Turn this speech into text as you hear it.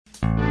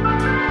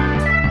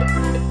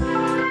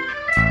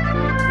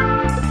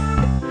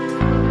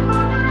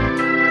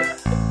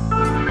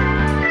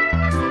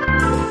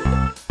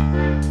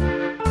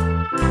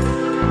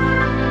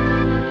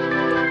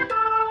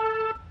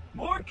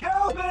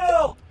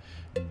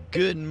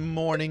Good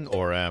morning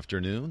or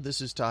afternoon. This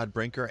is Todd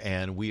Brinker,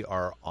 and we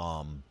are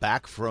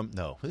back from...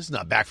 No, this is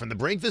not back from the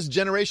brink. This is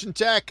Generation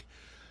Tech.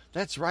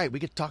 That's right. We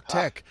get to talk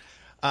tech.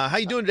 How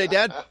you doing today,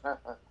 Dad?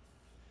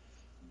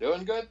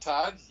 Doing good,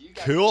 Todd. You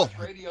got Cool. so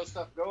much radio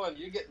stuff going.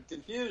 You're getting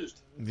confused.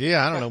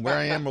 Yeah, I don't know where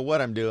I am or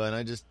what I'm doing.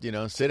 I just,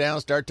 sit down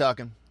and start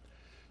talking.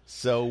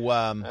 So,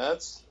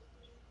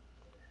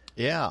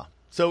 yeah.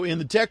 So in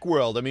the tech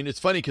world, I mean, it's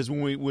funny because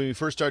when we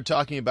first started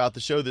talking about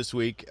the show this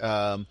week,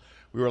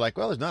 we were like,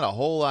 well, there's not a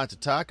whole lot to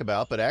talk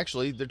about, but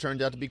actually there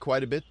turned out to be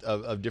quite a bit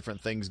of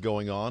different things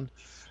going on.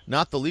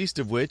 Not the least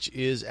of which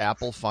is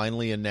Apple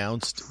finally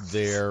announced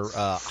their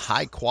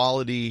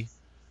high-quality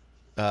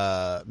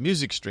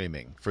music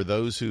streaming for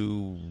those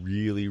who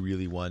really,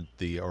 really want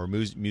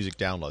music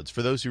downloads.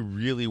 For those who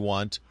really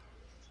want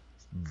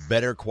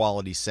better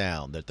quality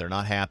sound, that they're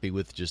not happy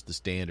with just the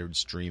standard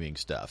streaming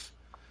stuff.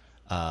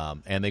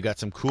 And they've got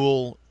some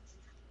cool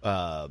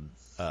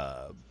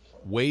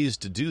ways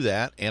to do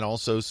that, and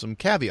also some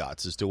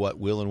caveats as to what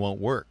will and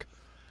won't work.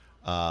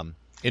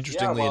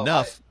 Interestingly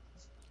enough,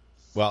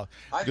 what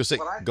I go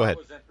thought ahead.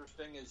 was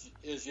interesting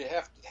is you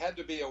had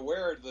to be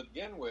aware to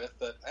begin with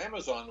that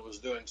Amazon was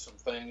doing some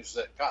things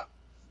that got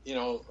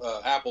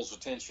Apple's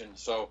attention.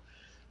 So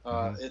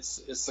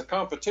it's the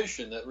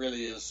competition that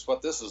really is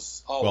what this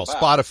is all about.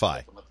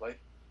 Well, ultimately.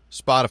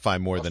 Spotify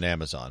more than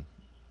Amazon.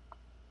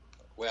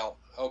 Well,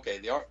 okay.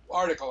 The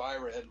article I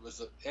read was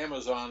that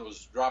Amazon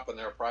was dropping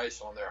their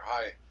price on their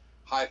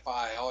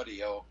hi-fi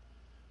audio,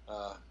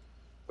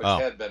 which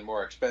had been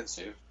more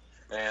expensive.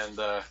 And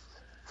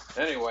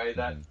anyway,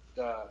 that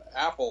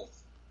Apple,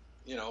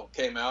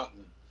 came out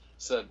and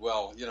said,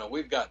 well,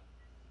 we've got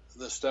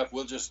this stuff.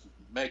 We'll just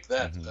make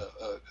that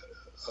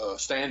a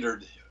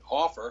standard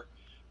offer.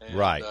 And,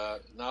 right.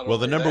 Not well,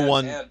 the number that,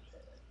 one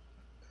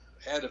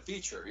add a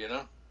feature,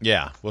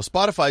 Yeah. Well,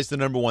 Spotify's the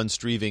number one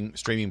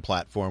streaming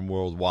platform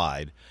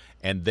worldwide,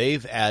 and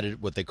they've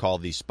added what they call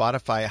the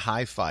Spotify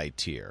Hi-Fi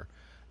tier.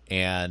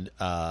 And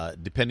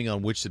depending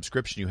on which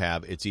subscription you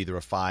have, it's either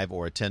a $5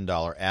 or a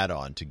 $10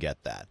 add-on to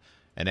get that.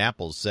 And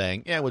Apple's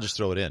saying, yeah, we'll just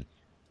throw it in.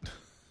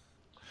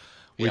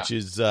 Which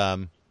is,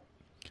 sounds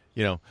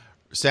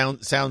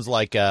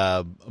like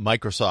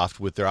Microsoft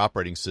with their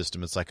operating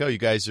system. It's like, oh, you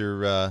guys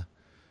are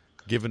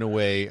giving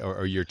away,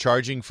 or you're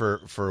charging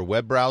for a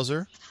web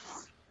browser,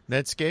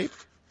 Netscape?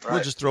 Right.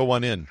 We'll just throw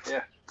one in.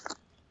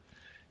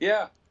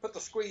 Yeah, put the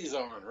squeeze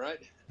on, right?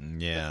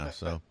 Yeah,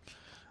 so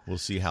we'll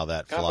see how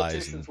that flies.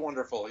 Competition's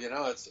wonderful,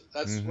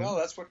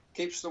 that's what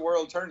keeps the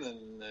world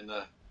turning in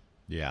a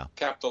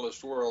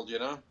capitalist world,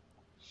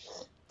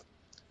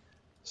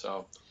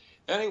 So,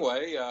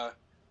 anyway,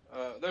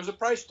 there's a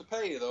price to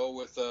pay though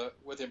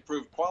with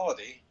improved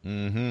quality,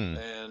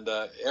 and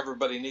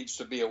everybody needs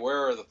to be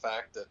aware of the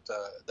fact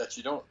that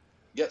you don't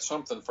get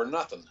something for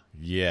nothing.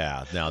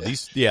 Yeah. Now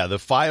the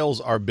files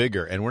are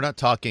bigger, and we're not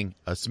talking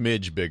a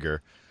smidge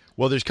bigger.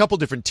 Well, there's a couple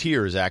different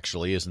tiers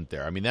actually, isn't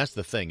there? I mean, that's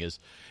the thing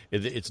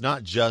it's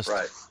not just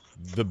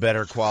the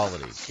better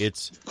quality.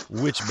 It's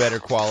which better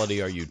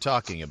quality are you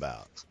talking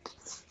about?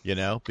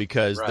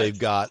 Because they've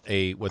got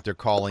what they're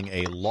calling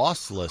a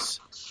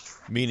lossless,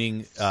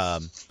 meaning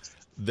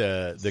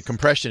the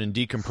compression and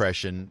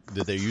decompression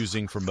that they're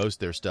using for most of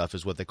their stuff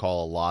is what they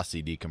call a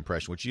lossy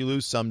decompression, which you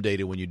lose some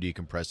data when you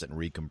decompress it and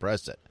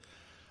recompress it.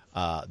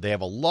 They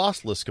have a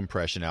lossless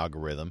compression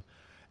algorithm,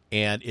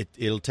 and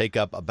it'll take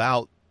up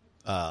about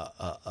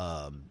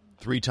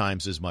 3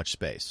 times as much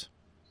space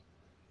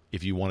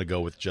if you want to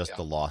go with just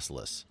the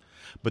lossless.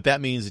 But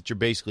that means that you're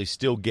basically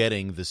still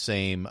getting the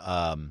same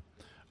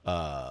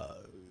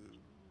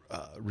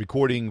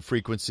recording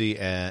frequency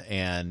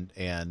and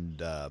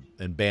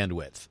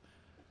bandwidth.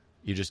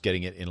 You're just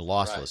getting it in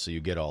lossless, so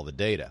you get all the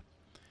data.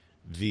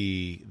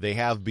 They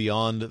have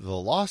beyond the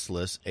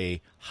lossless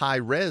a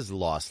high-res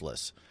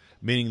lossless,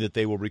 meaning that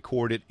they will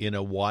record it in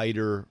a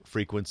wider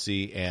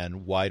frequency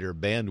and wider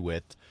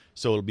bandwidth,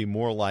 so it'll be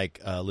more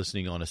like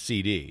listening on a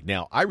CD.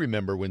 Now, I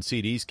remember when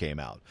CDs came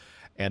out,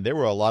 and there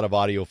were a lot of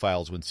audio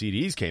files when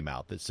CDs came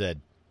out that said,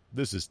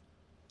 this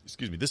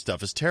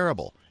stuff is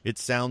terrible. It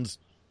sounds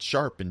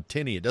sharp and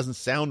tinny. It doesn't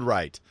sound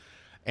right.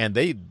 And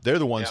they're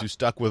the ones who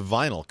stuck with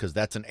vinyl because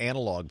that's an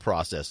analog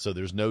process, so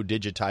there's no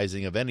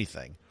digitizing of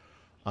anything.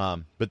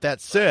 But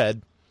that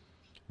said,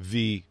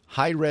 the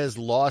high-res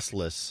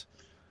lossless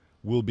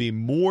will be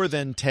more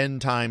than 10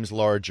 times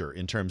larger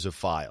in terms of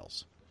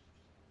files.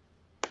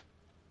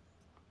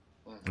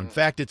 In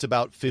fact, it's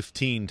about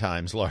 15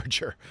 times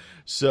larger.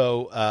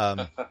 So,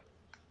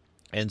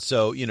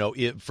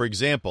 for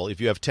example, if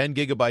you have 10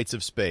 gigabytes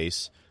of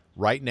space,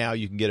 right now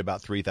you can get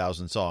about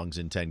 3,000 songs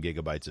in 10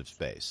 gigabytes of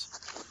space.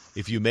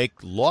 If you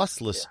make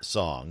lossless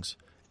songs,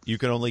 you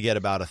can only get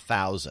about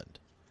 1,000.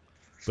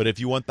 But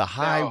if you want the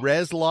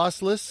high-res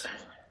lossless,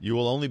 you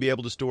will only be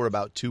able to store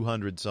about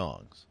 200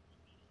 songs.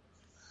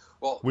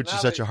 Which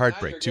is such a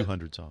heartbreak,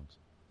 200 songs.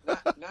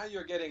 Now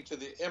you're getting to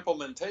the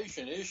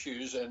implementation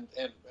issues, and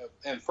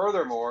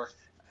furthermore,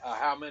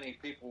 how many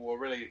people will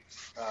really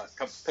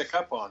pick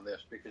up on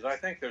this? Because I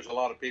think there's a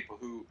lot of people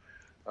who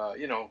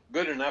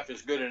good enough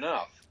is good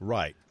enough.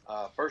 Right.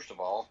 First of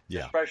all,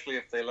 especially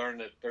if they learn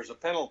that there's a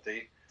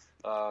penalty.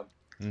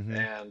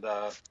 And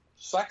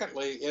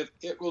secondly,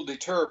 it will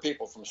deter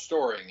people from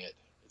storing it.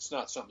 It's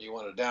not something you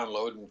want to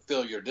download and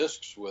fill your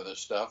disks with this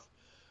stuff,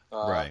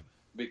 right?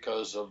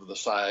 Because of the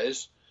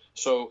size.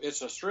 So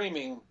it's a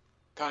streaming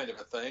kind of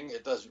a thing.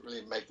 It doesn't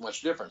really make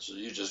much difference.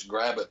 You just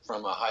grab it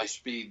from a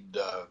high-speed.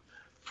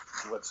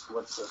 What's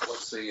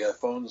the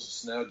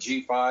phones now?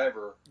 G5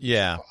 or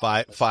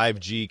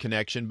 5G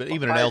connection, but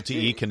even 5G. An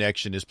LTE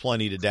connection is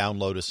plenty to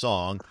download a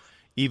song.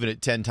 Even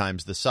at 10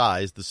 times the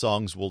size, the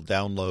songs will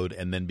download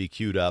and then be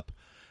queued up,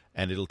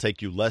 and it'll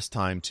take you less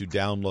time to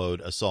download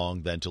a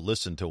song than to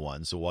listen to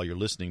one. So while you're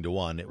listening to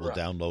one, it will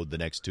download the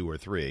next 2 or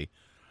 3.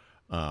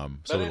 But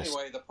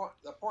anyway,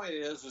 the point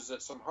is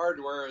that some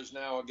hardware is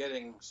now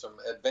getting some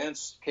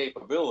advanced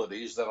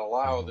capabilities that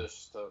allow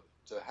this to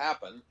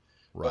happen.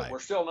 Right. But we're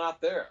still not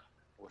there.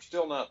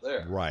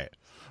 Right.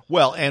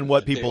 Well, and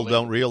what people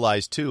don't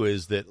realize, too,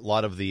 is that a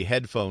lot of the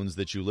headphones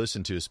that you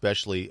listen to,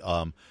 especially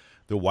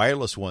the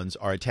wireless ones,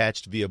 are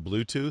attached via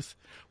Bluetooth.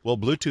 Well,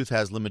 Bluetooth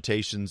has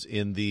limitations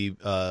in the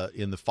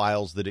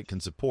files that it can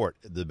support,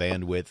 the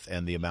bandwidth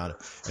and the amount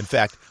of. In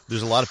fact,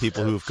 there's a lot of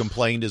people who have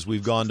complained as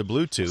we've gone to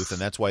Bluetooth, and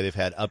that's why they've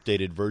had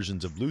updated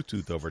versions of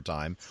Bluetooth over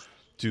time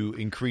to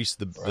increase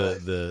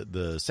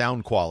the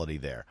sound quality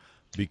there,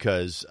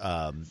 because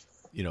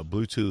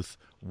Bluetooth,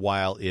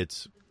 while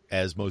it's,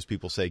 as most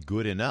people say,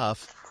 good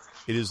enough,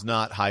 it is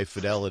not high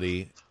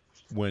fidelity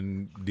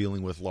when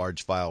dealing with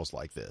large files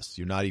like this.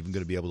 You're not even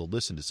going to be able to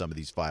listen to some of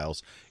these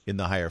files in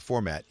the higher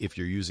format if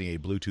you're using a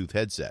Bluetooth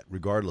headset,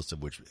 regardless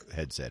of which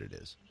headset it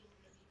is.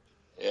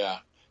 Yeah.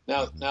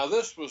 Now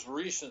this was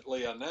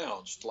recently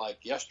announced, like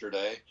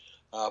yesterday,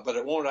 but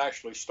it won't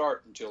actually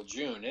start until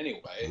June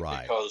anyway,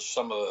 because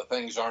some of the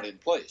things aren't in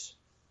place.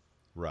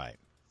 Right.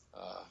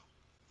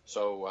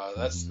 So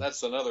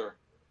that's another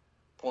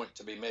point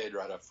to be made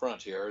right up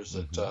front here, is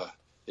that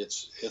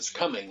it's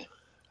coming.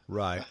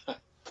 Right.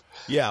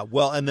 Yeah.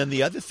 Well, and then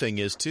the other thing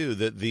is too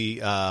that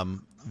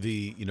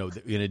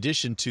in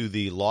addition to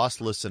the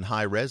lossless and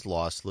high res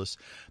lossless,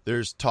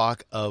 there's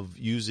talk of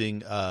using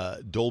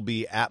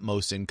Dolby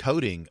Atmos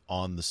encoding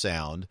on the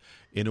sound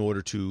in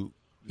order to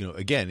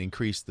again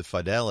increase the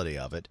fidelity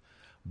of it,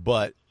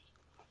 but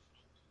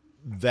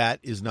that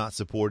is not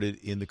supported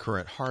in the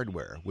current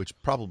hardware, which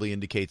probably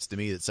indicates to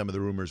me that some of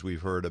the rumors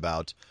we've heard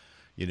about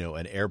an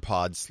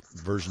AirPods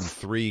version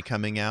 3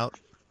 coming out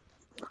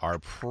are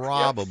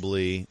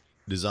probably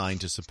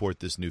designed to support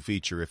this new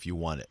feature if you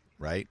want it,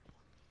 right?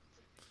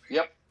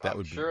 Yep,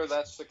 I'm sure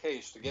that's the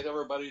case, to get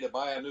everybody to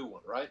buy a new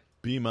one, right?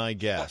 Be my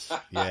guest.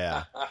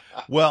 Yeah.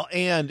 Well,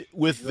 and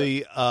with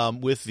the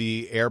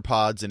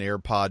AirPods and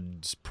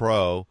AirPods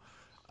Pro,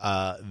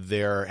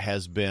 there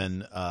has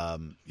been,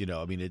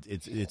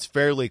 it's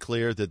fairly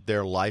clear that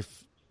their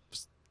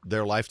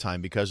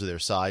lifetime, because of their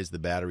size, the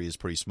battery is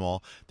pretty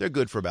small. They're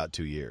good for about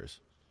 2 years,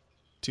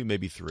 2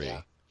 maybe 3.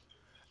 Yeah.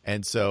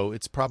 And so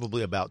it's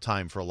probably about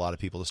time for a lot of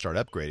people to start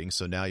upgrading.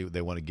 So now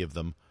they want to give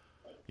them,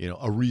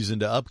 a reason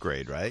to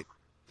upgrade, right?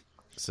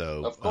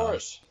 So of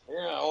course,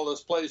 all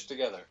this plays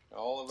together.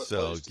 All of it.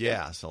 So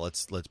so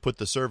let's put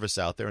the service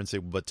out there and say,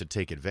 but to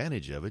take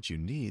advantage of it, you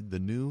need the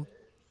new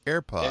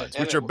AirPods,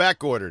 which are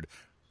back ordered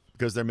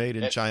because they're made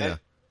in China.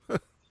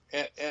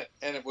 And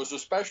it was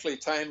especially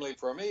timely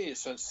for me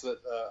since that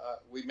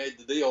we made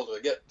the deal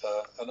to get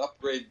an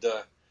upgrade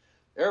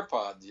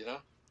AirPod.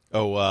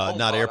 HomePod,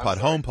 not AirPod,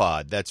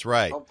 HomePod. That's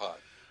right. HomePod.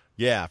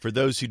 Yeah, for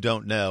those who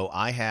don't know,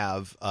 I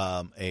have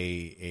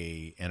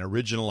an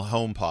original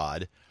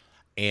HomePod,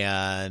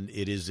 and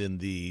it is in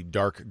the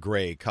dark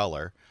gray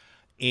color.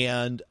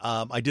 And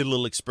I did a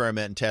little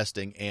experiment and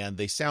testing, and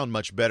they sound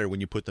much better when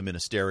you put them in a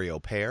stereo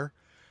pair.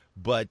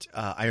 But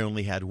I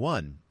only had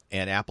one,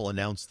 and Apple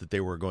announced that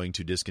they were going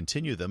to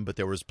discontinue them, but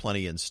there was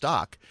plenty in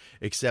stock,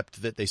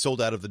 except that they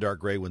sold out of the dark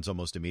gray ones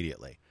almost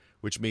immediately,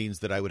 which means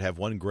that I would have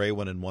one gray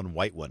one and one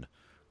white one,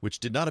 which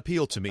did not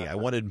appeal to me. I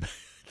wanted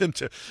them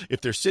to,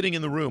 if they're sitting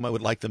in the room, I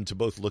would like them to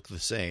both look the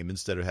same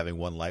instead of having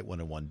one light one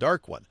and one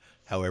dark one.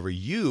 However,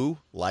 you,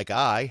 like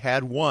I,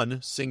 had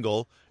one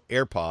single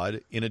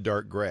AirPod in a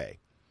dark gray.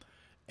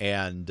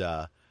 And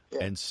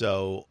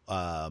so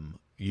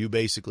you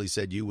basically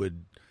said you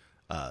would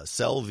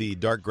sell the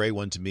dark gray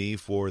one to me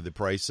for the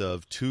price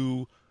of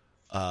 2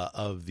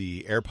 of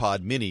the AirPod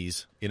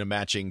minis in a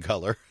matching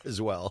color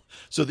as well,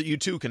 so that you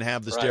too can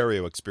have the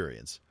stereo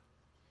experience.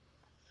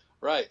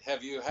 Right.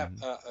 Have you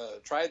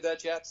tried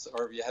that yet,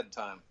 or have you had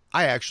time?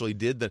 I actually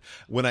did that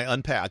when I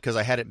unpacked, because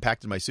I had it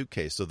packed in my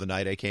suitcase. So the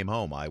night I came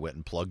home, I went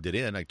and plugged it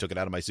in. I took it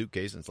out of my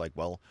suitcase, and it's like,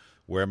 well,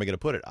 where am I going to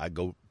put it? I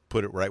go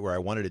put it right where I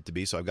wanted it to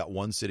be. So I've got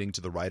one sitting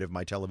to the right of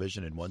my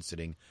television and one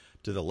sitting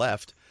to the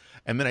left.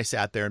 And then I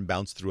sat there and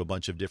bounced through a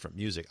bunch of different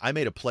music. I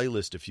made a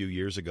playlist a few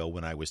years ago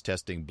when I was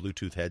testing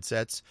Bluetooth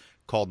headsets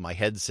called my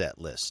headset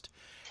list.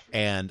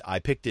 And I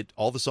picked it,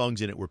 all the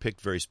songs in it were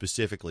picked very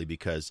specifically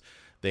because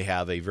they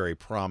have a very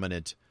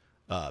prominent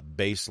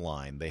bass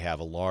line. They have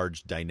a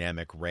large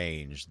dynamic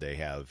range. They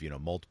have,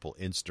 multiple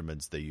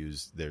instruments they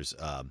use. There's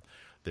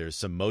There's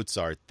some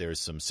Mozart. There's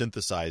some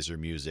synthesizer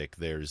music.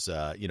 There's,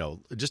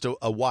 just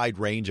a wide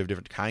range of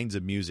different kinds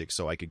of music,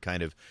 so I could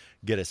kind of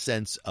get a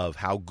sense of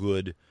how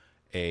good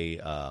a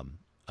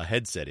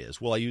headset is.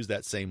 Well, I use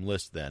that same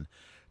list then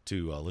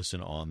to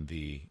listen on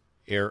the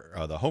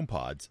the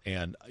HomePods,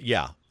 and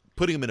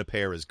putting them in a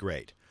pair is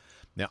great.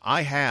 Now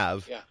I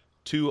have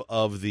two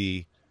of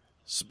the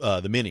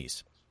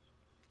minis,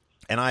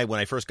 and when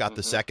I first got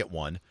the second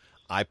one,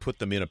 I put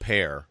them in a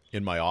pair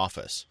in my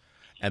office.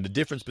 And the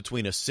difference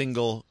between a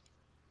single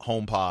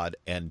HomePod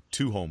and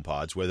two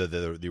HomePods, whether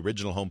they're the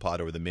original HomePod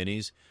or the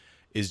minis,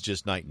 is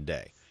just night and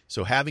day.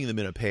 So having them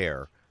in a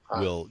pair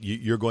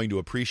you're going to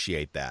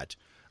appreciate that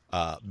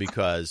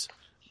because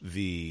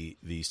the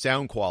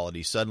sound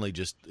quality suddenly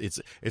just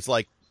it's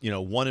like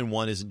 1 and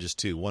 1 isn't just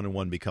 2. 1 and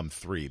 1 become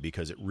 3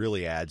 because it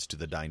really adds to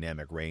the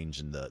dynamic range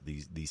and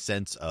the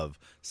sense of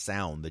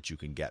sound that you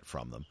can get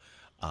from them.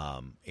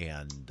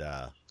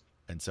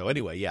 And so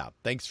anyway,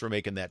 thanks for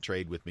making that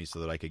trade with me so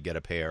that I could get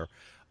a pair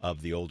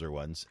of the older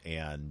ones,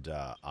 and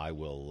I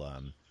will,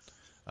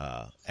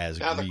 as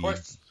agreed.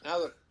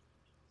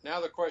 Now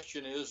the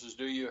question is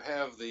do you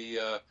have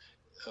the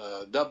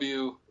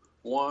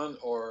W1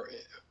 or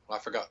I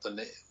forgot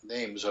the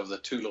names of the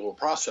two little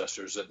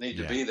processors that need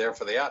to be there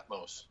for the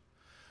Atmos?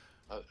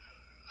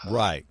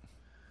 Right.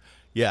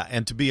 Yeah,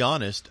 and to be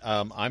honest,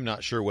 I'm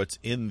not sure what's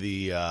in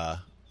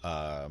the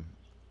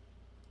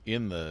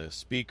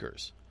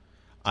speakers.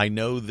 I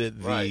know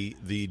that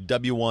the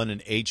W1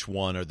 and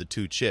H1 are the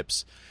two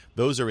chips.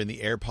 Those are in the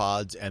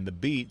AirPods and the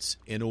Beats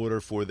in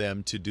order for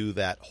them to do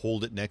that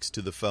hold it next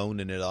to the phone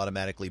and it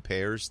automatically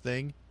pairs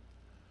thing.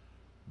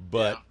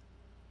 But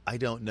I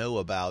just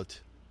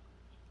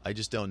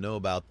don't know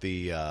about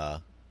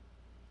the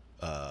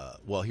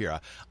here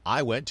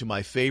I went to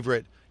my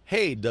favorite,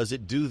 hey, does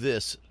it do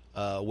this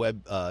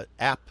web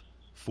app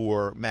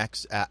for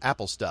Mac's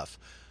Apple stuff.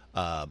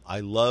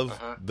 I love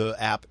the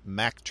app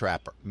Mac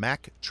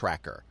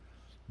Tracker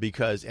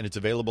because it's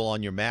available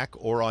on your Mac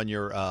or on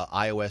your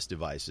iOS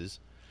devices,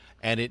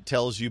 and it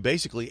tells you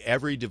basically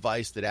every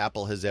device that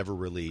Apple has ever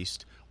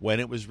released, when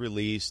it was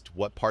released,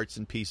 what parts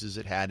and pieces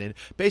it had in.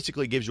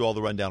 Basically gives you all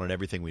the rundown on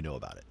everything we know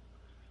about it,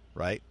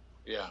 right?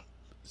 Yeah.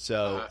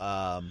 So,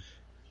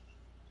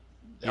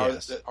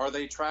 yes. Are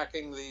they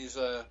tracking these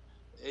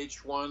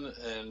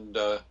H1 and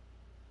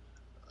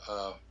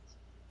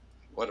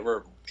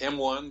whatever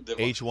M1,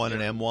 H1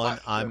 and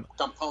M1?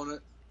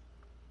 Component.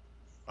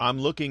 I'm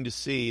looking to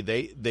see.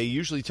 They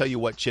usually tell you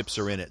what chips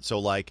are in it. So,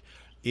 like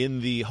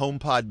in the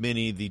HomePod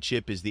Mini, the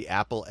chip is the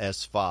Apple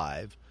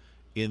S5.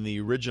 In the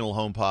original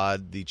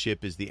HomePod, the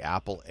chip is the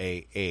Apple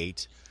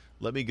A8.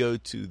 Let me go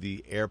to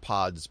the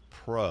AirPods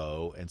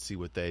Pro and see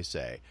what they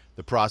say.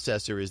 The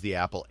processor is the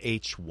Apple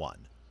H1.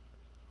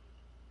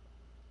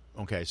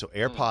 Okay, so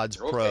AirPods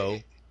Pro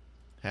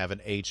have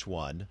an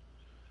H1.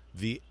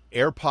 The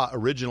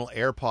original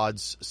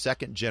AirPods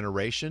second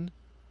generation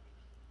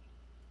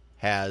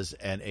has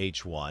an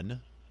H1.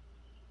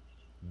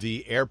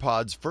 The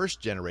AirPods first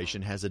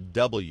generation has a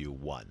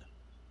W1.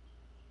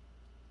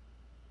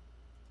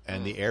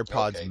 And the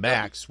AirPods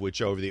Max,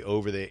 which over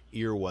the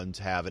ear ones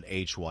have an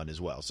H1 as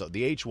well. So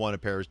the H1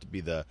 appears to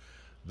be the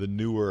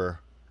new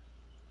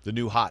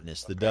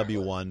hotness. The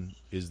W1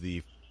 is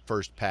the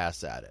first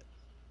pass at it.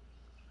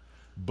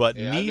 But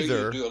neither I knew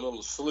you'd do a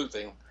little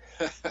sleuthing.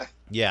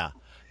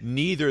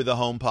 Neither the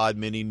HomePod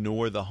Mini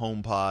nor the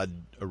HomePod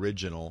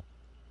original.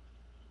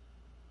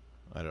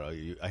 I don't know.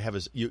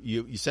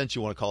 You sense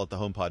you want to call it the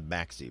HomePod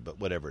Maxi, but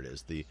whatever it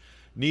is,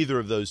 neither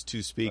of those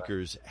two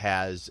speakers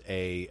has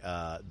the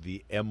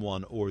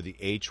M1 or the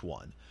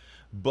H1.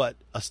 But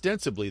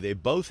ostensibly, they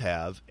both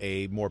have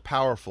a more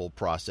powerful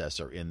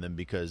processor in them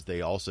because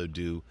they also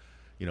do,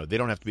 they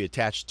don't have to be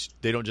attached.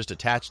 They don't just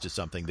attach to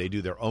something. They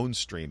do their own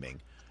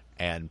streaming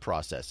and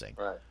processing.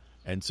 Right.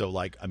 And so,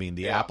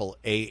 the Apple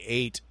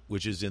A8,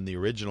 which is in the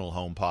original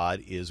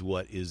HomePod, is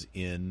what is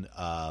in,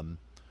 I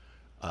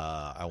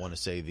want to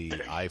say, the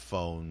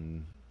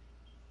iPhone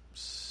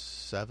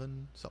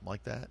 7, something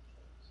like that.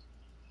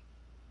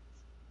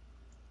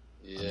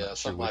 Yeah,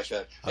 something like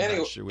that.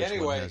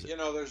 Anyway,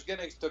 there's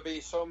getting to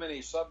be so many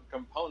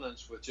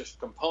subcomponents with just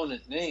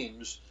component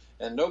names,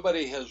 and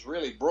nobody has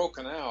really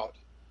broken out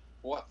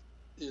what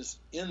is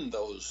in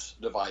those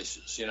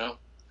devices.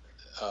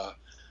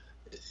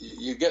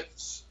 You get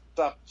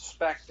stuff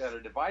spec'd at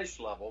a device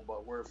level,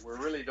 but we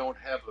really don't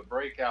have the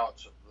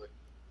breakouts of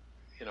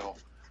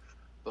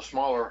the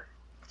smaller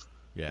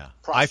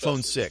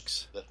iPhone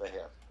 6 that they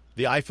have.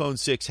 The iPhone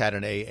 6 had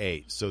an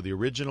A8, so the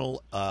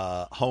original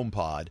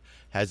HomePod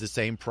has the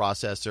same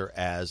processor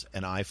as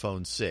an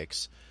iPhone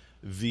 6.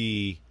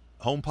 The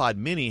HomePod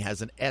Mini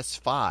has an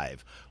S5,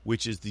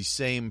 which is the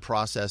same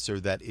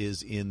processor that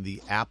is in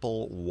the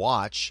Apple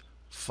Watch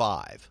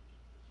 5.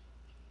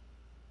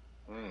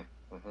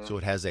 So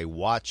it has a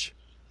watch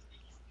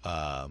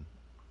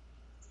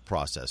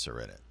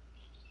processor in it.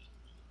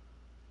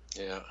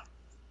 Yeah.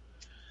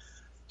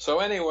 So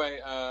anyway,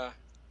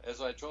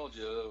 as I told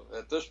you,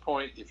 at this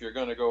point, if you're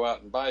going to go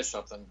out and buy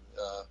something,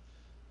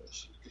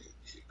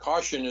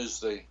 caution is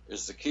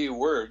the key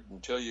word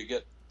until you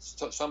get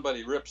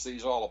somebody rips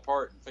these all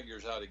apart and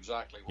figures out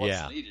exactly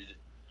what's needed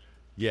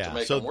to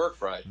make them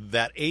work right.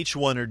 That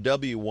H1 or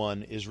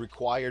W1 is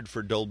required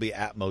for Dolby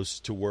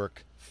Atmos to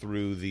work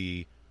through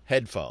the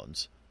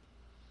headphones,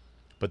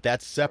 but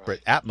that's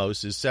separate. Right.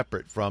 Atmos is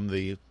separate from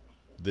the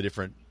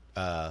different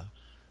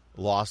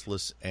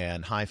lossless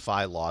and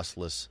hi-fi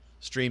lossless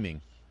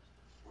streaming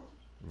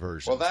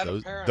versions.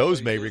 Well,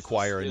 those may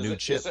require a new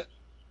chip.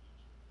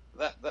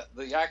 That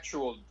the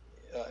actual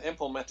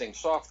implementing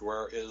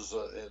software is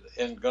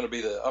going to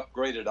be the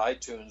upgraded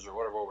iTunes or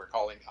whatever we're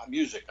calling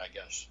music, I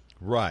guess.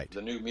 Right.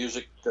 The new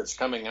music that's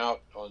coming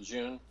out on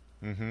June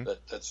that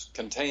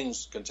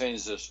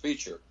contains this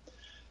feature,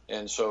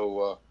 and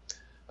so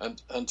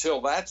until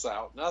that's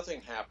out,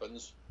 nothing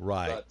happens.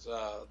 Right.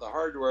 But the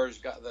hardware's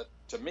got that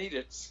to meet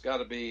it's got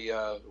to be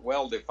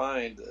well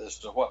defined as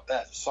to what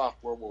that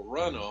software will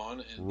run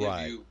on and give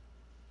you.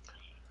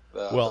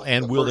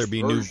 Will there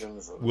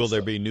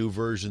be new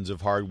versions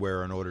of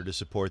hardware in order to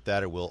support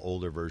that, or will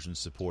older versions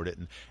support it?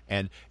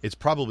 And it's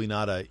probably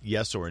not a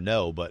yes or a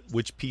no, but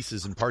which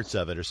pieces and parts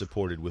of it are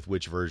supported with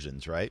which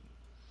versions, right?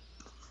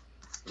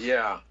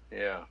 Yeah.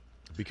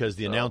 Because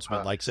the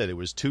announcement, like I said, it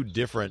was two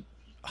different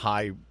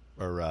high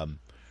or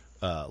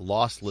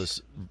lossless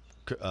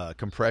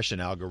compression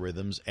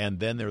algorithms, and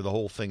then there's the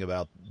whole thing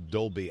about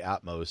Dolby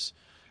Atmos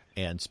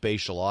and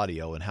spatial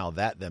audio and how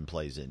that then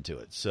plays into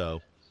it.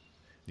 So.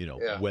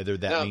 Whether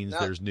that means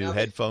there's new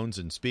headphones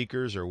and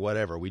speakers or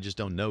whatever, we just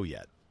don't know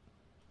yet.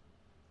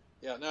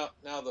 Yeah.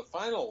 Now the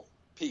final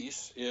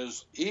piece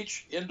is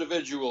each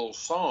individual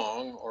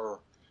song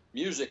or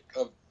music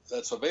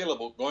that's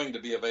going to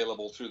be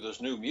available through this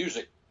new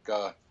music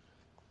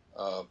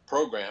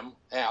program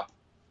app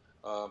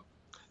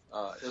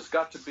has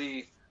got to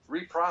be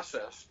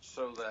reprocessed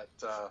so that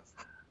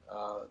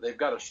they've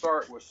got to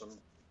start with some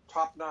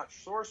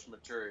top-notch source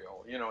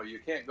material. You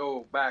can't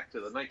go back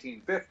to the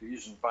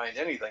 1950s and find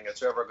anything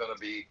that's ever going to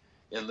be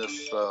in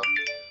this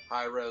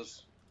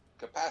high-res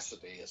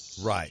capacity. It's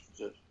right.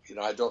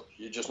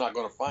 You're just not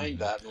going to find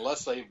that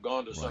unless they've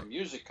gone to some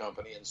music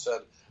company and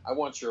said, "I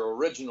want your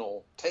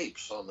original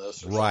tapes on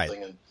this," or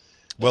something. And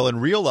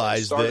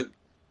realize that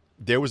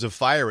there was a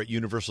fire at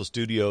Universal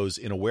Studios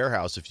in a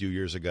warehouse a few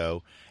years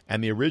ago,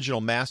 and the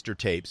original master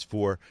tapes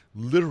for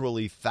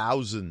literally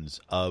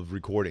thousands of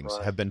recordings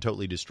have been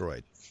totally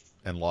destroyed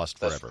and lost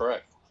forever. That's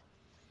correct.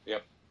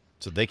 Yep.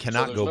 So they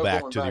cannot go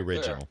back to the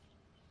original.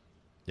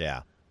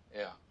 There.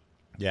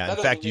 Yeah.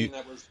 In fact,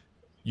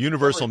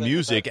 Universal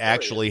Music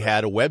actually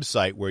had a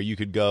website where you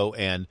could go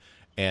and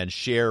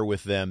share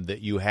with them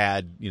that you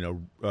had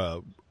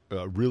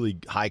really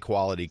high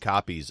quality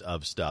copies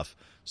of stuff,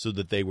 so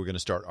that they were going to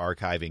start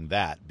archiving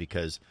that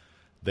because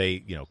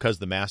because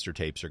the master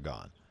tapes are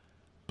gone.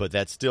 But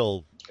that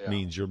still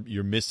means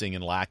you're missing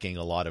and lacking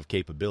a lot of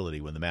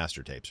capability when the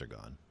master tapes are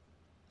gone.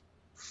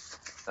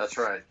 That's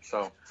right.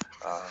 So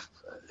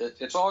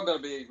it's all going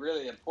to be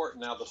really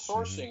important. Now, the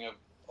sourcing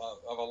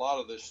of a lot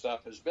of this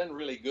stuff has been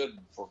really good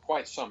for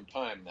quite some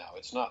time now.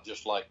 It's not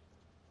just like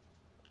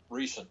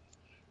recent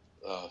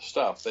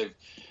stuff.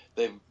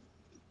 They've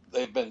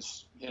been,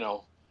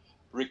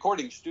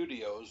 recording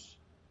studios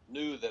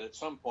knew that at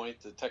some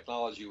point the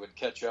technology would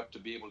catch up to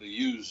be able to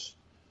use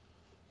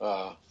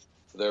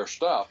their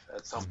stuff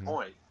at some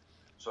point.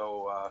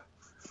 So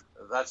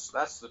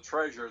that's the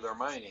treasure they're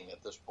mining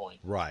at this point.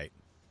 Right.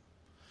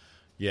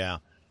 Yeah.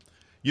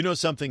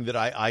 Something that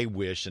I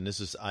wish, and this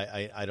is,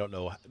 I don't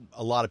know,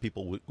 a lot of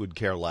people would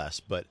care less,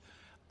 but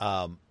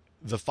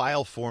the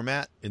file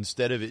format,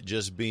 instead of it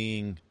just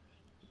being,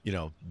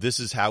 this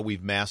is how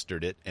we've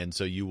mastered it, and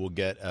so you will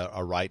get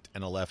a right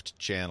and a left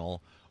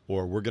channel,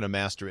 or we're going to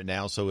master it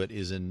now so it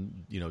is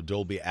in,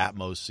 Dolby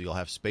Atmos, so you'll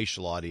have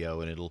spatial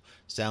audio, and it'll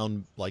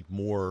sound like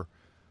more,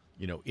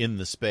 in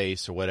the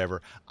space or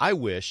whatever. I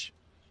wish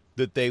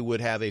that they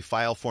would have a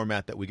file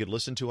format that we could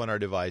listen to on our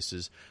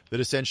devices that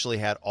essentially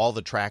had all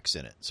the tracks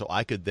in it, so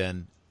I could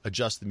then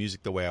adjust the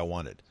music the way I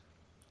wanted.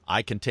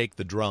 I can take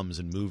the drums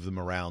and move them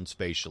around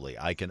spatially.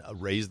 I can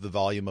raise the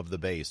volume of the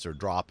bass or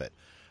drop it,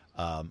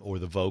 or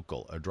the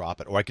vocal or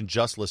drop it, or I can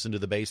just listen to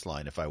the bass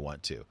line if I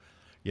want to,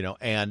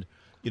 and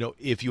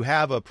if you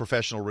have a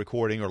professional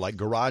recording, or like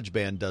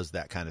GarageBand does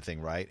that kind of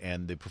thing, right?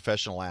 And the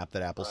professional app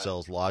that Apple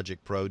sells,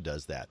 Logic Pro,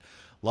 does that.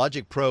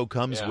 Logic Pro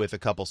comes with a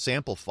couple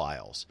sample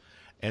files.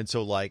 And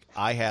so, like,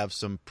 I have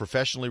some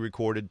professionally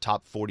recorded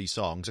top 40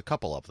 songs, a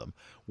couple of them,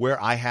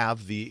 where I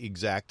have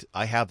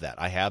I have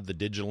the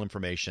digital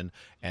information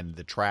and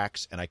the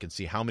tracks, and I can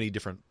see how many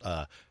different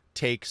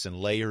takes and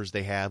layers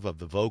they have of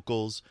the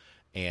vocals,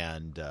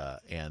 and I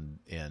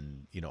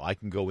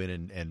can go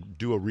in and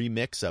do a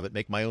remix of it,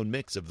 make my own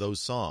mix of those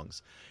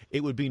songs.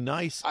 It would be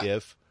nice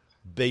if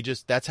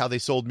that's how they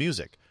sold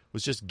music,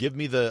 was just give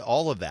me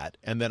all of that,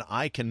 and then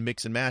I can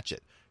mix and match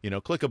it.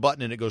 Click a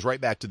button and it goes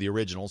right back to the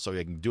original, so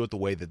I can do it the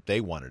way that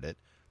they wanted it,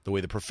 the way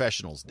the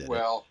professionals did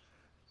it.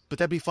 But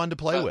that'd be fun to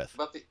play with.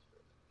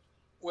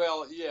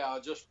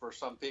 Just for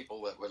some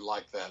people that would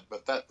like that.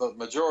 But the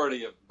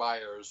majority of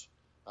buyers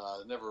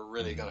never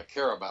really going to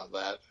care about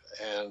that.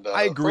 And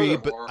I agree,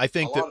 but I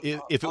think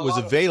that if it was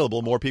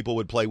available, more people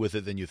would play with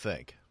it than you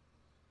think.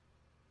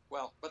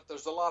 Well, but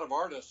there's a lot of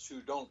artists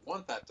who don't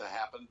want that to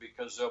happen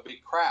because there'll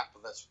be crap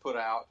that's put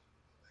out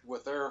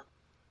with their,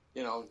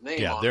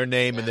 name on their it,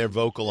 name and their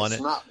vocal on it.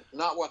 It's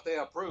not what they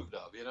approved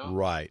of,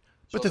 Right.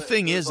 But so the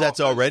thing is, that's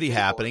already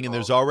happening, and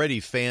there's already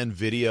fan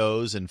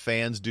videos, and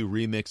fans do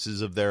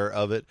remixes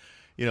of it.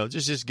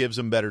 Just gives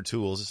them better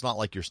tools. It's not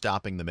like you're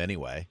stopping them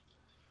anyway.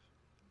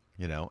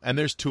 And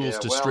there's tools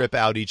to strip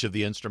out each of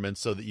the instruments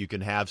so that you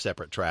can have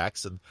separate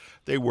tracks, and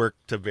they work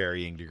to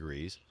varying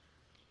degrees.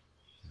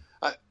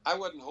 I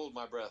wouldn't hold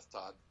my breath,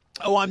 Todd.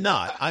 Oh, I'm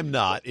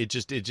not. It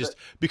just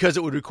because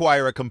it would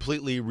require a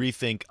completely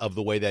rethink of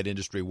the way that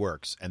industry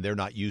works, and they're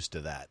not used to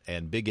that.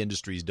 And big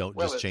industries don't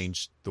just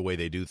change the way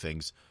they do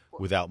things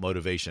without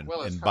motivation.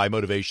 And by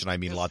motivation, I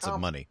mean lots of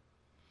money.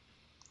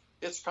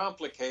 It's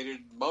complicated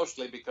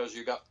mostly because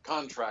you got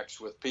contracts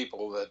with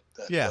people that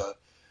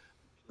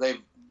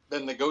they've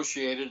been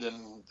negotiated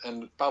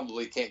and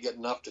probably can't get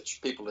enough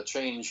people to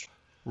change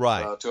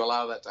to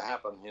allow that to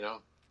happen.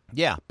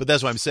 Yeah, but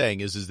that's what I'm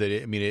saying is that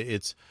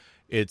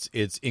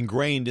it's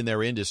ingrained in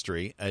their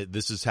industry.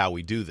 This is how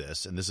we do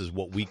this, and this is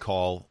what we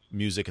call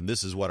music, and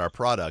this is what our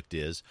product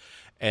is.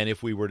 And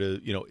if we were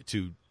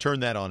to turn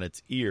that on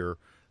its ear,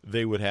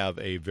 they would have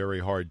a very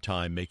hard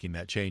time making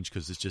that change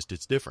because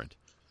it's different.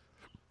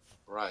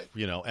 Right.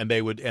 And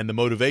the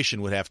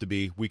motivation would have to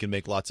be, we can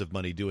make lots of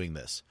money doing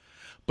this.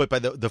 But by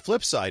the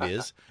flip side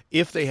is,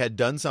 if they had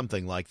done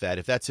something like that,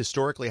 if that's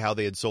historically how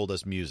they had sold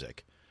us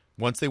music,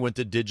 once they went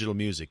to digital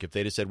music, if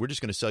they'd have said, we're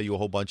just going to sell you a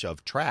whole bunch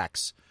of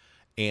tracks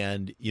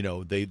and,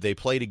 they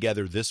play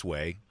together this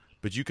way,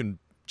 but you can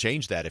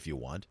change that if you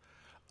want.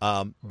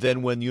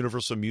 Then when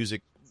Universal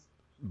Music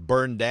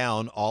burned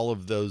down, all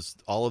of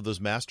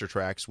those master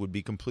tracks would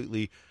be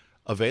completely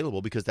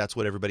available because that's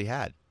what everybody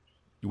had.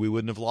 We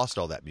wouldn't have lost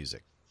all that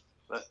music.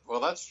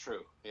 Well, that's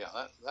true. Yeah,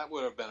 that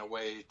would have been a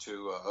way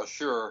to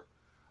assure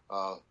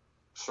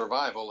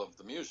survival of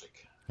the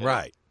music.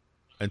 Right.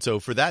 And so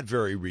for that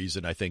very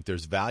reason, I think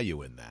there's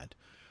value in that.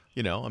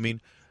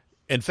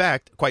 In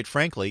fact, quite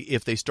frankly,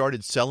 if they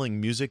started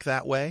selling music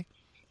that way,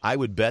 I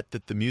would bet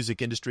that the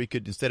music industry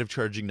could, instead of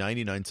charging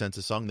 99 cents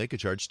a song, they could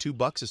charge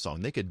 $2 a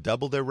song. They could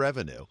double their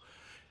revenue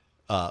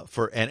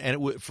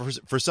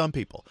for some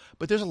people.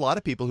 But there's a lot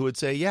of people who would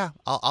say, yeah,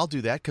 I'll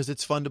do that because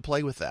it's fun to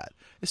play with that,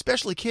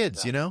 especially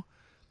kids,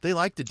 They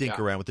like to dink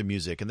around with the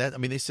music, and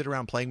they sit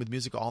around playing with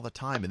music all the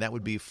time, and that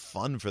would be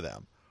fun for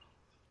them.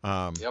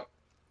 Yep.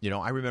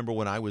 I remember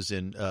when I was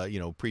in,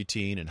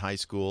 preteen and high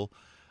school,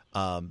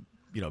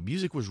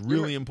 music was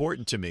really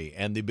important to me,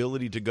 and the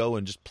ability to go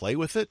and just play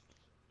with it,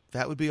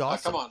 that would be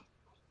awesome.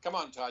 Come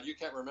on, Todd. You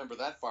can't remember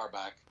that far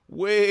back.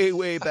 Way,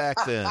 way back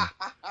then.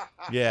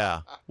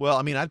 Yeah. Well,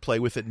 I'd play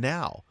with it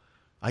now.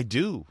 I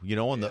do.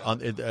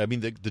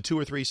 The 2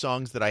 or 3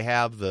 songs that I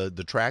have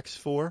the tracks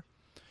for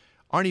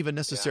aren't even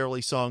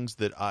necessarily songs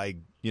that I,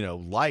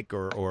 like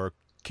or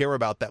care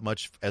about that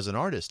much as an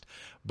artist,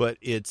 but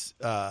it's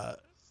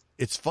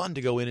fun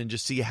to go in and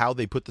just see how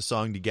they put the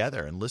song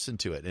together and listen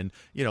to it and,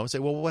 say,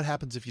 well, what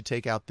happens if you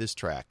take out this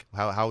track?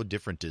 How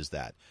different is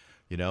that?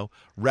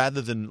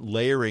 Rather than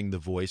layering the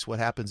voice, what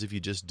happens if you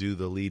just do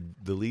the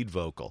lead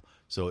vocal?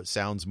 So it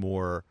sounds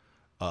more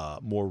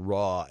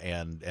raw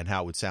and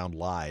how it would sound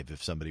live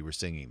if somebody were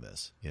singing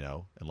this,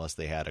 unless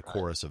they had a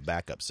chorus of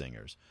backup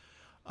singers.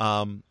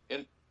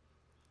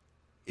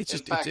 It's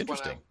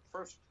interesting.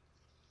 When I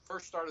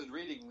first started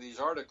reading these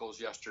articles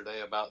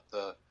yesterday about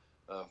the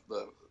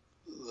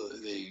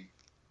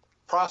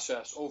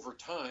process over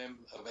time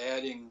of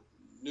adding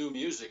new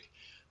music,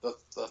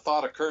 the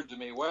thought occurred to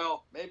me,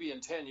 well, maybe in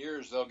 10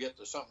 years they'll get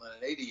to something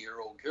an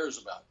 80-year-old cares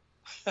about.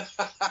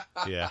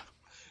 Yeah.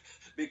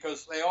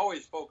 Because they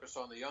always focus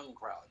on the young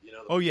crowd.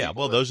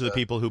 Well, those are the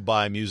people who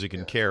buy music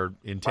and care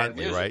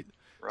intently, right?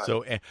 Right.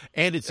 So,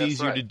 and it's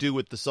easier to do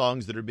with the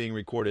songs that are being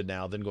recorded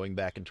now than going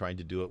back and trying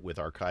to do it with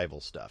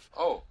archival stuff.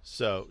 Oh,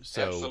 so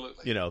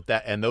absolutely.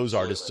 That, and those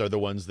artists are the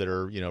ones that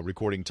are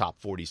recording top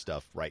 40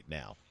 stuff right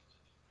now.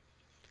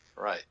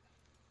 Right.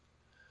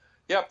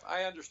 Yep,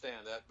 I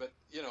understand that, but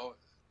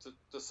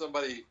to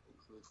somebody,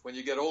 when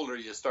you get older,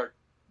 you start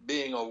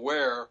being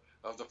aware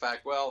of the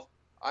fact, well,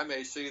 I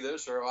may see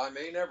this or I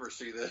may never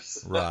see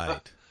this. Right.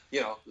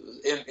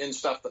 In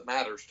stuff that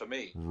matters to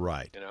me.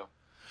 Right.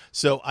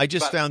 So I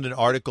just found an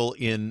article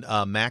in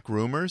Mac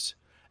Rumors,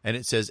 and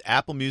it says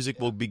Apple Music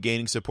will be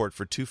gaining support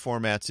for 2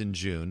 formats in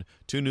June,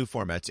 2 new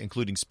formats,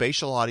 including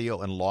spatial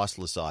audio and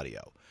lossless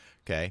audio.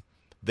 Okay.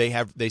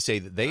 They say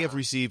that they have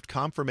received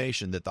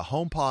confirmation that the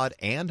HomePod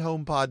and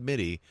HomePod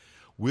Mini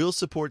will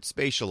support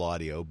spatial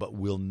audio, but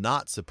will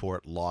not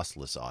support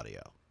lossless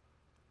audio.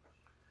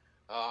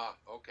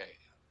 Okay.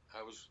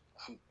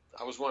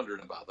 I was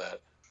wondering about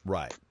that.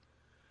 Right.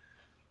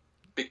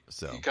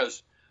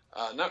 Because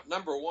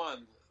number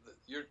one,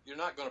 you're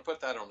not going to put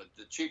that on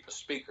the cheapest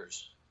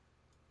speakers.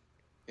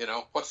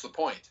 What's the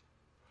point?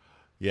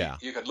 Yeah.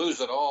 You could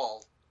lose it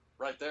all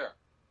right there.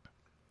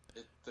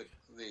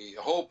 the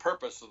whole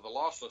purpose of the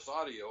lossless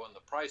audio and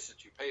the price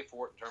that you pay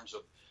for it in terms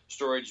of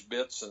storage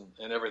bits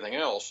and everything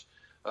else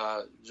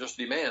just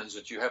demands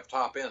that you have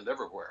top end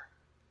everywhere.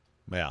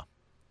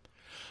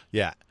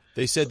 Yeah.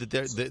 They said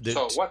that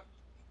so what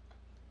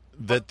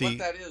that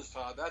is,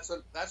 Todd,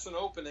 that's an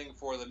opening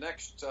for the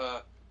next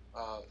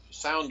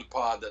sound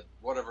pod, that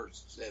whatever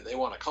they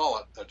want to call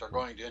it, that they're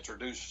going to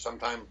introduce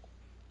sometime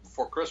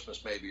before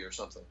Christmas maybe or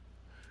something.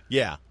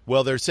 Yeah.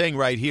 Well, they're saying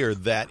right here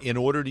that in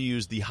order to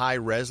use the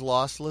high-res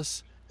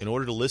lossless, in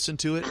order to listen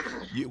to it,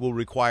 it will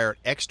require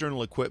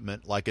external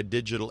equipment like a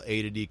digital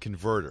A to D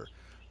converter,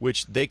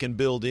 which they can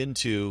build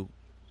into,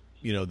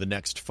 the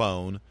next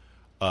phone,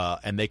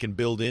 and they can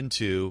build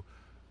into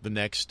the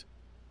next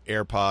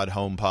AirPod,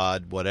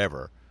 HomePod,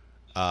 whatever.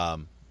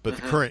 But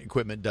the current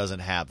equipment doesn't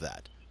have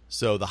that.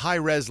 So the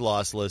high-res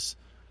lossless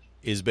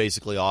is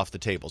basically off the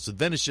table. So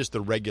then it's just the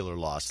regular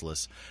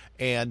lossless.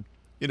 And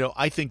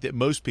I think that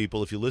most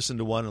people, if you listen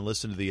to one and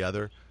listen to the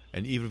other,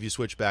 and even if you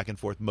switch back and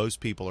forth, most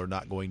people are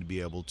not going to be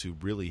able to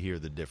really hear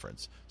the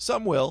difference.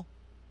 Some will,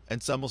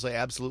 and some will say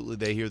absolutely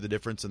they hear the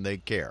difference and they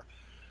care.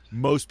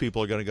 Most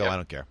people are going to go, I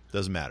don't care.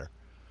 Doesn't matter.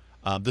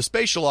 The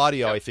spatial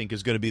audio, I think,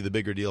 is going to be the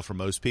bigger deal for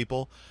most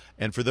people.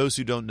 And for those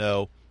who don't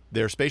know,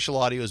 their spatial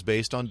audio is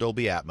based on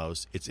Dolby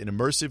Atmos. It's an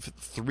immersive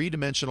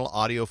three-dimensional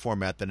audio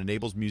format that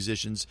enables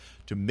musicians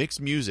to mix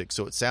music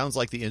so it sounds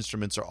like the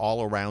instruments are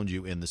all around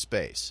you in the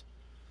space.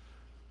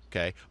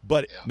 Okay,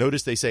 but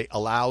notice they say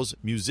allows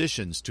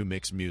musicians to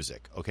mix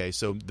music. Okay,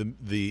 so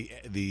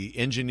the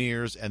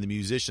engineers and the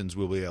musicians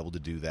will be able to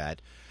do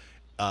that.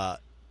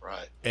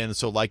 Right. And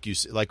so, like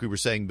we were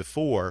saying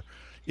before,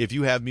 if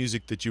you have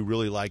music that you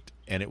really liked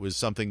and it was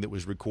something that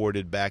was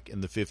recorded back in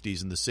the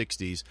 50s and the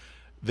 60s,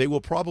 they will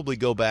probably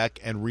go back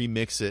and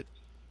remix it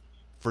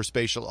for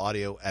spatial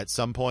audio at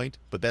some point.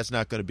 But that's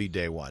not going to be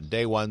day one.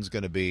 Day one's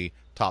going to be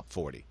top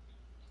 40.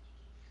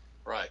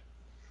 Right.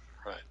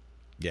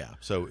 Yeah,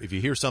 so if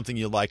you hear something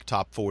you like,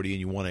 top 40, and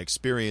you want to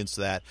experience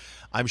that,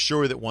 I'm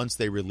sure that once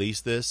they release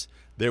this,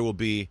 there will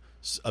be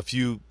a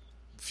few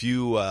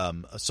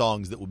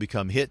songs that will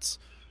become hits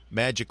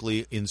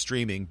magically in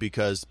streaming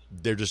because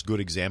they're just good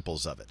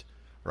examples of it,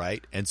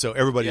 right? And so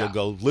everybody will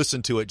go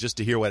listen to it just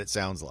to hear what it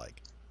sounds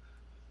like.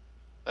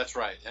 That's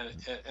right,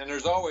 and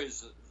there's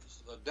always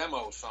the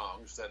demo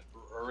songs that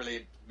are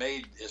really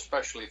made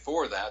especially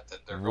for that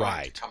they're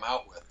going to come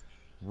out with.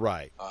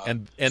 Right,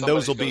 and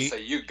those will be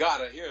say, you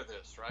gotta hear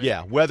this, right?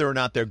 Yeah, whether or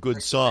not they're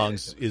good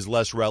songs is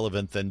less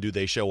relevant than do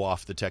they show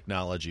off the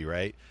technology,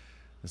 right?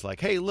 It's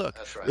like, hey, look,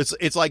 that's right.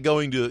 It's like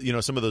going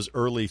to some of those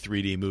early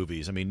 3D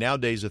movies. I mean,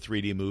 nowadays a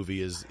 3D movie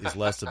is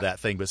less of that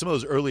thing, but some of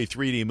those early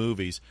 3D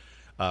movies.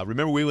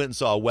 Remember, we went and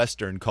saw a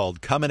Western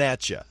called Coming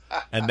At Ya,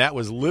 and that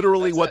was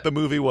literally what the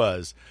movie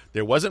was.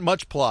 There wasn't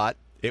much plot;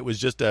 it was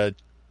just a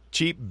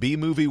cheap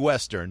B-movie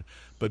Western.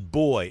 But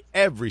boy,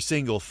 every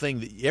single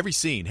thing, every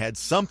scene had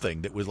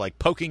something that was like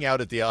poking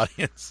out at the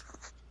audience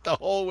the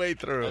whole way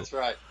through. That's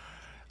right.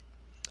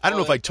 I don't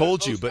know if I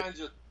told you, but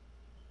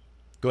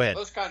go ahead.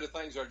 Those kind of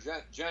things are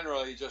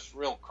generally just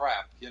real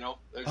crap, They're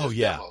just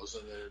demos,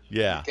 and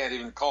you can't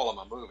even call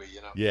them a movie,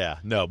 Yeah,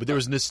 no, but there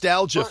was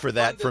nostalgia for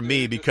that for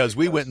me because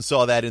we went and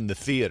saw that in the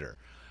theater.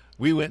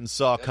 We went and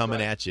saw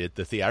Coming At You at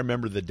the theater. I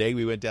remember the day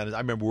we went down. I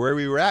remember where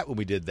we were at when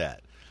we did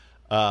that.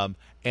 And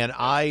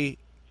I,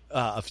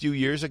 a few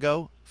years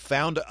ago,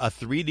 found a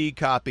 3D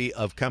copy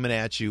of Coming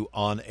At You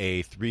on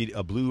a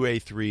Blu-ray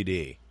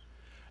 3D,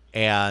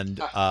 and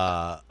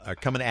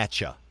Coming At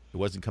Ya. It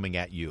wasn't Coming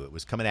At You. It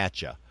was Coming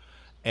At Ya,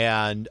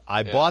 and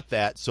I bought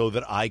that so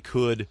that I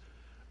could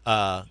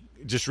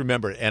just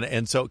remember it.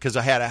 And so because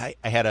I had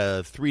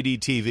a 3D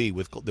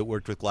TV that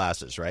worked with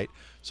glasses, right?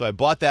 So I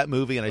bought that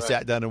movie and I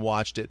sat down and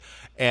watched it,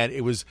 and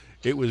it was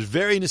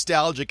very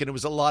nostalgic and it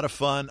was a lot of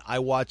fun. I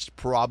watched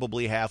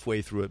probably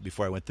halfway through it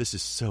before I went, this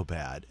is so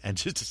bad, and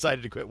just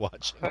decided to quit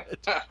watching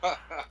it.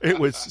 It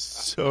was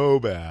so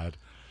bad.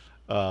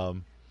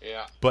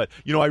 But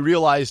I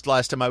realized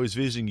last time I was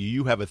visiting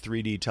you have a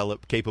 3D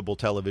capable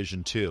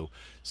television too.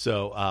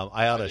 So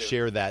I ought to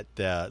share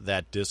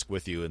that disc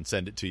with you and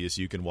send it to you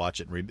so you can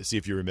watch it and see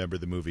if you remember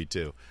the movie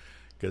too.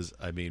 Because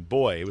I mean,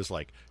 boy, it was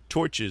like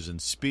torches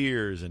and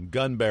spears and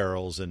gun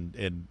barrels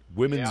and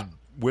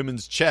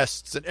women's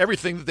chests and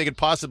everything that they could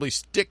possibly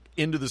stick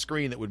into the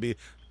screen that would be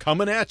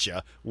coming at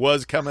you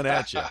was coming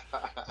at you.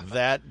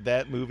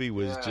 That movie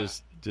was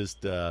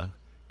just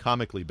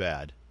comically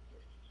bad.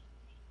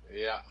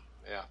 Yeah.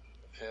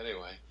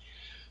 Anyway,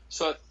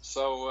 so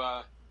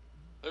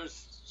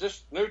there's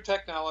just new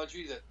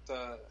technology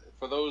that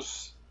for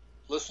those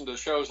listen to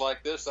shows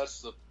like this,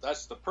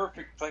 that's the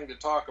perfect thing to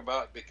talk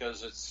about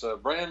because it's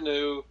brand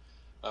new,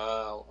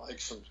 like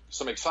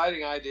some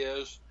exciting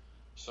ideas,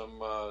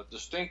 some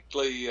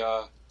distinctly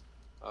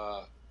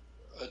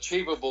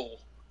achievable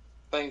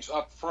things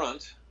up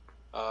front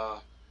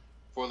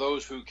for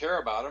those who care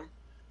about them,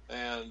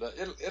 and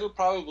it'll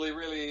probably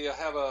really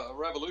have a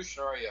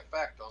revolutionary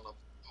effect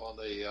on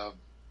the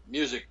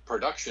music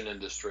production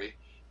industry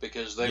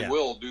because they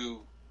will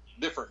do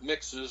different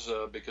mixes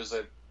because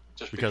they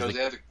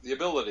have the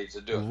ability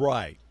to do it.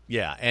 Right.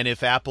 Yeah, and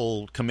if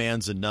Apple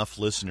commands enough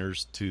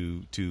listeners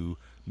to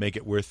make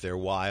it worth their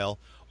while,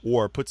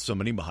 or puts some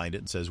money behind it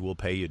and says we'll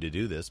pay you to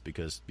do this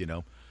because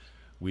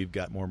we've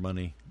got more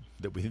money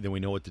than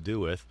we know what to do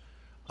with,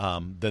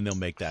 then they'll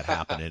make that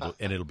happen,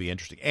 and it'll be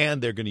interesting.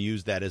 And they're going to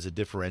use that as a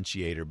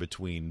differentiator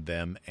between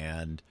them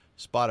and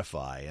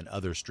Spotify and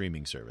other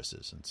streaming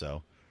services, and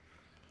so.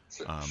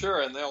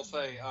 Sure, and they'll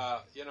say,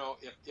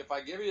 if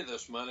I give you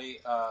this money,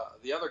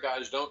 the other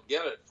guys don't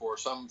get it for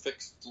some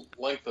fixed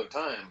length of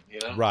time.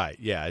 Right?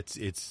 Yeah,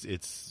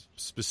 it's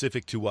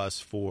specific to us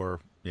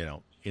for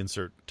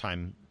insert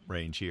time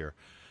range here.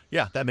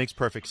 Yeah, that makes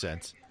perfect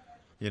sense.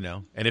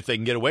 And if they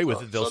can get away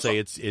with it, they'll say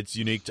it's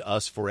unique to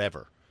us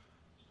forever.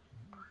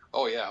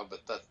 Oh yeah,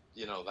 but that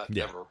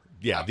never.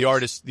 Yeah,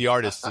 happens. the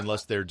artists,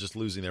 unless they're just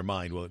losing their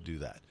mind, won't do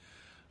that.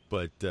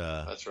 But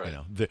that's right.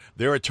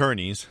 Their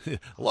attorneys,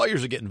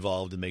 lawyers will get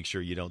involved and make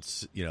sure you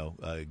don't,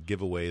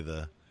 give away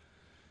the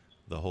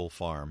whole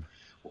farm.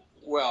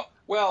 Well,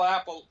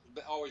 Apple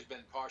always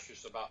been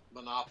cautious about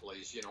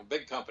monopolies.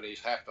 Big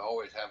companies have to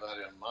always have that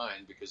in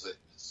mind because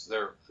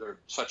they're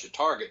such a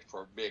target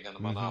for being in a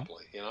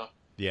monopoly.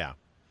 Yeah.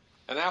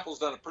 And Apple's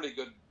done a pretty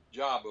good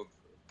job of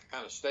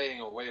kind of staying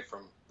away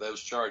from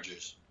those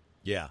charges.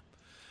 Yeah.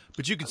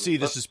 But you can see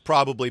this is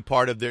probably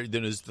part of the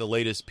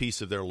latest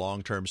piece of their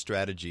long-term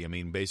strategy. I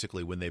mean,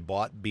 basically, when they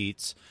bought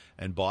Beats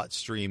and bought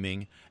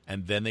streaming,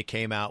 and then they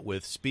came out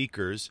with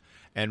speakers.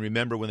 And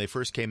remember, when they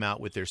first came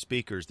out with their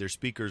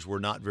speakers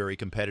were not very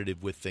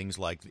competitive with things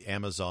like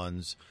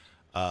Amazon's,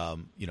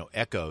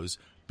 Echoes,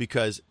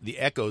 because the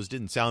Echoes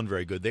didn't sound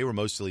very good. They were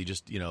mostly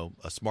just,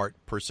 a smart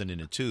person in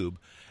a tube.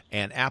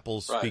 And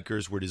Apple's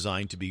speakers were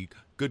designed to be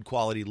good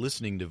quality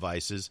listening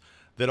devices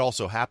that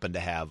also happened to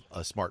have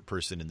a smart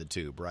person in the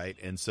tube, right?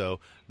 And so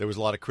there was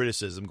a lot of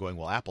criticism going,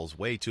 well, Apple's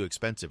way too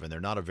expensive, and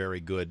they're not a very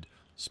good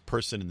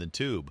person in the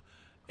tube.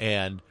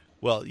 And,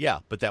 well, yeah,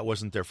 but that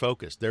wasn't their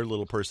focus. Their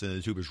little person in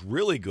the tube is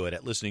really good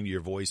at listening to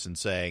your voice and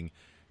saying,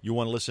 you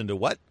want to listen to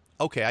what?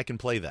 Okay, I can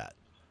play that.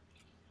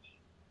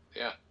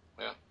 Yeah.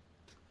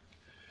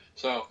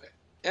 So,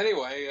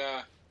 anyway,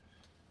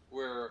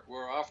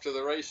 we're off to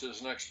the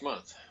races next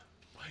month.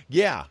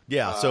 Yeah.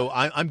 So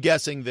I'm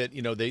guessing that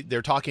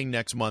they're talking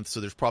next month, so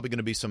there's probably going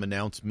to be some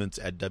announcements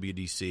at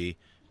WWDC,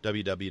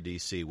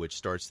 which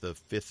starts the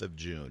 5th of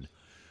June,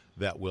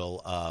 that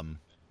will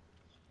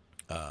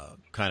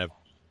kind of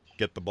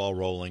get the ball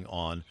rolling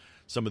on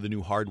some of the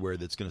new hardware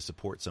that's going to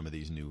support some of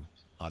these new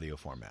audio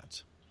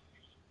formats.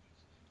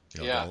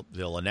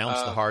 They'll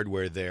announce the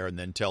hardware there and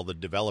then tell the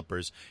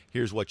developers,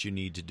 here's what you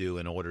need to do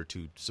in order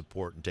to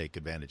support and take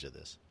advantage of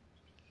this.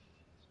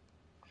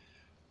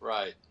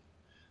 Right.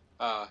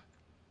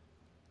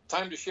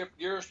 Time to shift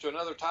gears to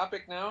another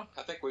topic now.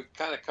 I think we've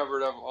kind of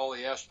covered up all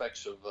the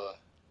aspects of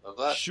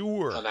that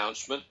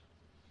announcement.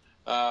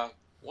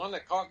 One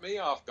that caught me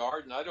off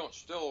guard, and I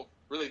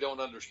really don't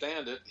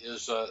understand it,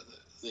 is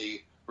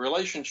the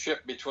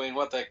relationship between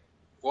what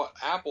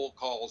Apple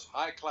calls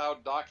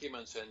iCloud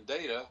documents and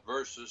data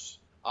versus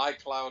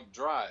iCloud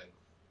Drive.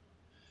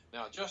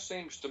 Now, it just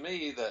seems to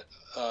me that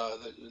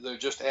they're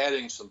just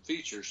adding some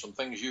features, some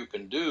things you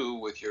can do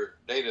with your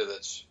data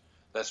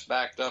that's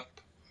backed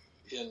up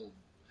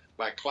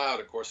by cloud.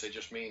 Of course, they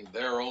just mean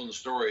their own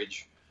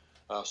storage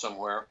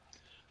somewhere.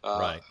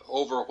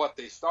 Over what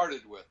they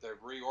started with. They've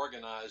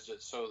reorganized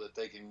it so that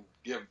they can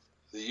give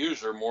the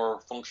user more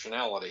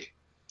functionality.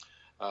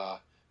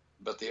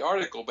 But the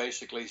article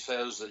basically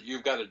says that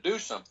you've got to do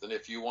something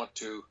if you want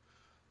to.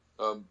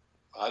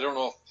 I don't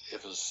know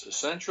if it's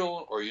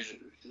essential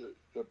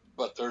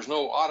but there's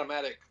no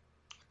automatic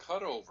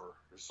cutover.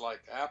 It's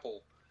like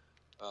Apple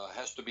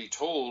has to be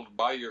told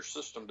by your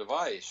system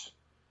device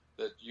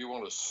that you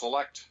want to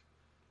select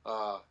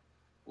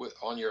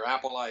on your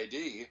Apple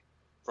ID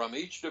from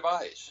each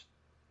device.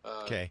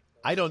 Okay.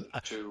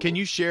 Can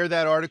you share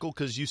that article?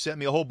 Because you sent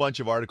me a whole bunch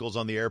of articles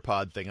on the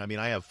AirPod thing. I mean,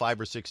 I have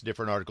 5 or 6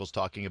 different articles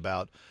talking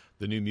about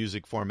the new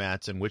music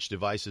formats and which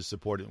devices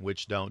support it and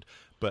which don't.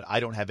 But I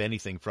don't have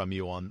anything from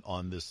you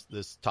on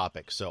this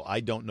topic, so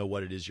I don't know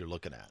what it is you're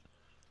looking at.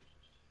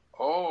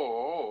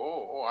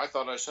 Oh! I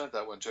thought I sent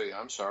that one to you.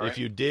 I'm sorry. If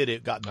you did,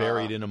 it got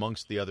buried in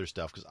amongst the other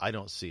stuff because I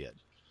don't see it.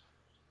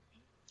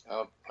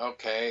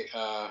 Okay.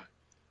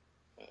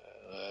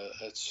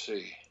 Let's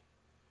see.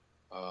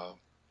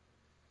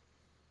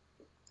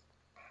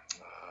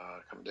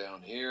 Come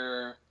down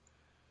here.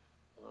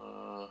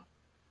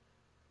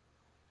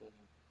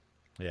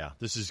 Yeah,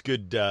 this is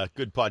good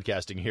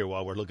podcasting here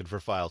while we're looking for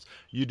files.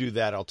 You do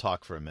that, I'll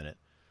talk for a minute.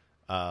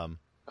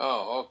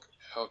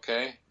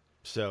 Okay.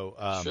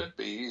 So should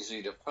be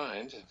easy to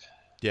find.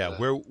 Yeah,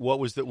 where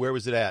was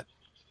it at?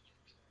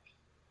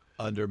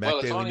 Under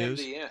Mac Daily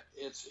News?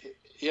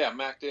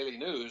 Mac Daily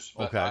News.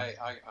 But okay.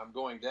 I'm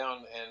going down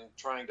and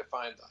trying to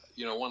find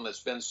one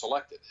that's been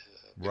selected.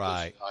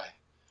 Right.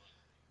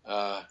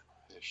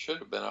 It should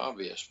have been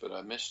obvious, but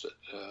I missed it.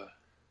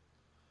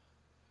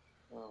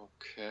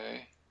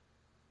 Okay.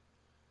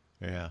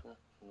 Yeah.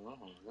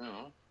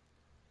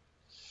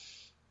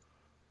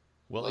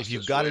 Well, if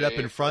you've got it up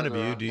in front of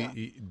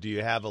you, do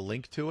you have a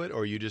link to it,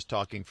 or are you just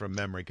talking from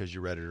memory because you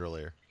read it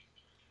earlier?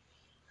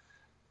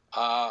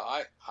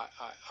 I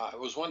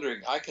was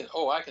wondering. I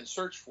can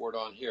search for it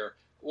on here.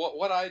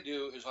 What I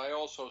do is I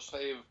also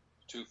save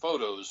to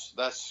photos.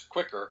 That's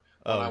quicker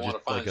when I want to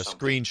find like a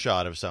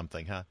screenshot of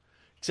something, huh?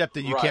 Except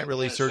that you can't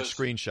really search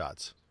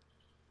screenshots.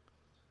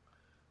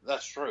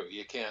 That's true.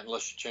 You can't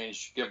unless you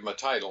give them a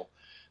title.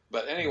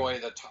 But anyway,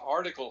 the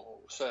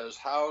article says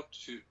how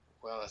to.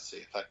 Well, let's see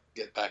if I can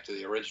get back to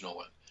the original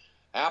one.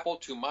 Apple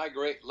to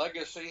migrate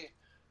legacy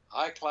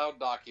iCloud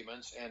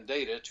documents and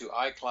data to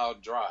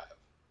iCloud Drive.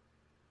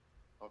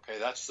 Okay,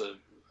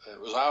 it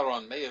was out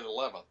on May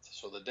 11th,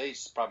 so the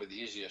date's probably the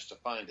easiest to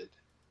find it.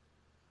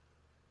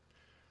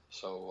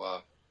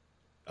 So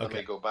let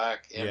me go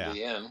back,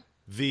 MDN.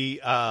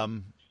 The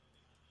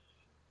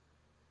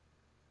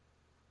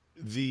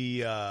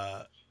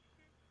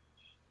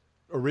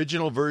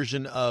original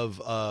version of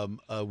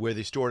where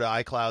they stored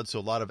iCloud, so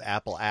a lot of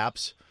Apple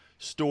apps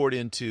stored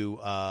into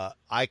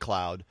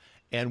iCloud.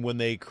 And when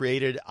they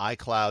created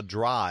iCloud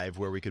Drive,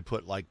 where we could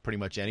put like pretty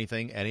much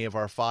anything, any of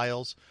our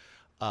files,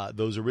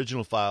 those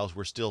original files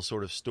were still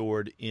sort of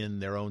stored in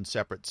their own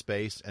separate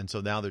space. And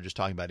so now they're just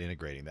talking about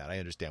integrating that. I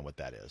understand what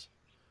that is.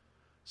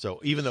 So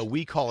even though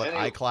we call it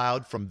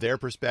iCloud, from their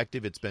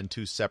perspective, it's been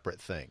two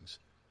separate things.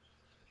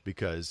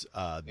 Because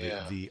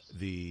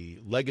the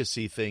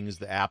legacy things,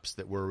 the apps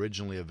that were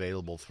originally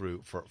available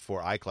for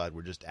iCloud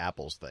were just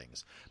Apple's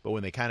things. But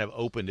when they kind of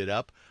opened it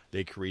up,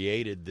 they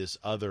created this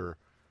other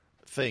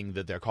thing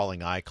that they're calling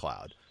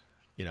iCloud.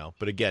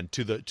 But again,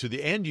 to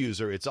the end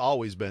user, it's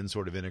always been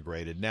sort of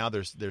integrated. Now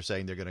they're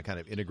saying they're going to kind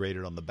of integrate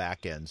it on the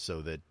back end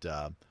so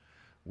that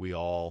we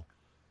all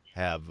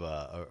have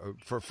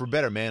for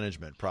better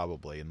management,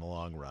 probably in the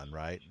long run,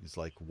 right? It's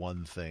like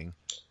one thing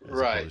as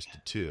opposed to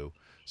two.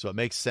 So it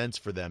makes sense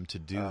for them to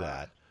do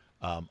that.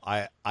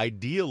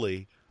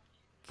 Ideally,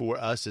 for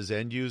us as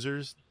end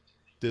users,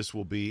 this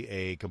will be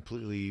a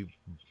completely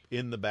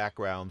in the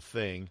background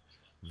thing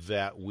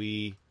that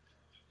we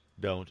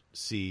don't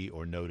see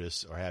or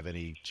notice or have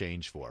any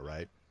change for,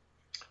 right?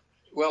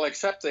 Well,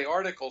 except the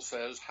article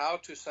says how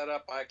to set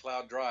up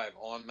iCloud Drive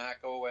on Mac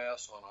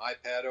OS, on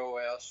iPad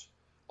OS,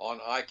 on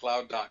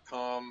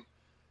iCloud.com,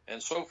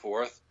 and so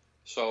forth.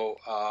 So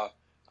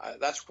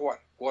that's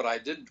what I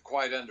didn't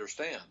quite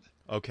understand.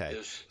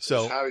 Okay.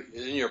 So how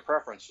in your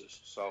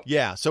preferences.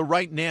 So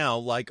right now,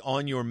 like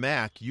on your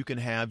Mac, you can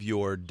have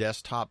your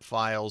desktop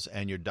files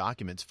and your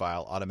documents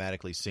file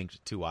automatically synced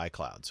to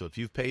iCloud. So if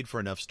you've paid for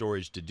enough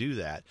storage to do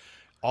that,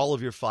 all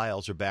of your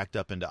files are backed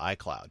up into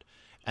iCloud.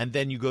 And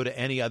then you go to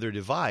any other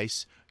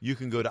device, you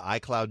can go to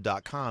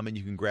iCloud.com and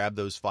you can grab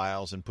those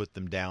files and put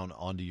them down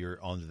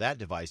onto that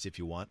device if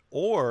you want,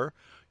 or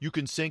you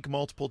can sync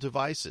multiple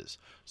devices.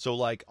 So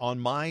like on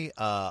my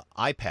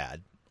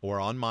iPad or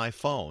on my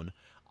phone,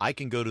 I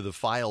can go to the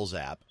Files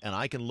app and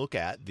I can look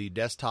at the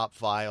desktop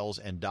files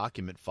and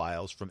document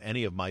files from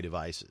any of my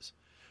devices.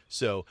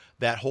 So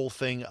that whole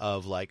thing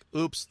of like,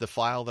 oops, the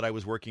file that I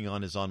was working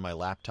on is on my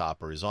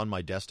laptop or is on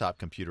my desktop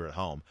computer at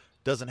home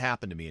doesn't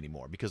happen to me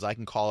anymore because I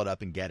can call it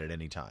up and get it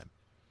anytime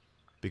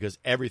because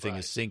everything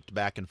is synced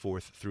back and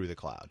forth through the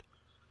cloud.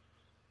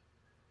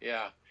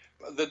 Yeah.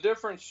 The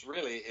difference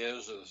really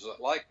is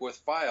like with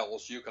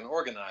files, you can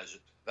organize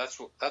it.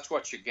 That's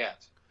what you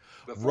get.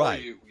 Before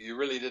you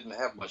really didn't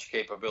have much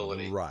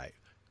capability. Right.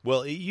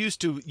 Well, it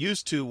used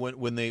to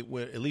when they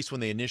at least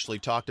when they initially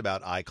talked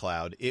about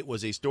iCloud, it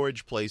was a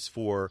storage place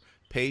for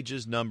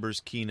pages, numbers,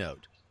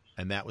 Keynote,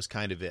 and that was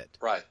kind of it.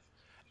 Right.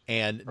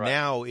 And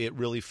now it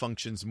really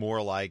functions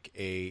more like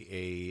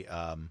a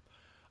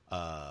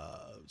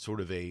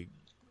sort of a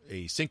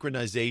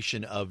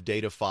synchronization of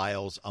data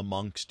files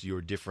amongst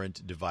your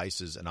different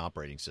devices and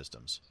operating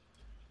systems.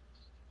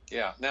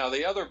 Yeah. Now,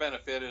 the other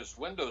benefit is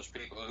Windows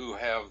people who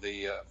have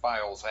the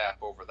Files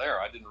app over there.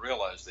 I didn't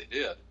realize they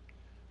did.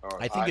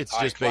 I think it's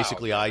just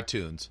basically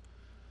iTunes.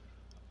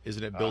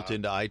 Isn't it built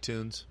into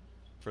iTunes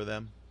for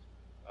them?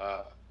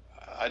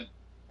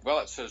 Well,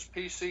 it says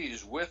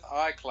PCs with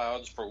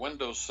iClouds for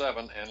Windows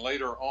 7 and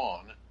later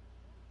on,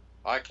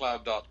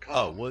 iCloud.com.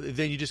 Oh, well,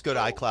 then you just go to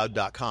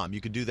iCloud.com. You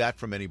can do that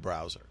from any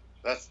browser.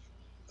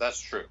 That's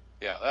true.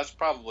 Yeah, that's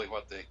probably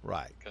what they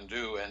can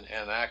do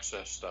and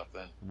access stuff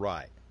then.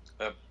 Right.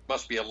 There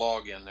must be a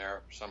login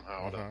there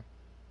somehow to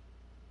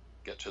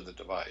get to the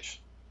device.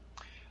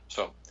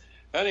 So,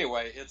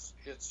 anyway, it's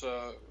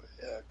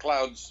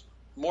cloud's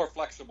more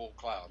flexible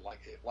cloud,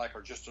 like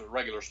or just a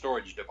regular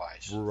storage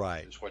device.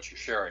 Right. Is what you're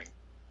sharing.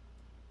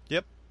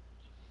 Yep.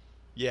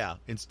 Yeah.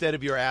 Instead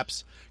of your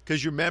apps,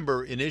 because you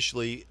remember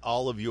initially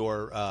all of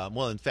your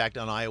in fact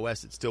on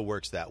iOS it still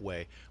works that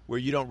way, where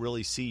you don't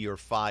really see your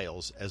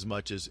files as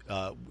much as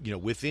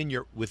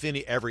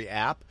within every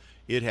app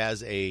it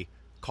has a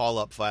call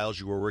up files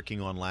you were working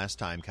on last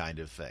time kind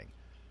of thing,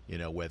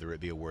 whether it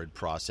be a word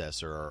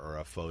processor or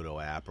a photo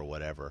app or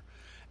whatever.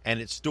 And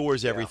it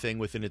stores everything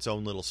within its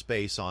own little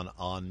space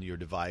on your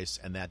device,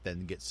 and that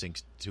then gets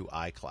synced to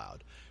iCloud.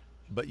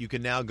 But you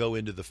can now go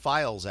into the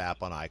Files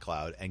app on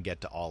iCloud and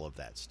get to all of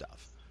that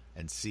stuff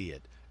and see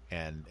it.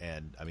 And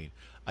I mean,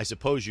 I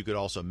suppose you could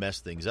also mess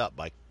things up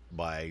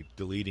by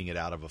deleting it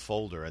out of a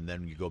folder, and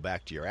then you go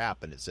back to your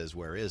app and it says,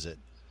 where is it?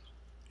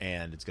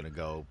 And it's going to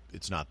go,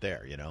 it's not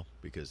there,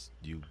 because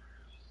you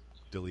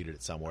deleted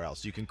it somewhere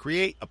else. You can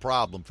create a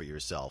problem for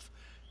yourself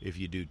if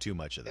you do too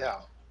much of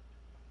that.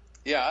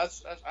 Yeah,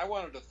 I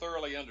wanted to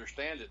thoroughly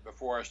understand it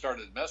before I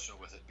started messing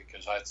with it,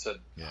 because I said,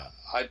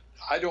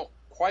 I don't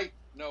quite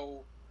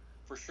know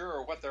for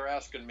sure what they're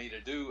asking me to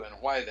do and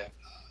why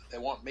they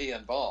want me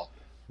involved.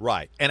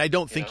 Right. And I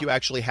don't think you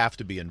actually have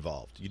to be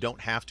involved. You don't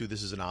have to.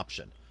 This is an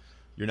option.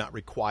 You're not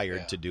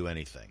required to do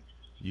anything.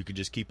 You can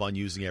just keep on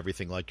using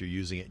everything like you're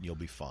using it, and you'll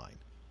be fine.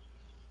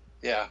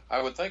 Yeah,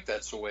 I would think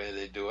that's the way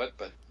they do it,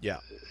 but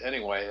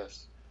anyway,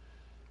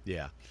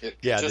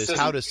 this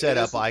how to set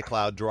up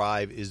iCloud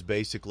Drive is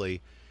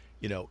basically,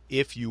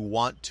 if you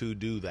want to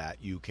do that,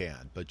 you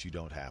can, but you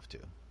don't have to.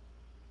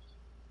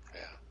 Yeah.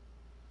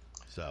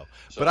 So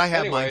but I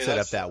have mine set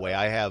up that way.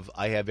 I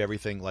have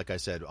everything, like I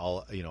said,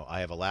 I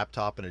have a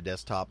laptop and a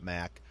desktop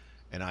Mac,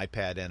 an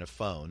iPad and a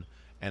phone,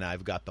 and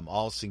I've got them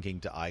all syncing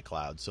to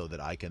iCloud so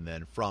that I can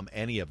then, from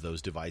any of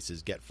those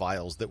devices, get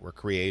files that were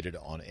created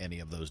on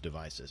any of those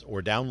devices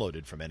or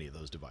downloaded from any of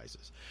those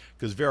devices.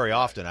 Because very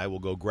often I will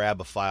go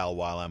grab a file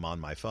while I'm on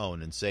my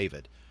phone and save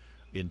it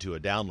into a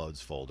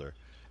downloads folder,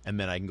 and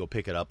then I can go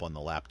pick it up on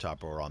the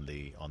laptop or on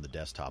the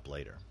desktop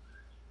later.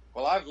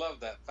 Well, I've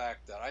loved that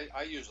fact that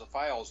I use the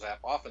Files app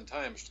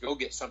oftentimes to go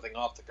get something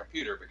off the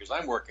computer, because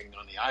I'm working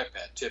on the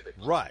iPad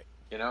typically. Right.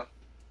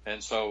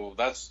 And so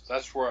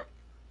that's where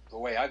the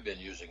way I've been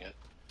using it.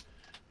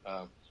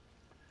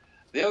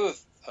 The other,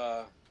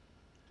 have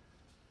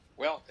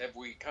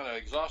we kind of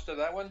exhausted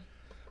that one?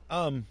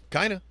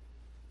 Kind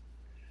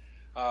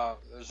of.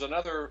 There's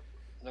another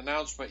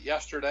announcement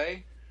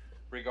yesterday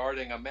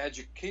regarding a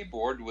Magic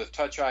Keyboard with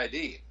Touch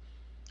ID,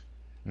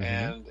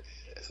 and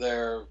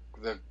the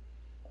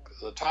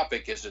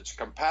topic is it's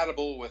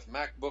compatible with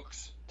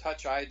MacBook's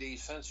Touch ID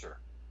sensor.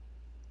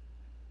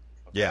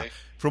 Okay. Yeah.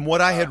 From what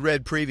I had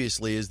read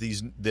previously, is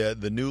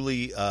the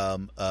newly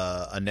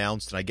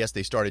announced, and I guess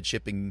they started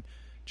shipping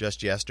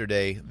just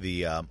yesterday,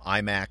 the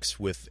iMacs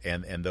with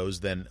and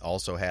those then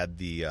also had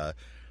the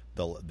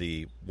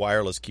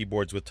wireless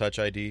keyboards with Touch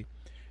ID,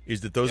 is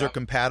that those are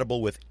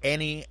compatible with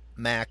any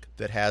Mac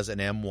that has an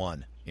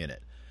M1 in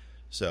it.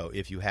 So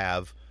if you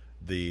have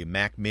the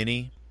Mac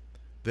Mini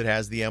that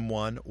has the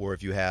M1, or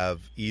if you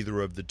have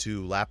either of the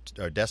two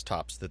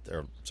laptops that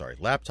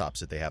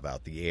they have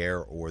out, the Air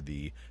or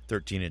the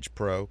 13-inch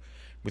Pro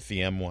with the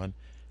M1,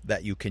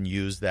 that you can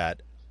use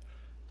that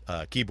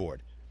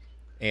keyboard.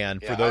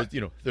 And for those,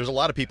 there's a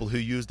lot of people who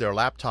use their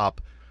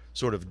laptop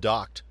sort of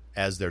docked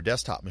as their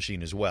desktop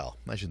machine as well.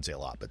 I shouldn't say a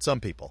lot, but some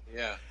people.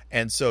 Yeah.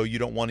 And so you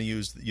don't want to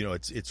use,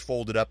 it's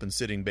folded up and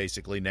sitting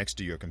basically next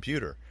to your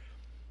computer.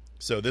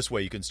 So this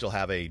way you can still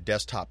have a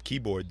desktop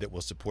keyboard that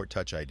will support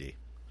Touch ID.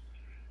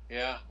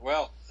 Yeah,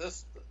 well,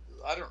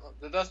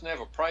 it doesn't have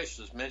a price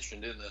as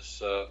mentioned in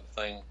this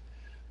thing,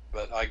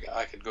 but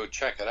I could go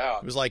check it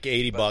out. It was like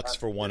 $80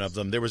 for one of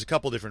them. There was a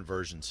couple different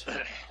versions.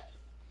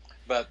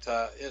 But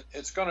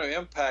it's going to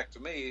impact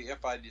me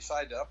if I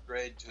decide to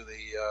upgrade to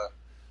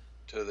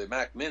the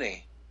Mac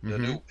Mini, the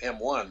new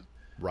M1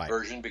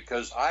 version,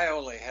 because I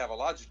only have a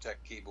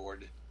Logitech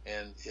keyboard,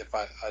 and if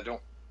I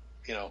don't,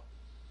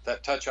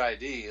 that Touch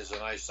ID is a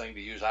nice thing to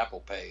use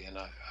Apple Pay, and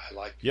I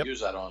like to use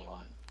that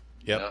online.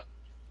 Yep.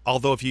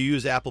 Although if you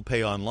use Apple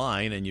Pay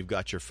online and you've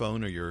got your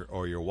phone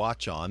or your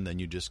watch on, then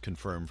you just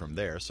confirm from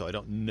there. So I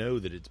don't know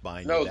that it's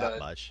buying you that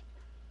much.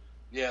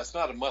 Yeah, it's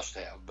not a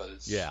must-have, but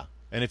it's... Yeah,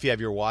 and if you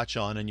have your watch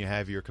on and you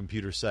have your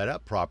computer set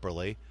up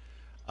properly,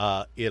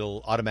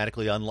 it'll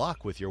automatically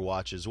unlock with your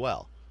watch as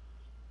well.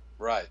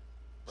 Right.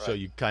 So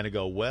you kind of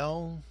go,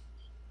 well,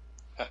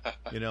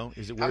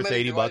 is it worth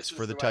 $80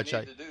 for the Touch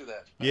ID?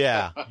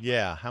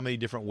 Yeah. How many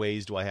different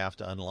ways do I have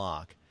to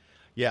unlock?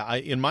 Yeah,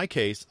 in my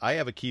case, I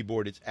have a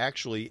keyboard. It's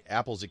actually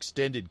Apple's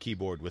extended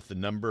keyboard with the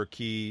number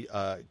keys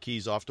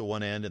off to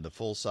one end and the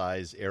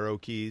full-size arrow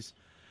keys.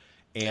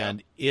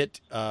 And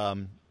it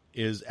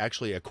is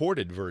actually a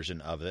corded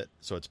version of it,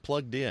 so it's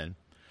plugged in.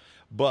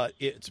 But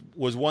it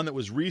was one that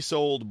was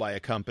resold by a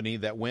company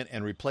that went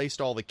and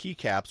replaced all the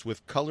keycaps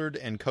with colored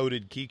and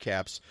coded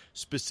keycaps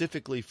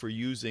specifically for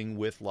using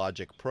with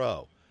Logic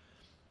Pro,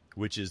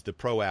 which is the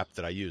Pro app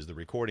that I use, the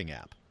recording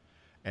app.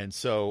 And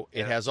so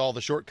it has all the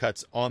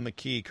shortcuts on the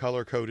key,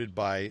 color-coded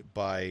by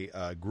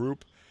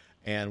group,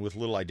 and with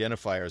little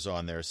identifiers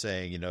on there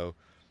saying,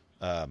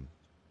 how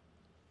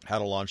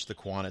to launch the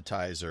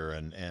quantizer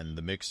and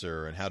the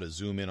mixer, and how to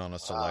zoom in on a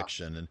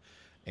selection,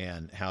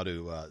 and how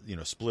to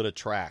split a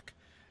track.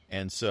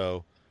 And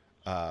so,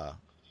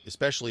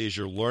 especially as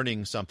you're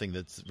learning something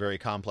that's a very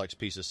complex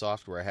piece of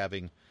software,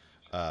 having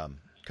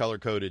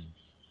color-coded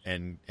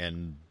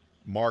and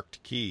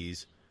marked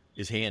keys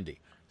is handy.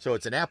 So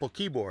it's an Apple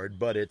keyboard,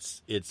 but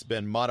it's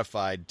been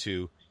modified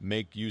to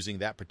make using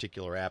that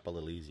particular app a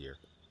little easier.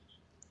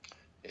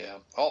 Yeah,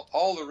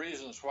 all the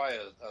reasons why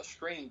a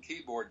screen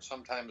keyboard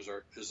sometimes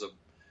is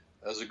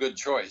a good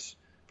choice,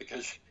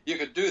 because you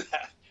could do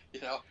that,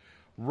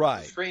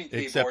 Right. screen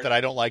keyboard. Except that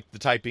I don't like the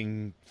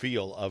typing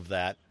feel of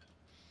that.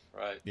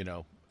 Right.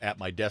 At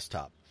my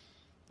desktop.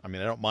 I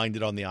mean, I don't mind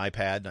it on the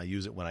iPad, and I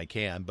use it when I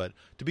can. But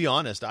to be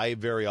honest, I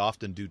very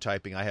often do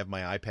typing. I have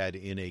my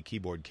iPad in a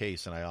keyboard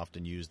case, and I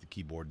often use the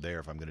keyboard there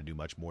if I'm going to do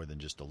much more than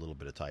just a little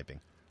bit of typing.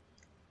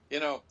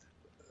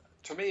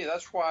 To me,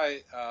 that's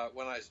why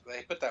when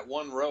they put that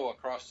one row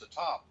across the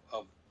top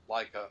of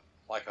like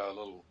a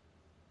little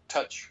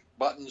touch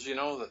buttons,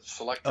 that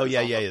select. Oh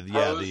yeah.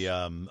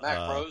 The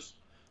Mac Pros.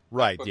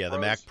 Right. MacBook yeah, the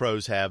Pros. Mac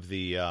Pros have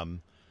the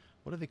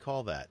what do they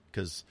call that?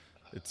 Because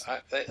it's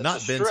not been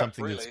strip,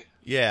 something really.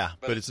 that's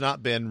but it's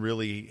not been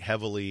really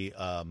heavily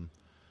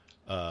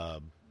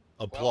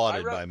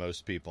applauded by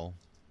most people.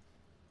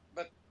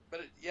 But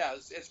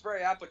it's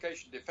very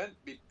application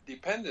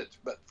dependent.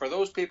 But for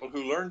those people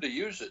who learn to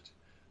use it,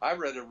 I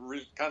read a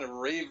kind of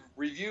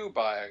review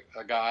by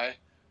a guy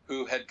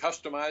who had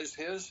customized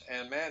his,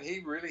 and man, he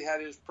really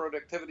had his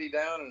productivity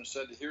down and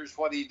said, here's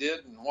what he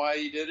did and why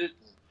he did it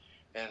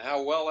and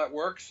how well that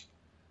works.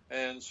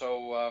 And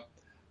so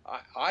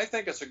I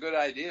think it's a good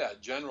idea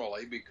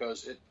generally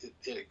because it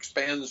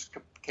expands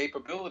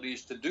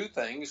capabilities to do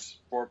things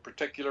for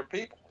particular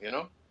people,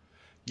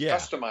 Yeah.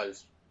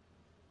 Customized.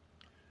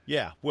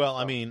 Yeah. Well,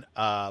 I mean,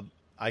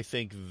 I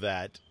think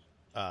that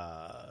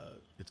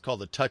it's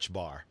called a touch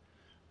bar.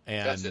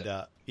 And That's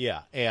it.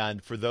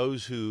 And for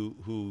those who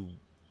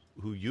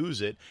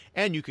use it,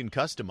 and you can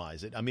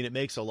customize it, I mean, it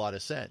makes a lot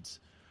of sense.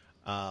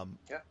 I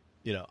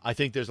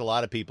think there's a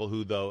lot of people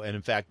who, though, and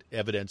in fact,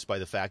 evidenced by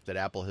the fact that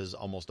Apple has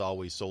almost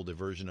always sold a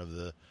version of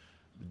the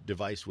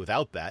device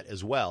without that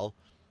as well.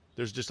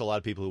 There's just a lot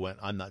of people who went,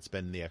 I'm not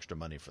spending the extra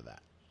money for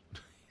that.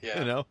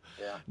 Yeah.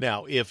 Yeah.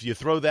 Now, if you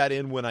throw that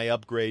in when I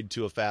upgrade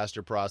to a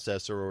faster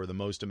processor or the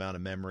most amount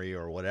of memory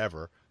or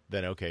whatever,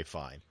 then okay,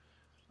 fine.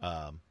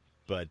 And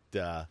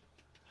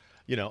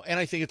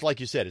I think it's like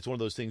you said, it's one of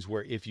those things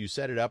where if you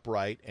set it up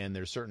right and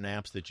there's certain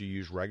apps that you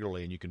use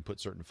regularly and you can put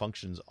certain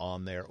functions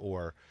on there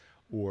or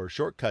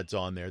shortcuts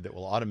on there that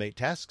will automate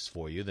tasks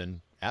for you,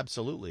 then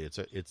absolutely,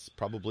 it's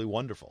probably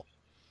wonderful.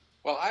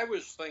 Well, I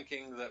was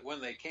thinking that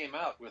when they came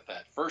out with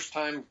that, first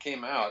time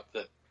came out,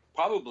 that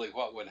probably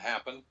what would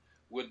happen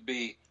would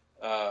be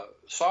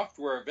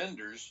software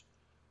vendors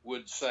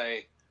would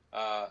say,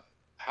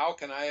 how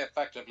can I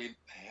effectively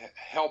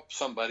help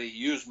somebody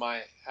use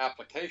my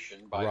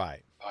application by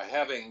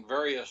having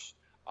various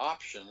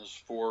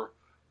options for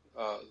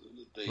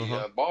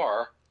the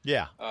bar.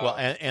 Yeah. Well,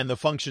 and the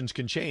functions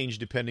can change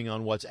depending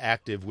on what's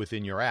active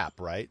within your app,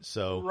 right?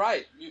 So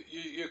right.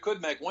 You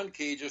could make one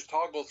key just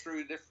toggle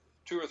through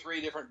 2 or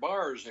 3 different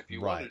bars if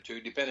you wanted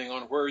to, depending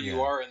on where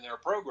you are in their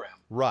program.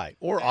 Right.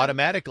 Or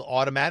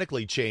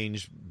automatically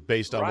change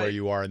based on where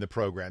you are in the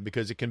program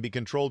because it can be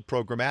controlled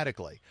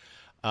programmatically.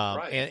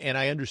 And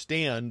I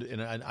understand,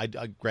 and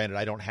I granted,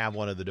 I don't have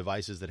one of the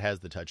devices that has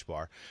the touch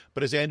bar,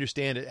 but as I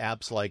understand it,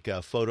 apps like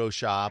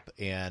Photoshop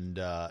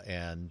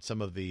and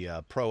some of the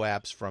pro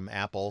apps from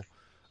Apple,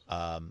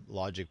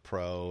 Logic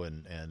Pro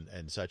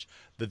and such,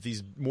 that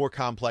these more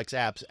complex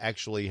apps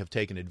actually have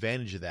taken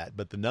advantage of that,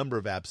 but the number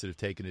of apps that have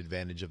taken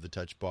advantage of the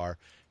touch bar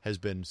has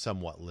been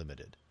somewhat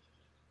limited.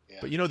 Yeah.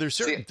 But, there's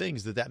certain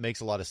things that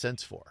makes a lot of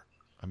sense for.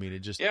 I mean, it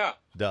just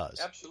does.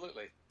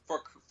 Absolutely.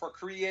 For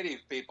creative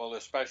people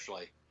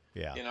especially,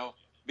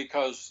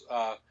 because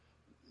a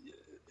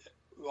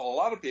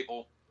lot of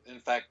people,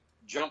 in fact,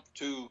 jump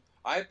to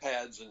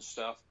iPads and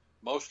stuff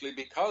mostly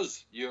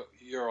because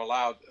you're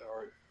allowed,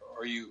 or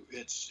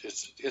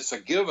it's a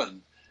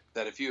given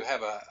that if you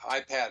have an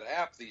iPad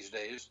app these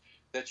days,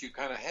 that you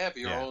kind of have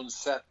your own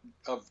set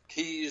of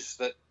keys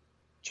that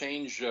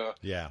change.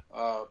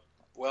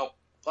 Well,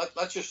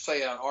 let's just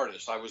say an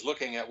artist. I was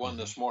looking at one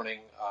this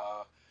morning.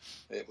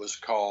 It was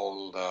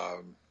called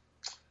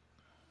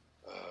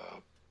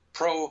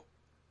Pro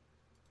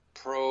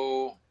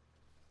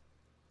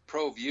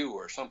View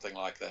or something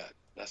like that.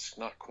 That's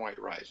not quite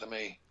right. Let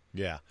me.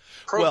 Yeah.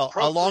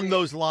 Along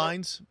those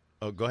lines.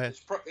 Oh, go ahead.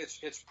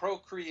 It's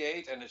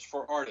Procreate and it's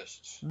for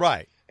artists.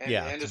 Right.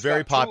 And it's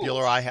very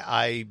popular.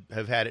 I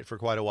have had it for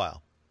quite a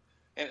while.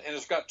 And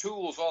it's got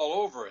tools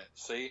all over it.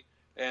 See,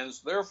 and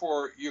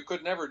therefore you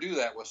could never do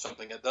that with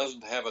something that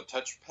doesn't have a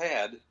touch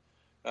pad.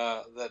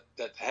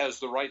 That has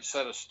the right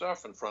set of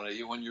stuff in front of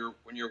you when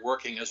you're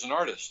working as an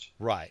artist.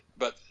 Right.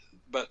 But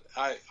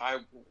I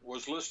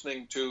was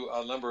listening to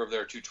a number of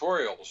their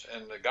tutorials,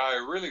 and the guy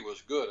really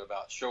was good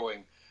about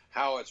showing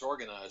how it's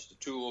organized. The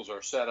tools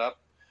are set up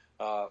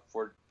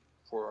for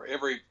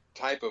every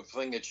type of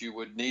thing that you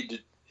would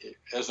need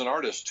as an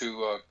artist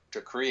to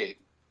create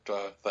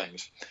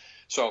things.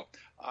 So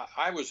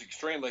I was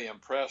extremely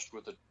impressed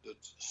with the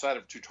set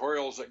of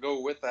tutorials that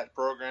go with that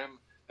program,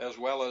 as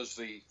well as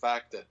the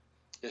fact that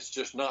it's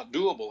just not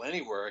doable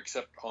anywhere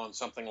except on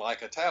something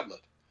like a tablet.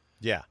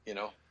 Yeah.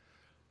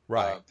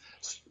 Right.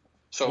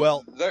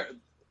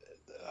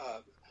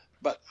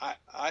 But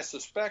I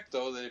suspect,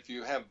 though, that if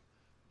you have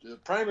the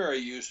primary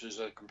use is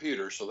a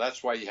computer, so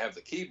that's why you have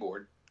the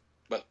keyboard,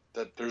 but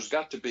that there's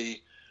got to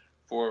be,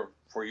 for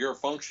your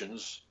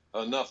functions,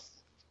 enough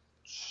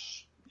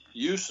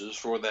uses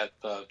for that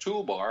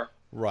toolbar.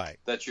 Right.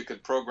 That you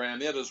could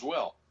program it as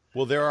well.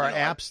 Well, there are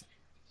apps.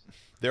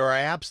 There are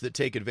apps that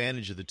take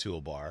advantage of the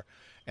toolbar.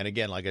 And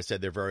again, like I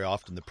said, they're very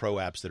often the pro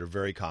apps that are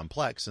very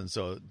complex. And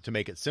so to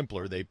make it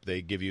simpler,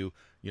 they give you,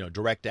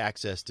 direct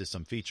access to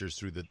some features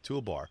through the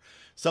toolbar.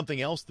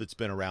 Something else that's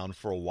been around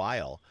for a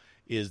while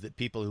is that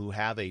people who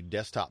have a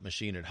desktop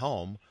machine at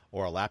home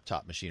or a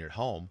laptop machine at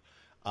home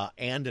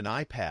and an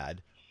iPad,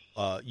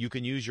 you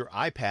can use your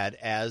iPad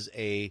as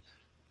a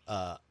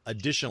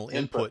additional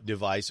input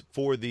device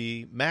for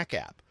the Mac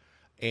app.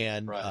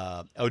 And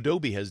right.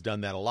 Adobe has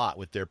done that a lot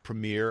with their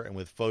Premiere and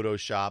with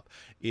Photoshop.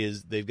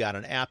 Is they've got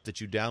an app that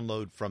you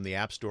download from the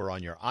App Store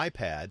on your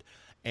iPad,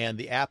 and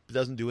the app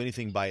doesn't do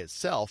anything by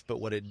itself,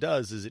 but what it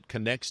does is it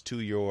connects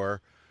to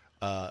your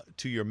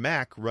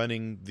Mac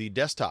running the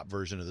desktop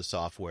version of the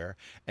software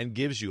and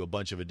gives you a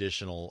bunch of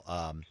additional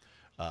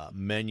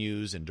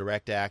menus and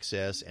direct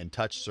access and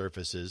touch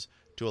surfaces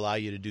to allow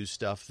you to do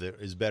stuff that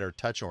is better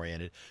touch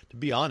oriented. To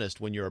be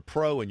honest, when you're a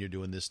pro and you're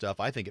doing this stuff,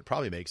 I think it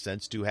probably makes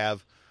sense to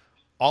have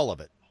all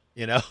of it.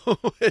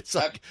 It's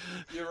like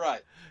you're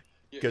right.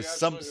 You're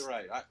absolutely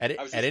right.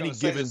 At any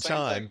given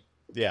time,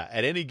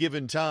 at any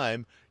given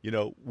time,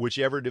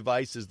 whichever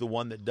device is the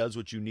one that does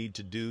what you need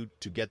to do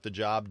to get the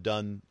job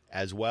done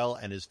as well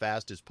and as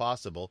fast as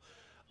possible,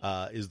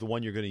 is the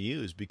one you're going to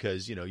use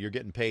because you're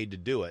getting paid to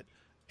do it,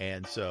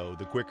 and so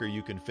the quicker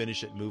you can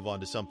finish it and move on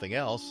to something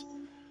else,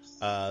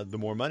 the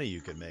more money you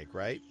can make,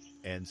 right?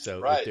 And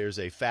so if there's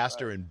a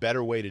faster and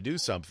better way to do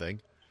something,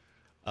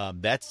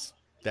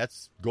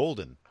 that's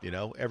golden.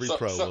 Every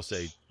pro will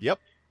say, "Yep,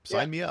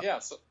 sign me up." Yeah.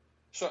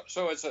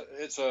 So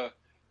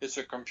it's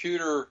a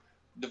computer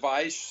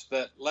device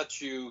that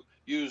lets you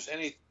use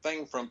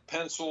anything from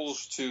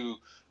pencils to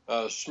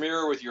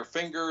smear with your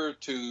finger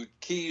to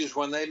keys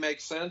when they make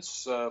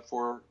sense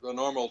for the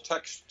normal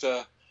text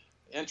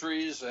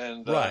entries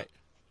and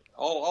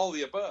all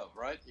the above.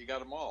 Right? You got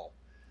them all.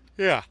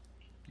 Yeah.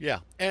 Yeah.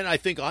 And I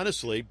think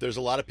honestly, there's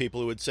a lot of people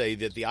who would say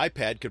that the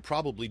iPad could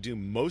probably do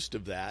most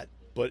of that,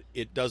 but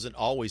it doesn't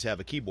always have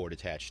a keyboard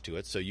attached to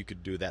it, so you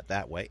could do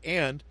that way.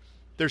 And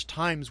there's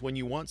times when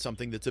you want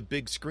something that's a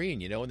big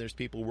screen, and there's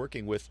people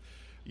working with,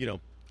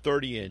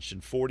 30-inch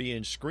and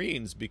 40-inch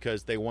screens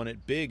because they want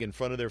it big in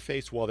front of their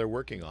face while they're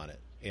working on it.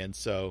 And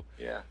so,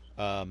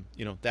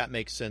 that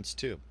makes sense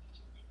too.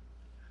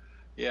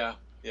 Yeah,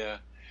 yeah.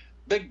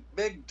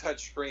 Big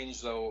touch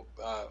screens, though,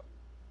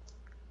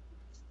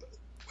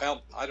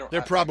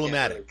 they're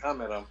problematic. I can't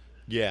really comment on.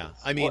 Yeah,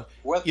 I mean,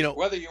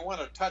 whether you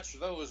want to touch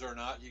those or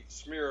not, you can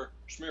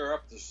smear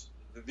up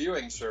the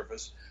viewing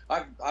surface.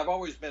 I've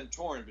always been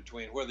torn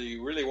between whether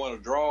you really want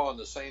to draw on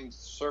the same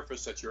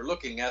surface that you're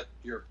looking at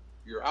your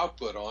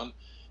output on,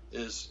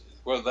 is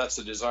whether that's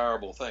a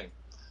desirable thing.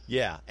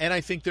 Yeah, and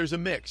I think there's a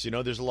mix.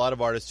 There's a lot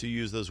of artists who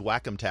use those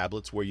Wacom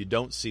tablets where you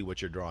don't see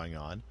what you're drawing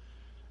on,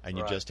 and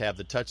you just have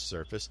the touch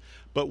surface.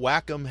 But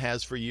Wacom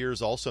has for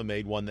years also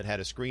made one that had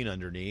a screen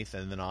underneath,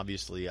 and then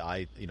obviously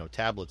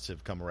tablets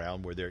have come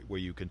around where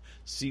you can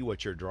see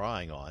what you're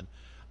drawing on.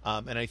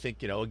 And I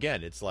think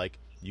again, it's like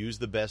use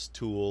the best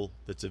tool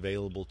that's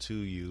available to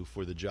you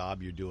for the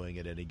job you're doing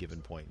at any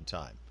given point in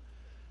time.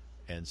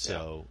 And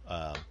so,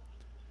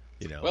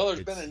 well,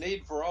 there's been a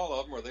need for all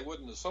of them, or they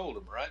wouldn't have sold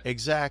them, right?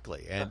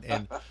 Exactly, and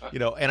and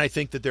I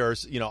think that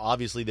there's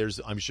obviously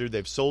I'm sure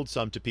they've sold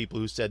some to people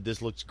who said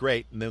this looks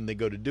great, and then they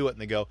go to do it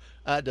and they go,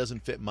 it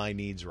doesn't fit my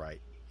needs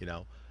right,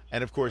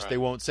 and of course they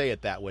won't say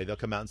it that way. They'll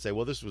come out and say,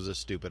 well, this was a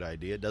stupid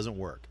idea, it doesn't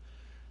work,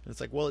 and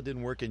it's like, well, it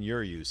didn't work in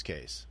your use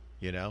case,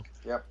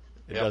 Yep.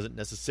 It doesn't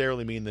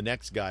necessarily mean the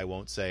next guy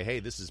won't say, hey,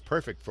 this is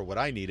perfect for what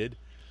I needed,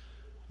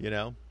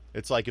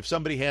 It's like if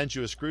somebody hands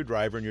you a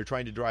screwdriver and you're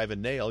trying to drive a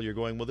nail, you're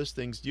going, well, this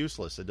thing's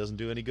useless. It doesn't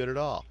do any good at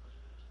all,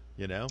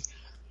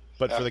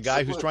 But for the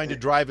guy who's trying to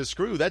drive a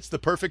screw, that's the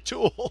perfect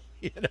tool,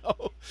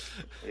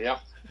 Yeah.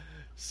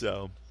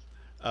 So,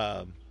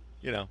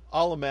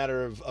 all a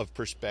matter of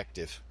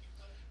perspective.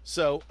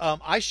 So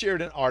I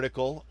shared an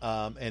article,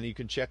 and you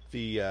can check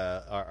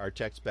our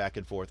text back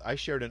and forth. I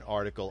shared an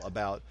article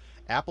about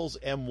Apple's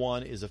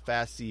M1 is a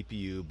fast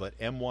CPU, but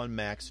M1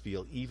 Macs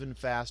feel even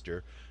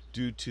faster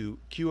due to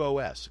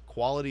QoS,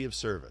 quality of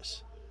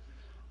service.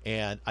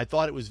 And I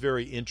thought it was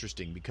very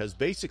interesting because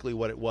basically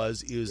what it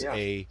was is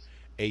a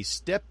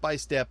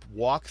step-by-step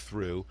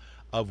walkthrough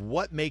of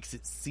what makes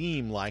it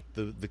seem like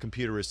the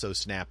computer is so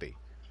snappy.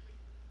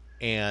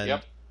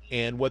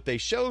 And what they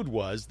showed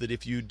was that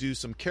if you do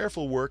some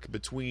careful work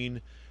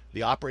between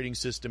the operating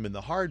system and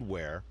the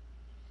hardware,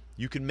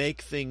 you can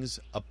make things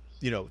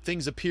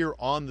appear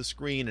on the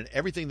screen, and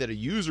everything that a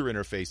user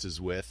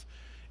interfaces with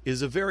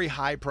is a very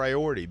high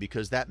priority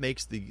because that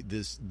makes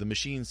the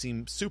machine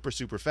seem super,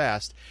 super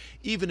fast,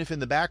 even if in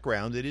the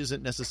background it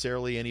isn't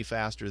necessarily any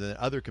faster than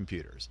other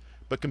computers.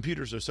 But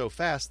computers are so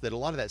fast that a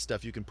lot of that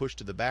stuff you can push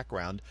to the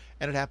background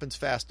and it happens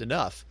fast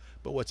enough.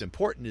 But what's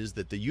important is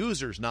that the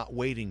user's not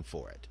waiting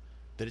for it,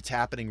 that it's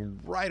happening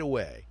right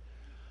away.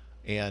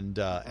 And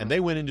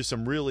they went into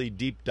some really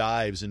deep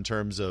dives in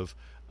terms of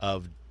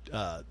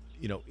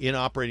in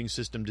operating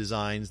system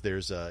designs,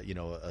 there's a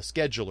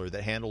scheduler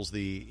that handles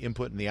the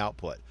input and the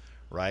output,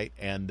 right?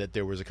 And that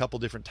there was a couple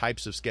different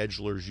types of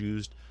schedulers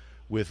used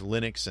with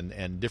Linux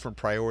and different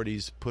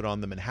priorities put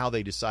on them and how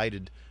they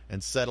decided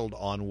and settled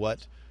on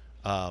what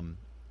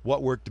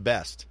worked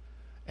best,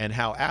 and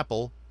how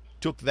Apple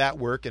took that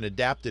work and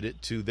adapted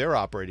it to their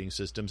operating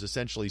systems,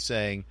 essentially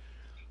saying,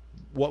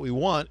 what we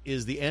want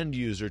is the end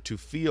user to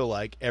feel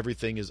like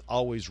everything is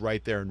always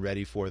right there and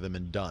ready for them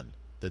and done,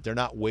 that they're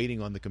not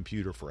waiting on the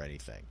computer for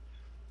anything.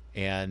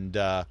 And,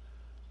 I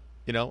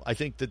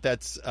think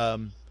that's,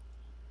 in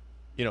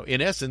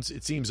essence,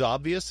 it seems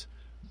obvious,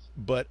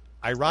 but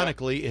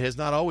ironically, it has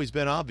not always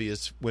been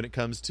obvious when it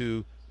comes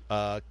to,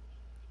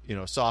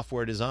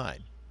 software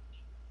design.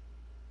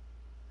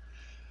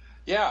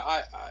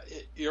 Yeah,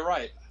 you're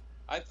right.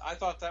 I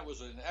thought that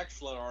was an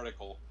excellent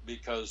article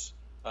because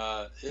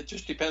it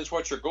just depends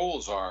what your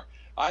goals are.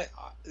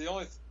 The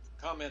only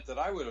comment that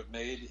I would have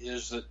made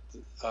is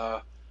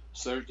that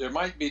so there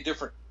might be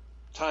different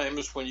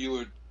times when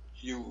you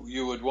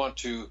would want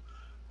to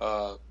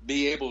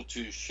be able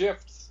to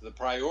shift the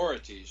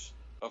priorities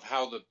of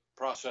how the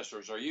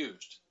processors are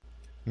used.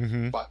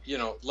 Mm-hmm. But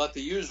let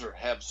the user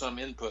have some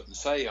input and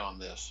say on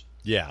this.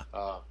 Yeah.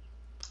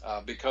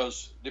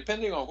 Because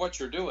depending on what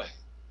you're doing,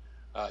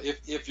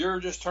 if you're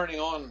just turning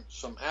on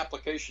some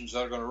applications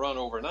that are going to run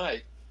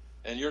overnight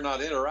and you're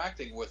not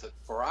interacting with it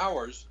for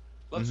hours,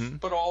 let's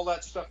put all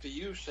that stuff to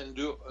use and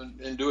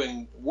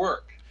doing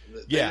work.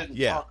 They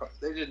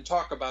didn't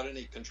talk about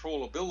any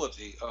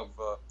controllability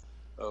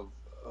of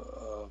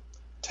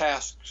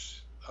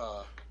tasks.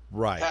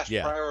 Right. Task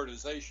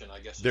prioritization, I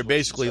guess. They're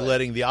basically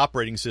letting the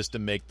operating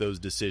system make those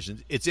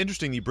decisions. It's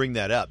interesting you bring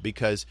that up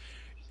because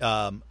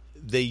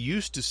they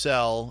used to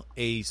sell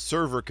a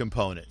server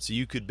component, so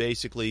you could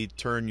basically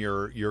turn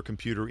your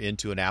computer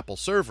into an Apple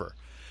server.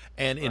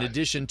 And in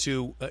addition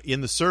to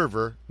in the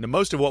server, now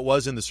most of what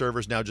was in the server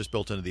is now just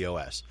built into the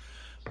OS.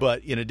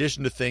 But in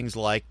addition to things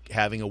like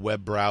having a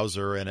web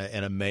browser and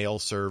a mail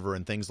server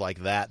and things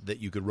like that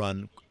you could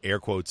run, air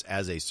quotes,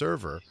 as a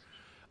server,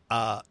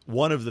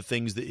 one of the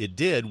things that it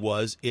did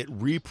was it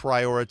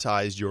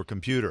reprioritized your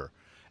computer.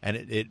 And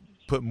it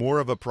put more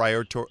of a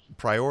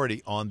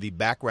priority on the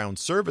background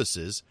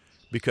services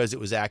because it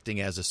was acting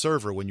as a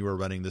server when you were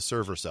running the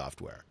server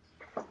software.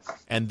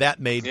 And that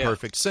made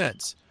perfect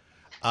sense.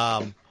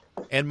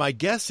 And my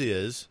guess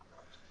is,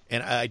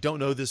 and I don't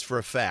know this for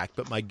a fact,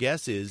 but my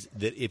guess is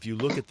that if you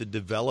look at the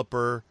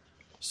developer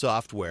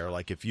software,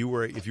 like if you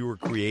were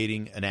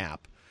creating an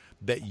app,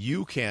 that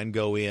you can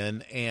go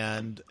in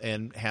and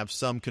have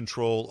some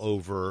control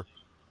over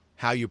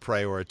how you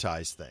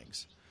prioritize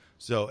things.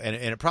 So, and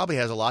it probably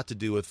has a lot to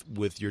do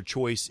with your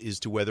choice as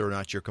to whether or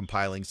not you're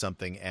compiling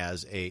something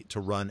to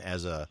run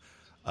as a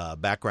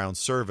background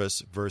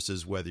service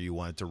versus whether you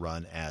want it to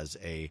run as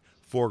a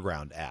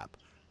foreground app,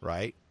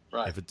 right?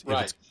 Right.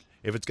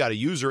 If it's got a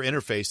user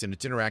interface and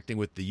it's interacting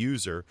with the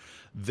user,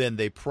 then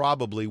they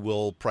probably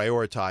will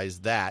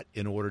prioritize that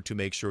in order to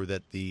make sure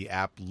that the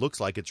app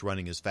looks like it's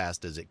running as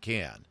fast as it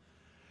can.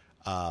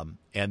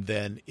 And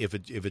then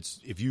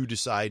if you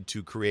decide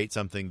to create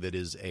something that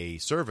is a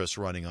service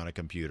running on a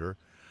computer,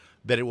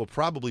 that it will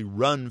probably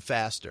run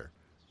faster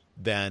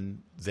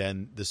than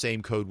the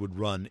same code would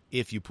run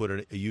if you put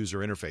a user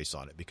interface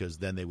on it, because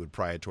then they would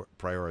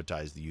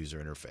prioritize the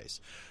user interface.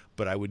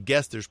 But I would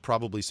guess there's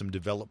probably some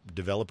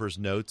developers'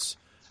 notes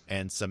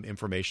and some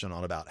information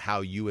on about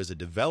how you as a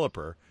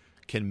developer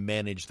can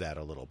manage that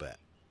a little bit.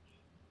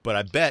 But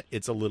I bet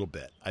it's a little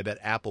bit. I bet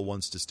Apple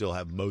wants to still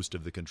have most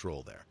of the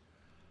control there.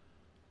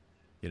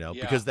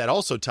 Because that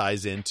also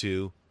ties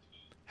into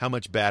how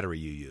much battery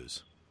you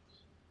use.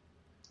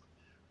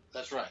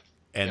 That's right.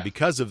 And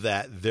because of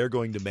that, they're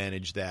going to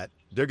manage that.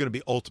 They're going to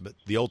be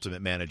the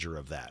ultimate manager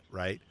of that,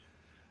 right?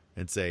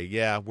 And say,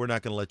 we're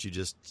not going to let you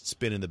just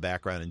spin in the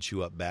background and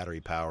chew up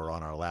battery power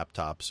on our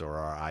laptops or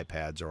our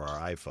iPads or our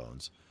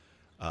iPhones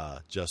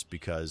just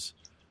because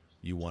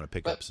you want to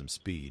pick up some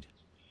speed.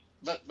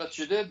 But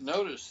you did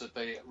notice that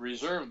they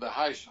reserved the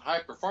high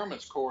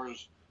performance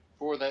cores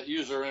for that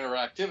user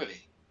interactivity.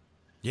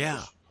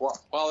 Yeah.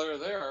 While they're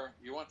there,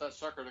 you want that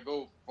sucker to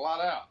go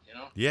flat out,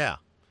 Yeah.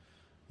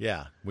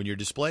 Yeah. When you're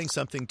displaying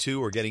something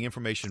to or getting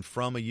information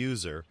from a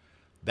user,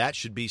 that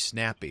should be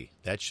snappy.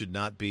 That should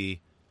not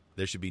be...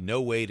 There should be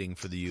no waiting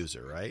for the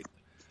user, right?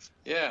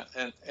 Yeah,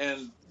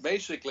 and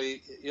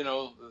basically,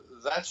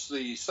 that's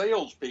the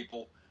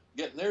salespeople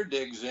getting their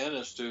digs in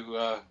as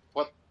to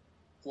what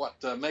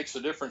makes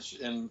a difference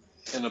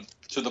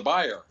to the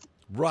buyer.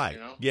 Right.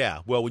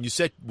 Yeah. Well, when you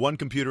set one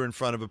computer in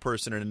front of a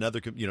person and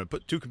another,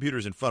 put two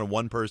computers in front of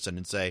one person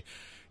and say,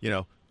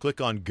 click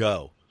on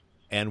go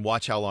and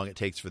watch how long it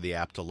takes for the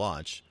app to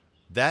launch.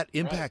 That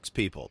impacts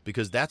people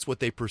because that's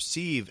what they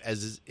perceive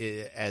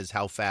as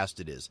how fast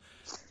it is.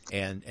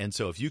 And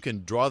so if you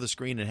can draw the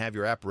screen and have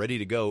your app ready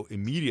to go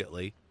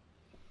immediately,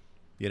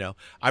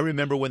 I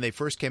remember when they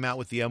first came out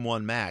with the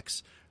M1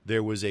 Max,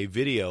 there was a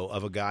video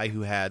of a guy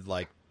who had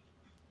like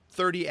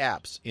 30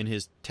 apps in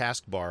his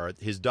taskbar,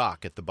 his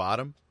dock at the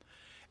bottom,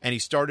 and he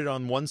started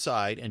on one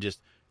side and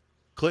just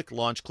click,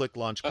 launch, click,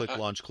 launch, click,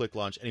 launch, click,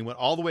 launch. And he went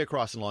all the way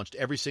across and launched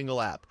every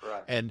single app.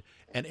 Right.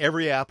 And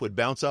every app would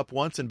bounce up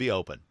once and be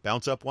open,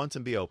 bounce up once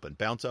and be open,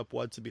 bounce up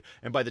once and be.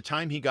 And by the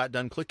time he got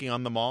done clicking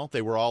on them all,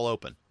 they were all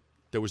open.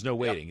 There was no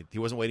waiting. Yep. He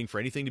wasn't waiting for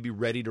anything to be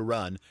ready to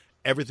run.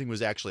 Everything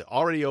was actually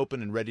already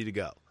open and ready to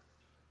go.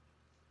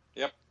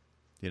 Yep.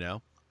 You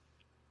know?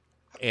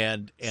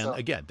 And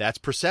again, that's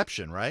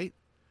perception, right?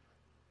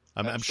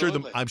 I'm sure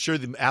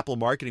the Apple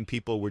marketing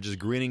people were just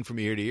grinning from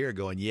ear to ear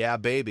going, yeah,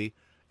 baby.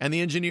 And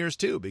the engineers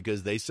too,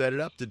 because they set it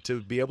up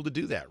to be able to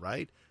do that,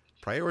 right?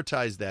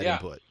 Prioritize that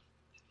input.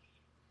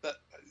 But,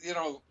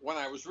 when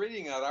I was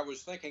reading that, I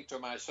was thinking to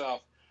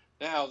myself,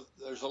 now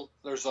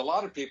there's a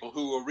lot of people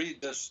who will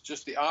read this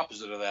just the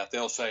opposite of that.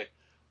 They'll say,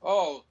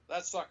 oh,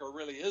 that sucker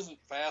really isn't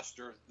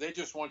faster. They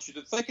just want you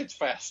to think it's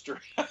faster.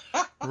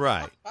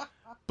 Right.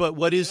 But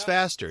what is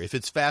faster? If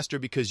it's faster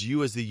because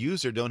you as the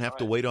user don't have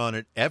to wait on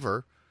it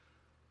ever,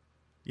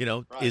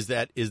 is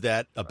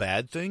that a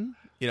bad thing?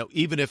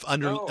 Even if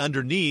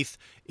underneath,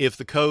 if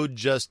the code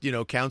just,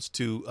 counts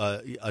to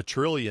a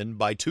trillion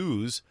by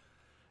twos,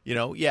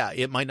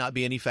 it might not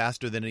be any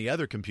faster than any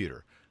other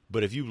computer.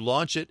 But if you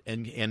launch it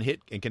and can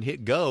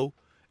hit go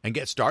and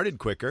get started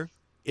quicker,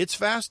 it's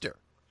faster.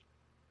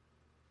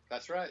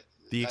 That's right.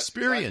 The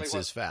experience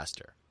is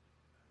faster.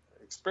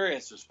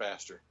 Experience is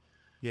faster.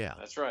 Yeah.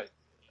 That's right.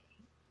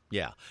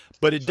 Yeah.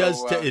 But it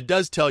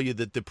does tell you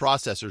that the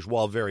processors,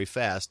 while very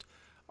fast,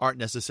 aren't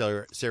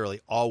necessarily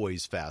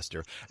always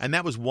faster. And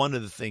that was one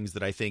of the things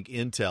that I think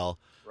Intel,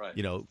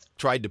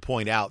 tried to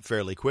point out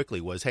fairly quickly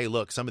was, hey,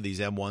 look, some of these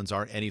M1s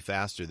aren't any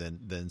faster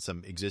than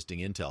some existing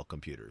Intel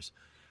computers.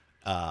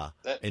 That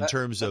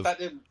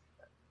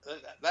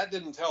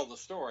didn't tell the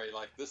story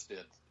like this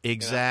did.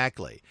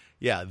 Exactly.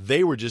 Yeah,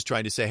 they were just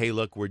trying to say, hey,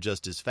 look, we're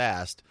just as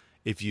fast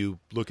if you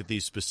look at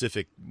these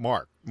specific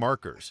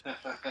markers.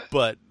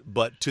 But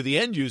to the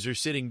end user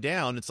sitting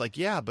down, it's like,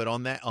 yeah, but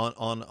on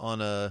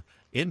a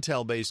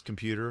Intel-based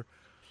computer,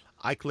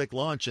 I click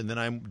launch and then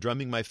I'm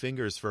drumming my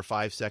fingers for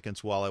 5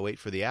 seconds while I wait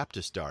for the app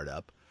to start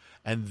up,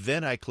 and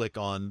then I click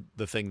on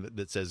the thing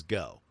that says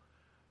go.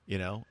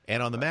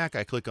 And on the Mac,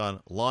 I click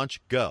on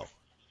launch, go,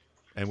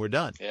 and we're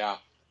done. Yeah.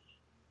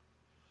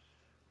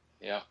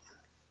 Yeah.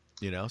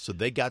 So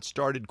they got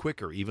started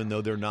quicker, even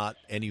though they're not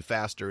any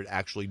faster at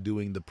actually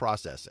doing the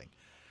processing.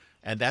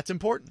 And that's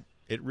important.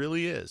 It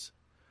really is.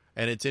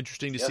 And it's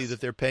interesting to see that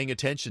they're paying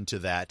attention to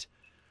that,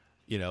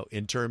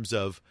 in terms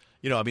of,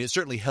 it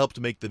certainly helped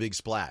make the big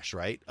splash,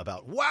 right?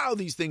 About, wow,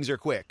 these things are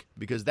quick,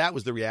 because that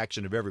was the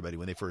reaction of everybody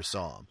when they first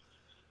saw them,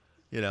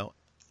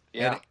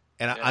 Yeah.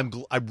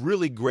 And I'm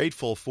really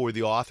grateful for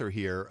the author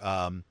here,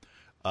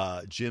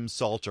 Jim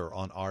Salter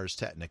on Ars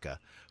Technica,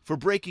 for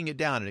breaking it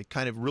down. And it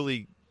kind of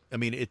really, he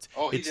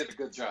did a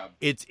good job.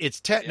 It's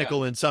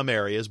technical in some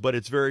areas, but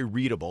it's very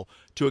readable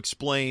to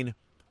explain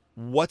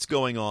what's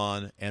going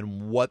on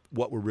and what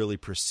we're really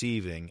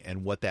perceiving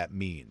and what that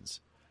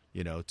means,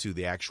 to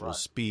the actual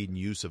speed and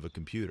use of a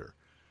computer.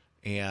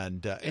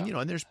 And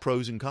there's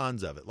pros and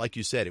cons of it. Like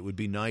you said, it would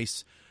be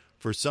nice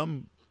for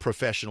some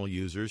professional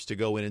users to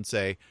go in and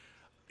say,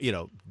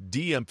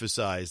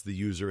 de-emphasize the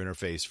user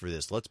interface for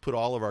this. Let's put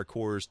all of our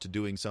cores to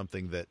doing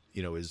something that,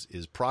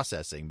 is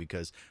processing,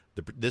 because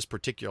this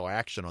particular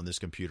action on this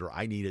computer,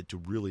 I need it to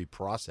really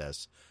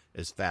process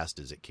as fast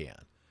as it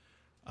can.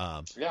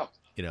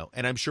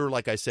 And I'm sure,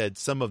 like I said,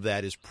 some of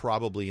that is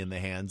probably in the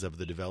hands of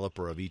the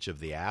developer of each of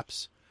the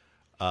apps.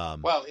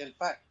 Well, in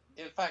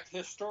fact,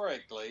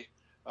 historically,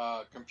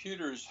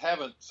 computers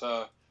haven't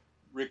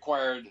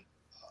required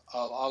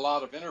a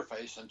lot of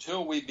interface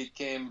until we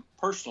became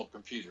personal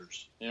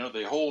computers.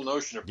 The whole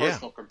notion of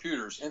personal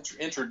computers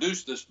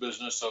introduced this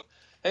business of,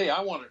 hey,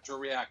 I want it to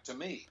react to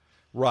me.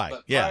 Right.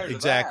 Yeah,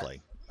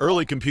 exactly.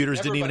 Early computers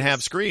didn't even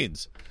have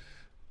screens.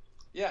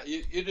 Yeah,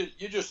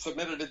 you just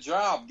submitted a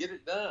job, get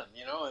it done,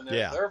 and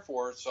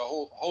therefore it's a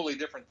wholly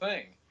different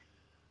thing.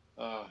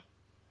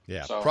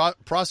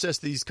 Process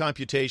these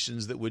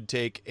computations that would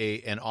take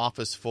an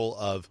office full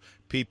of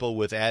people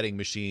with adding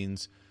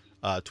machines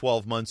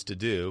 12 months to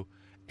do,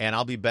 and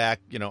I'll be back,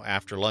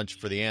 after lunch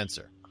for the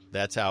answer.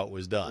 That's how it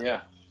was done.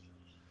 Yeah.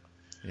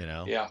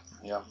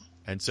 Yeah.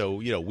 And so,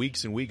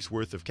 weeks and weeks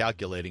worth of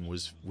calculating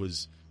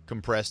was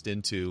compressed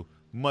into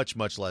much,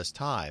 much less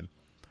time.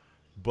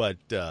 But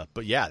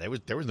yeah,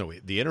 there was no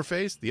the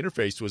interface. The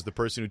interface was the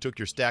person who took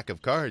your stack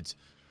of cards.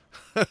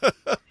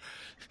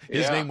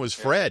 His name was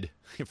Fred.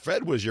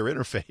 Fred was your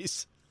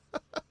interface.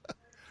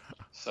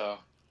 So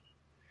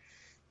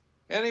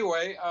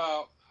anyway,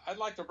 I'd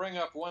like to bring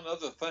up one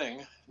other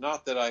thing.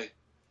 Not that I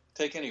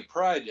take any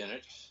pride in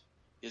it.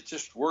 It's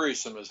just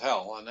worrisome as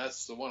hell, and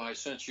that's the one I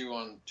sent you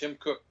on Tim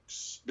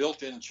Cook's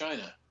Built in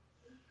China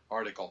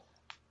article.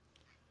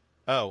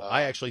 Oh,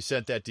 I actually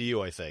sent that to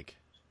you, I think.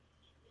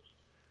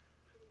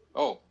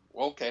 Oh,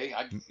 okay.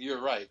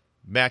 You're right.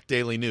 Mac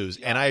Daily News.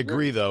 And I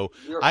agree, though.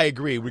 I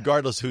agree,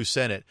 regardless who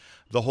sent it.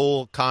 The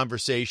whole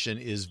conversation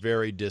is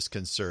very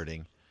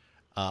disconcerting.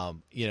 I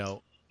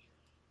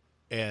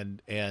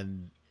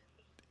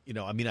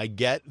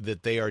get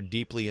that they are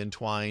deeply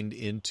entwined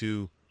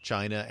into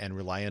China and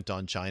reliant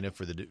on China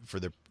for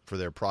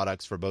their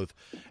products, for both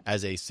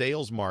as a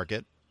sales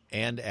market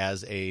and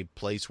as a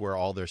place where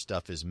all their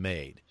stuff is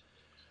made.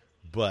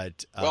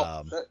 But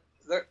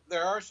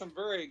there are some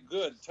very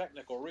good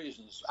technical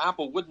reasons.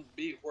 Apple wouldn't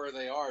be where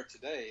they are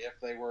today if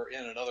they were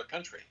in another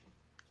country.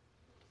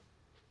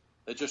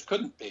 They just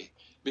couldn't be,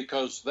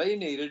 because they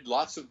needed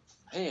lots of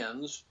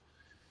hands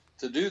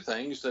to do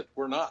things that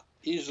were not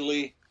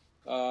easily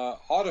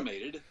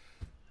automated.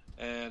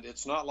 And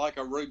it's not like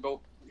a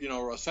robot,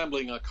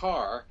 assembling a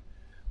car.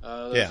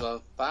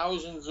 There's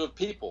thousands of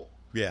people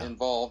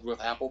involved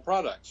with Apple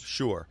products.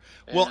 Sure.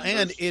 Well,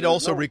 and it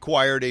also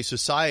required a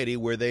society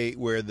where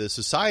the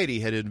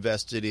society had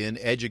invested in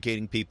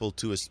educating people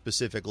to a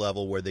specific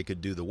level where they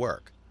could do the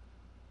work.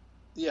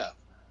 Yeah.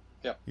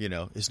 Yeah.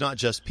 It's not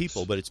just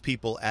people, but it's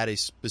people at a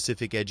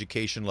specific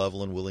education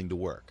level and willing to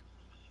work.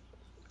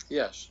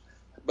 Yes.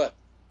 But,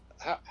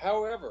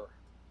 however,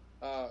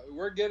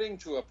 we're getting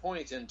to a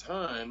point in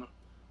time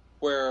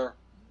where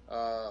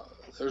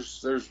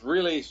there's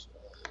really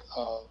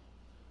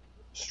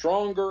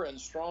stronger and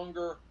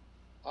stronger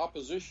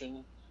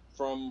opposition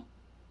from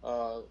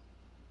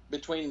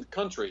between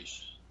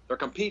countries. They're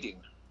competing.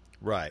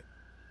 Right.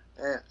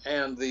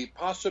 And the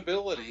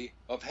possibility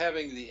of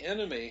having the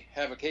enemy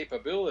have a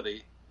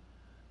capability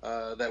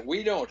that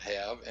we don't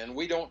have and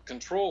we don't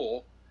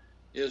control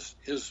is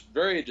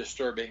very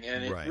disturbing.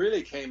 And it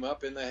really came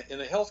up in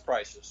the health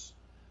crisis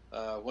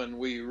when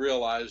we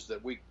realized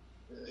that we,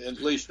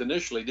 at least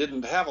initially,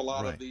 didn't have a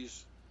lot of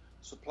these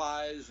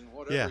supplies and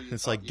whatever. Yeah,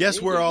 it's like,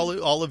 guess where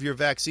all of your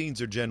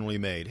vaccines are generally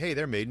made? Hey,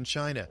 they're made in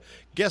China.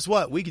 Guess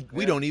what? We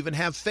don't even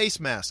have face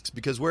masks,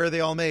 because where are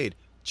they all made?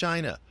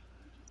 China.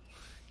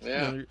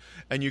 Yeah.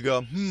 And you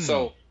go,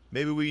 so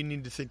maybe we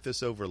need to think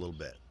this over a little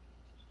bit.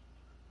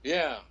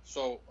 Yeah.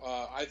 So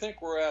I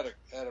think we're at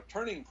a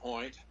turning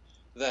point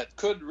that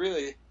could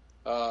really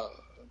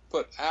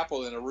put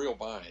Apple in a real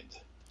bind.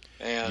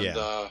 And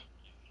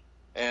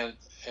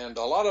and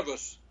a lot of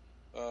us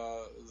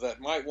that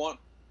might want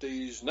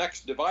these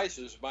next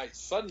devices might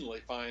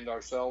suddenly find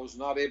ourselves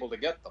not able to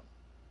get them.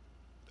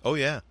 Oh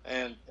yeah.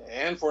 And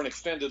for an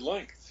extended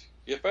length,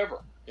 if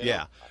ever.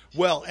 Yeah.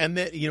 Well, and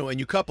then and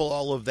you couple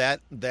all of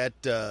that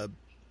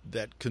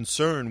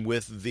concern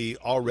with the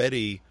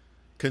already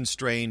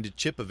constrained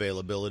chip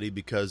availability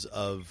because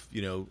of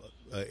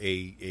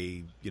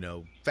a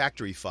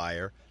factory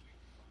fire,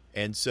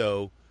 and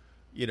so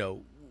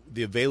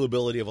the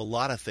availability of a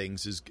lot of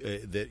things is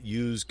that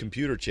use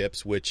computer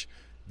chips, which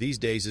these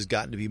days has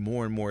gotten to be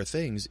more and more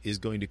things, is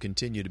going to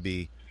continue to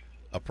be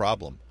a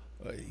problem,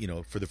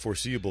 for the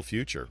foreseeable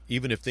future.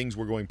 Even if things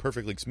were going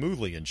perfectly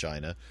smoothly in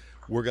China,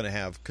 we're going to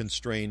have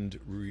constrained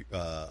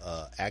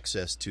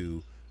access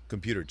to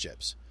computer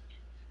chips,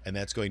 and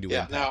that's going to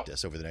impact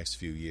us over the next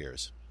few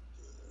years.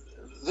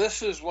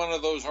 This is one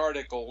of those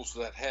articles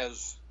that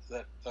has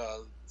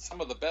some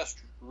of the best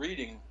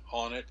reading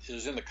on it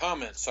is in the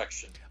comments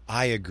section.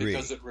 I agree.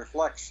 Because it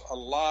reflects a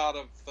lot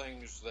of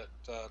things that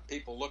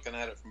people looking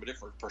at it from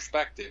different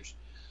perspectives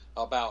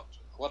about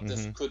what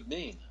this could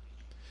mean.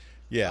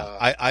 Yeah,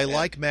 I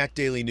like Mac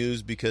Daily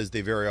News because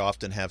they very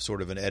often have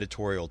sort of an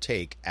editorial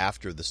take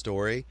after the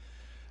story,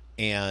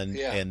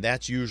 and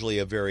that's usually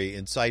a very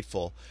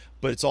insightful.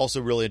 But it's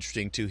also really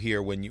interesting to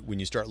hear when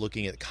you start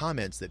looking at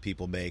comments that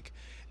people make,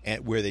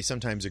 and where they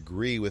sometimes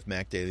agree with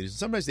Mac Daily News.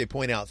 Sometimes they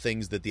point out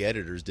things that the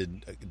editors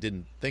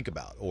didn't think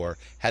about or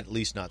had at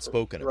least not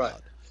spoken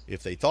about.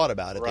 If they thought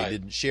about it, they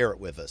didn't share it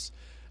with us,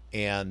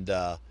 and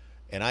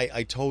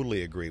I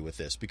totally agree with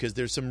this because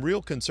there's some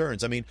real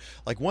concerns. I mean,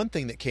 like one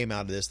thing that came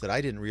out of this that I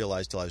didn't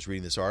realize till I was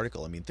reading this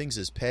article. I mean, things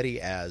as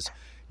petty as,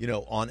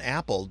 on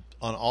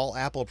all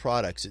Apple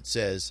products, it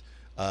says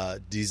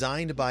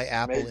designed by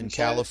Apple in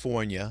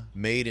California,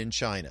 made in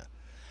China.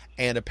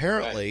 And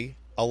apparently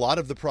a lot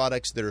of the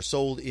products that are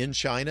sold in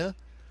China,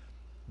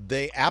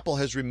 Apple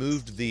has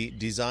removed the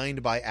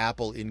designed by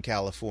Apple in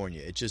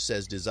California. It just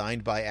says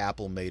designed by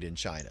Apple, made in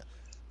China.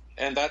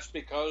 And that's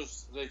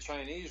because the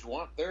Chinese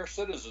want their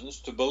citizens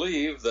to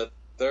believe that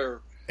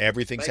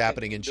everything's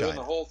happening in China.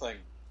 The whole thing.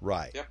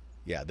 Right. Yep.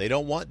 Yeah, they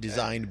don't want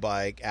designed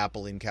by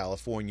Apple in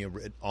California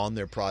on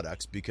their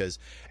products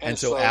and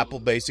so Apple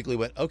basically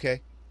went,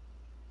 okay.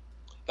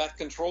 That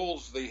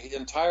controls the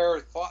entire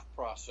thought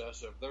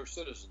process of their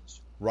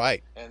citizens.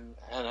 Right. And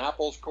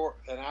Apple's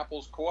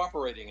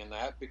cooperating in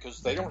that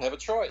because they don't have a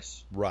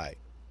choice. Right.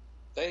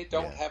 They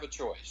don't have a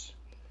choice.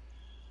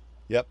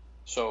 Yep.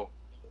 So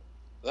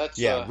that's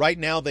right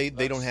now they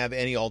don't have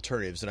any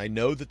alternatives, and I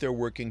know that they're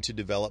working to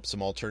develop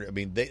some alternative. I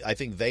mean, I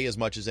think they as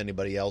much as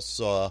anybody else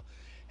saw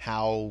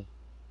how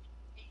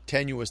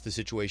tenuous the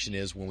situation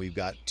is when we've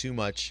got too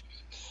much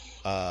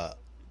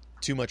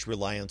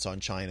reliance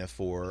on China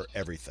for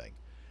everything.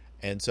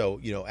 And so,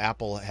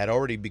 Apple had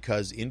already,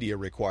 because India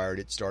required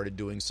it, started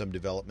doing some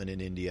development in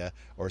India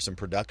or some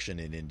production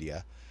in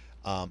India.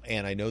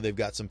 And I know they've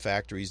got some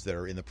factories that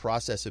are in the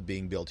process of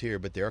being built here,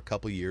 but they're a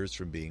couple years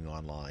from being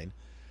online.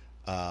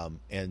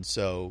 And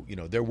so,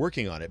 they're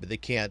working on it, but they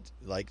can't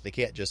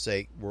just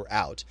say we're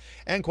out.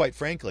 And quite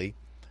frankly,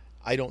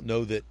 I don't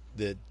know that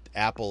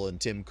Apple and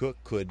Tim Cook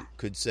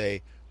could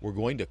say we're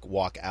going to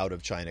walk out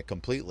of China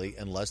completely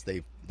unless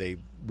they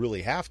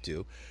really have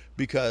to,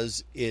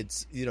 because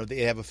it's,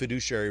 they have a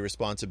fiduciary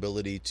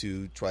responsibility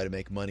to try to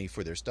make money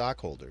for their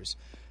stockholders,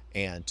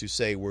 and to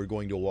say we're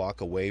going to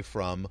walk away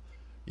from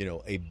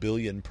a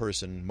billion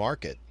person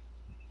market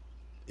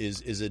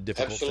is a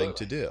difficult thing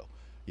to do.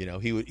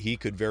 He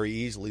could very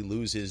easily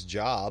lose his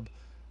job,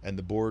 and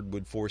the board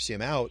would force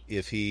him out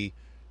if he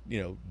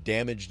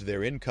damaged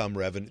their income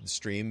revenue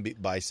stream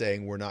by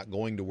saying we're not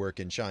going to work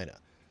in China.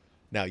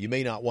 Now, you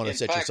may not want to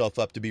set yourself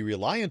up to be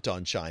reliant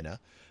on China,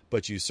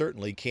 but you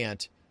certainly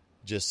can't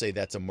just say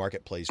that's a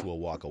marketplace we'll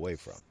walk away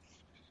from.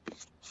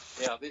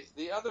 Yeah,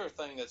 the other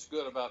thing that's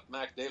good about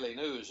Mac Daily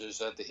News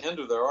is at the end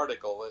of their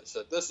article, it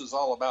said this is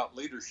all about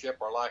leadership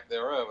or lack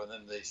thereof, and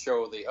then they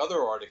show the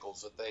other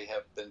articles that they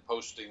have been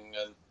posting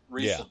in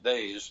recent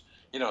days,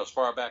 as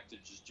far back to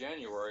just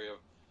January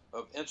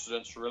of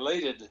incidents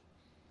related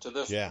to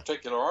this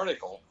particular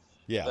article.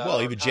 Yeah,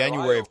 well, even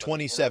January of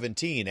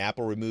 2017,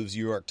 Apple removes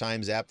New York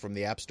Times app from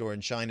the App Store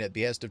in China at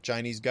the behest of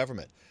Chinese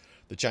government.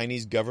 The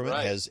Chinese government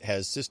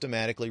has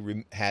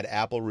systematically had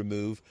Apple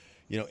remove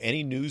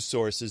any news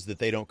sources that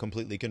they don't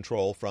completely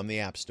control from the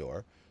App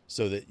Store,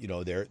 so that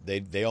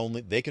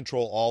they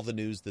control all the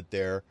news that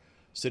their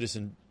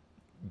citizens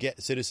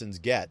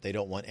get. They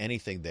don't want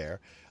anything there.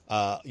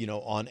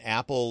 On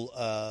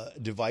Apple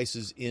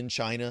devices in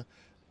China,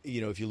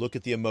 if you look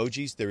at the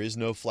emojis, there is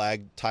no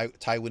flag,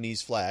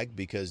 Taiwanese flag,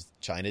 because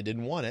China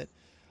didn't want it.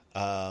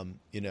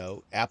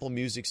 Apple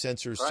Music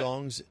censors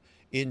songs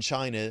in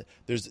China.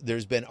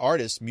 There's been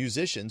artists,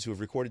 musicians who have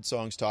recorded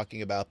songs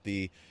talking about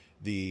the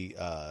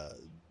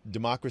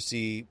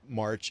democracy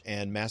march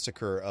and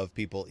massacre of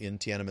people in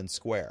Tiananmen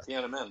Square.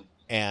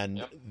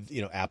 And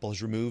Apple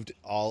has removed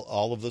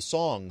all of the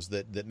songs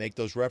that make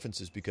those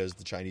references because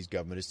the Chinese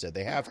government has said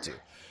they have to.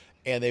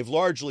 And they've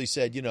largely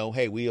said,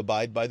 hey, we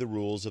abide by the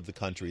rules of the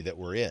country that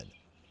we're in.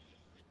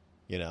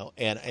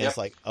 And it's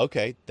like,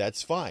 okay,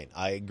 that's fine.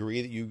 I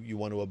agree that you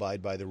want to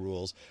abide by the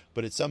rules,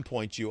 but at some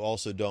point you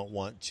also don't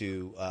want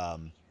to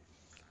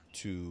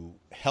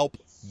help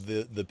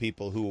the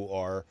people who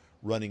are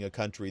running a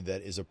country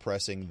that is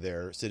oppressing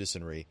their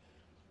citizenry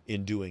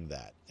in doing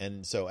that.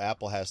 And so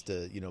Apple has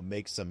to,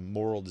 make some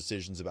moral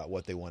decisions about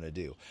what they want to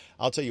do.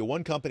 I'll tell you,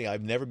 one company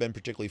I've never been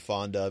particularly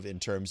fond of in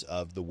terms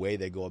of the way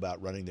they go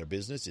about running their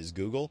business is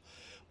Google.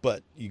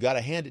 But you got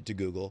to hand it to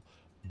Google.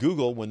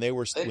 Google, when they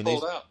were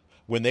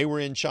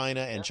in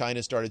China and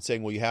China started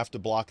saying, well, you have to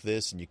block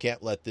this and you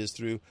can't let this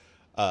through,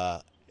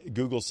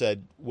 Google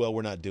said, well,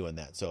 we're not doing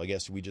that. So I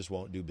guess we just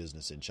won't do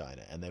business in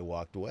China. And they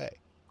walked away.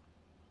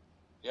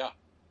 Yeah.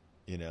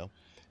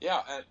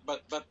 Yeah,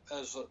 but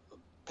as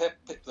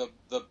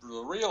the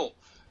real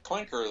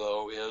clinker,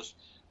 though, is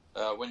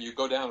when you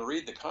go down and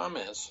read the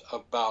comments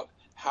about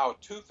how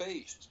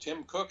two-faced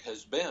Tim Cook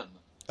has been.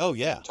 Oh,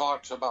 yeah. He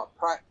talks about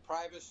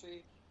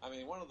privacy. I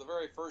mean, one of the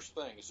very first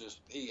things is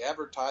he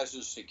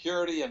advertises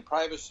security and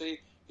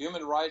privacy,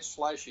 human rights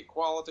 /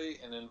 equality,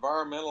 and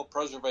environmental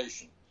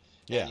preservation.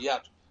 Yeah. And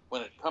yet,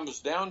 when it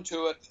comes down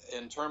to it,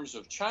 in terms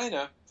of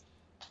China's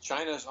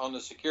on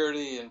the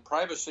security and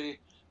privacy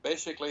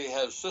basically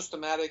has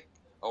systematic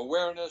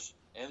awareness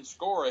and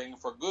scoring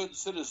for good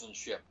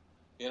citizenship.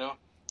 In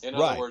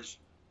other words,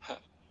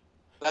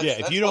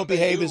 if you don't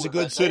behave as a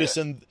good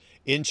citizen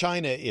in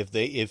China, if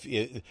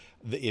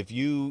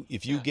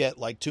you get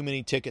like too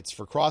many tickets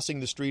for crossing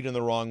the street in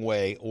the wrong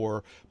way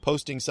or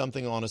posting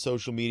something on a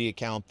social media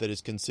account that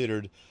is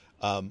considered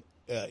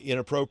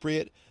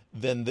inappropriate,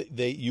 then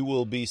you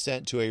will be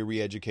sent to a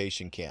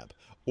re-education camp,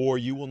 or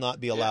you will not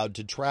be allowed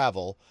to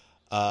travel.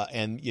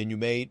 And you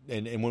may,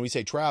 and when we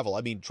say travel,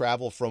 I mean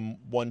travel from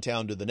one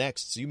town to the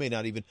next. So you may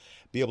not even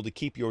be able to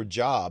keep your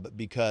job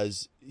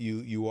because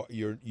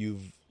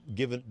you've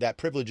given that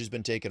privilege has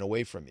been taken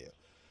away from you.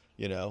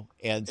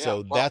 And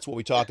so that's what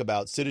we talk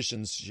about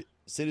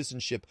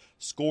citizenship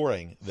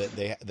scoring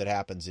that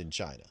happens in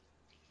China.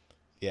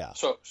 Yeah.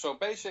 So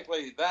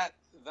basically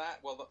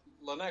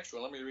the next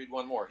one, let me read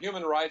one more.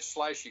 Human rights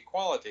 /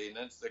 equality, and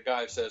then the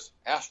guy says,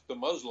 ask the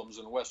Muslims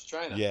in West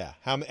China. Yeah.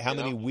 How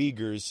many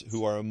Uyghurs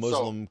who are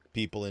Muslim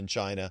people in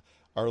China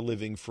are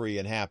living free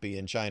and happy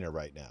in China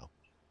right now?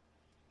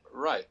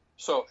 Right.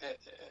 So,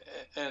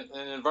 and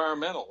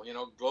environmental,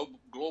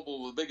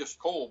 global, the biggest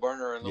coal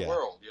burner in the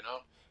world,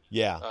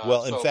 Yeah.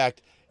 Well, in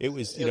fact, it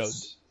was,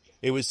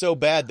 it was so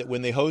bad that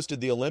when they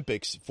hosted the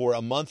Olympics, for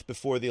a month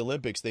before the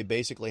Olympics, they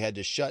basically had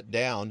to shut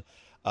down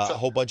a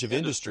whole bunch of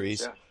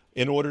industries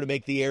in order to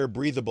make the air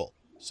breathable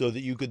so that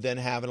you could then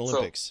have an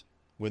Olympics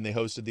when they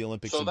hosted the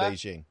Olympics in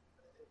Beijing.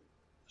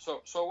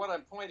 So what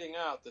I'm pointing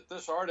out, that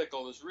this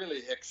article is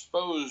really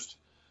exposed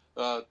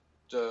the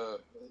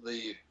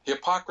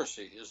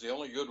hypocrisy is the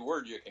only good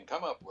word you can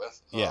come up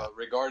with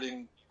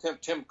regarding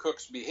Tim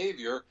Cook's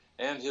behavior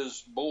and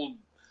his bold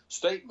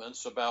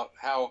statements about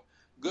how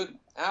good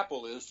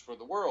Apple is for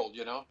the world,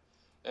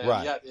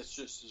 and yet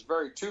it's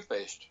very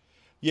two-faced.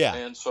 Yeah,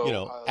 and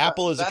so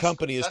Apple as a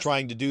company is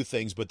trying to do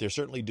things, but they're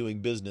certainly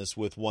doing business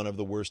with one of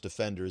the worst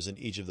offenders in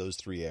each of those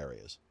three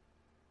areas.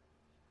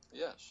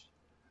 Yes.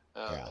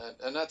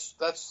 And that's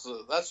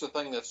the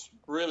thing that's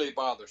really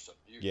bothersome.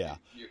 You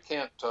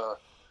can't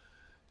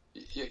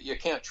you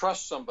can't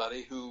trust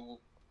somebody who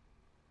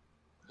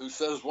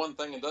says one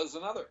thing and does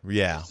another.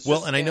 Yeah.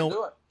 Well, and I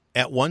know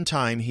at one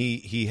time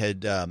he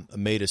had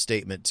made a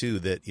statement too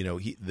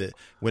that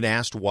when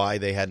asked why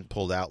they hadn't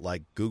pulled out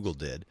like Google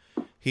did,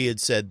 he had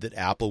said that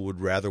Apple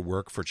would rather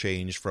work for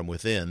change from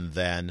within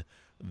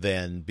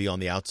than be on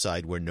the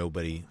outside where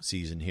nobody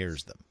sees and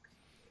hears them.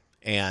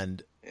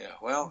 And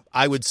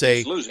I would say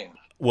he's losing.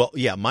 Well,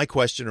 yeah, my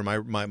question or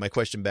my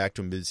question back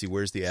to him is,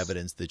 where's the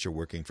evidence that you're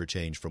working for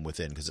change from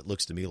within? Because it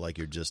looks to me like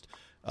you're just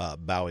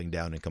bowing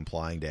down and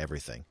complying to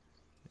everything.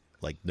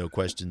 Like no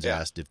questions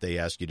asked. If they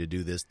ask you to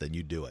do this, then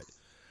you do it.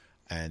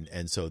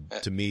 And so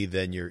to me,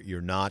 then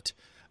you're not.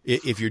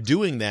 If you're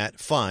doing that,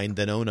 fine,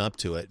 then own up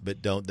to it,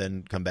 but don't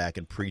then come back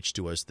and preach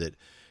to us that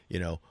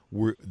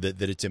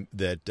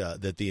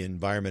that the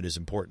environment is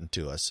important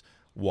to us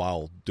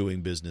while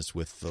doing business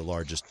with the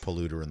largest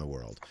polluter in the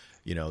world.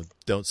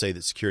 Don't say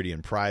that security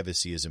and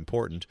privacy is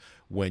important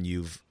when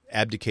you've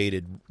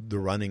abdicated the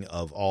running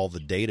of all the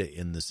data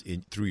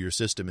through your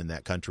system in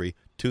that country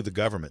to the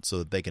government so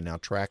that they can now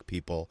track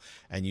people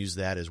and use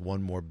that as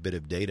one more bit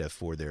of data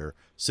for their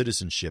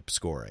citizenship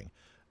scoring.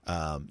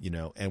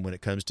 And when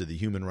it comes to the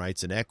human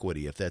rights and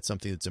equity, if that's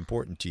something that's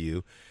important to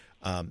you,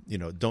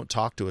 don't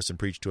talk to us and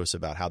preach to us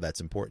about how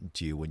that's important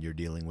to you when you're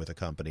dealing with a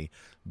company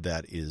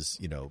that is,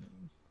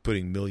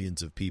 putting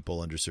millions of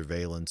people under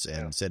surveillance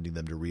and sending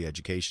them to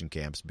re-education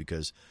camps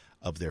because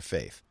of their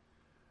faith.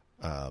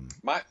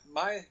 My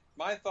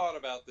thought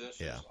about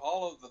this is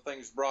all of the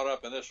things brought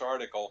up in this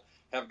article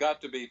have got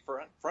to be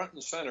front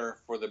and center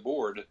for the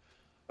board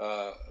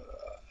of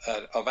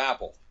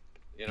Apple.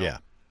 The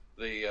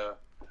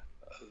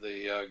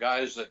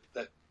guys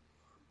that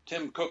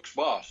Tim Cook's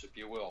boss, if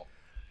you will.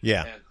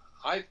 Yeah.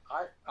 And I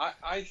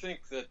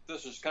think that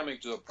this is coming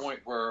to a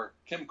point where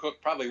Tim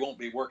Cook probably won't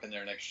be working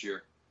there next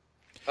year.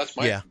 That's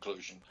my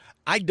conclusion.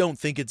 I don't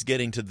think it's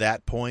getting to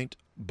that point,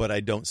 but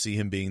I don't see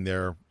him being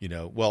there,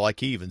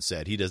 like he even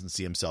said, he doesn't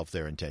see himself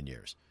there in 10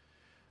 years.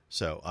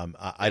 So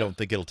I don't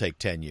think it'll take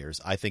 10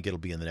 years. I think it'll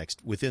be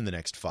within the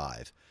next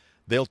 5.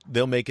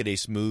 They'll make it a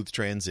smooth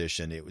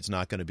transition. It's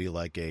not going to be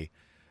like a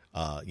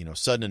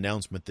sudden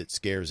announcement that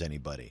scares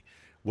anybody.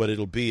 What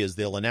it'll be is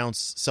they'll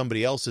announce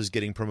somebody else is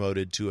getting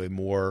promoted to a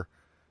more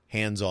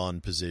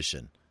hands-on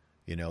position.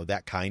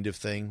 That kind of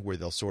thing where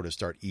they'll sort of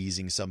start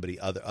easing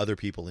other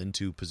people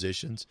into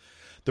positions.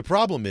 The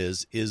problem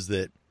is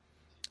that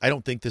I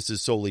don't think this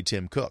is solely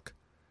Tim Cook.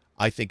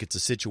 I think it's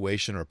a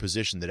situation or a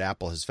position that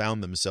Apple has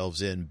found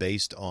themselves in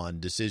based on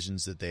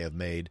decisions that they have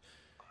made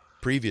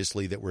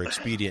previously that were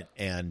expedient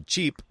and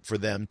cheap for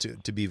them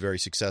to be very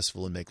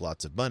successful and make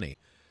lots of money.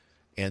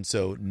 And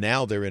so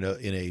now they're in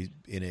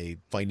a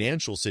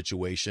financial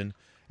situation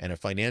and a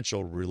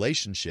financial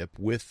relationship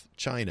with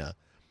China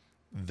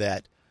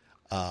that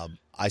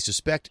I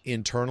suspect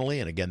internally,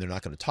 and again, they're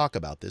not going to talk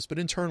about this, but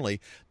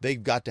internally,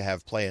 they've got to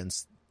have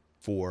plans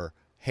for,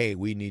 hey,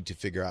 we need to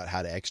figure out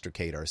how to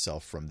extricate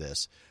ourselves from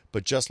this.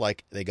 But just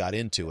like they got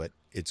into it,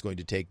 it's going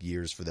to take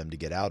years for them to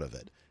get out of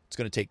it. It's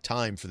going to take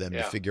time for them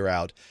to figure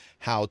out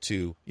how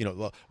to,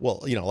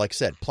 like I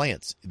said,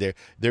 plants.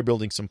 They're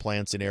building some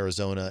plants in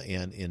Arizona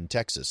and in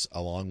Texas,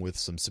 along with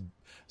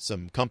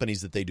some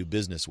companies that they do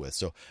business with.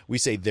 So we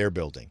say they're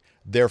building.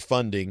 They're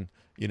funding,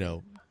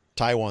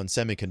 Taiwan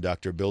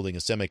Semiconductor building a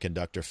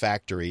semiconductor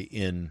factory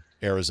in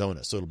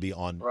Arizona, so it'll be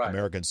on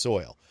American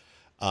soil.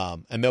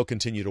 And they'll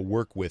continue to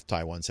work with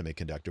Taiwan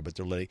Semiconductor, but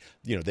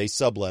they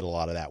sublet a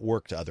lot of that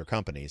work to other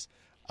companies.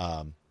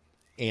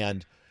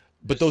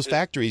 But those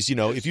factories,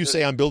 if you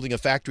say I'm building a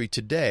factory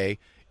today,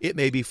 it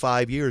may be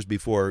 5 years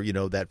before,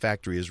 that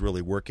factory is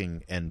really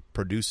working and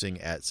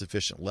producing at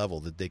sufficient level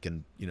that they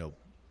can,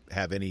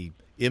 have any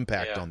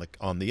impact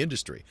on the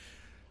industry.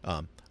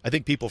 I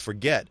think people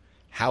forget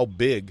how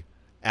big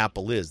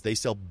Apple is. They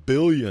sell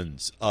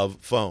billions of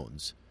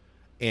phones.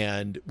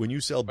 And when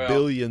you sell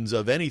billions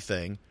of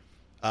anything,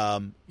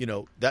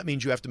 that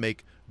means you have to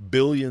make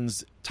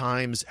billions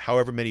times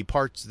however many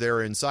parts there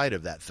are inside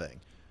of that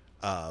thing.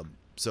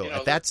 So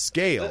at that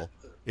scale,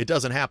 it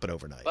doesn't happen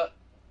overnight.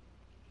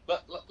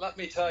 Let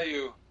me tell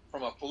you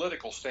from a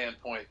political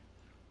standpoint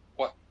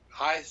what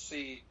I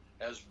see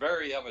as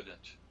very evident.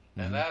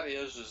 And that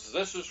is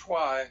this is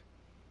why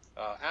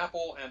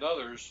Apple and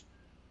others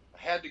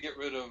had to get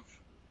rid of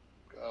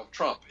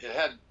Trump.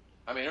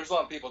 There's a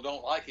lot of people who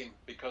don't like him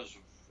because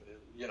of,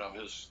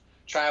 his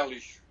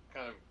childish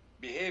kind of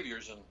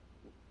behaviors and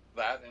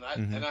that,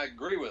 and I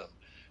agree with him.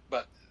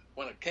 But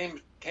when it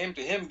came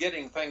to him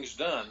getting things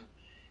done,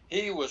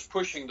 he was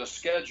pushing the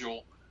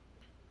schedule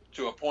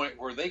to a point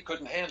where they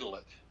couldn't handle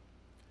it.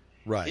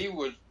 Right.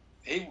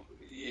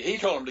 He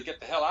told them to get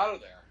the hell out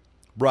of there.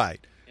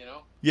 Right.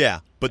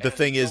 Yeah, but the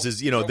thing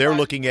is they're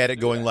looking at it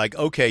going like,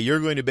 okay, you're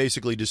going to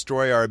basically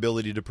destroy our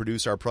ability to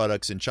produce our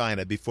products in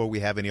China before we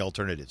have any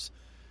alternatives.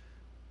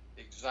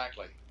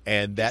 Exactly.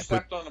 And that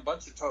stepped on a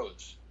bunch of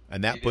toes.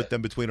 And that put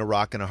them between a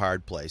rock and a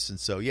hard place. And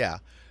so,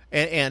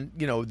 And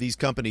these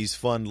companies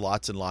fund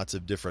lots and lots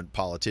of different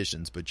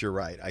politicians, but you're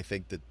right. I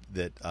think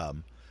that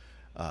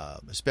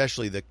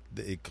especially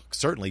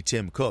certainly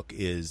Tim Cook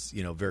is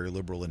very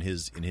liberal in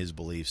his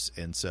beliefs,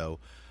 and so.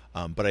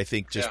 But I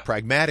think just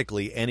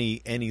pragmatically,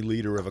 any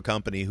leader of a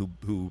company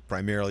who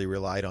primarily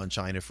relied on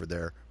China for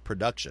their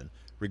production,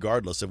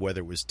 regardless of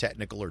whether it was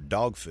technical or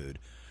dog food,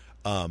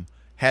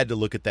 had to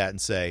look at that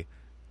and say,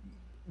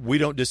 we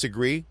don't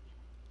disagree.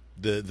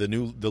 The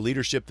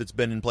leadership that's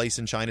been in place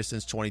in China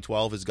since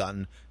 2012 has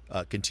gotten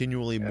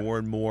continually more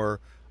and more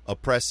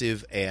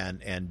oppressive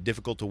and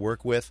difficult to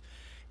work with.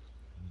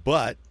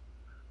 But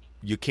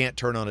you can't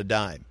turn on a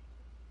dime.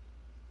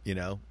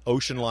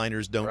 Ocean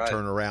liners don't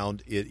turn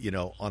around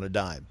on a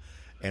dime.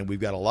 And we've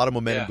got a lot of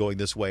momentum going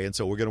this way, and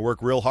so we're going to work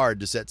real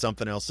hard to set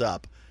something else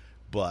up,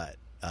 but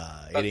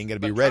it ain't going to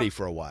be ready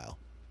for a while.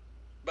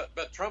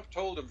 But Trump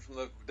told him from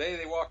the day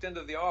they walked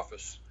into the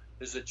office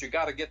is that you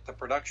got to get the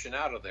production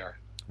out of there.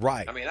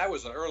 Right. I mean, that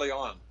was early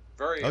on,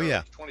 very early,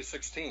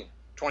 2016,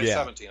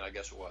 2017, I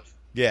guess it was.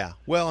 Yeah.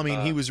 Well, I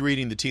mean, he was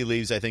reading the tea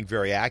leaves, I think,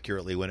 very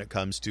accurately when it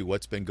comes to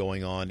what's been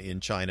going on in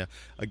China.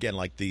 Again,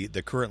 like the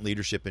current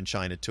leadership in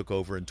China took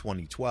over in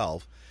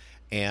 2012.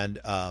 And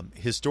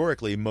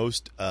historically,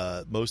 most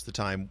of the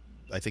time,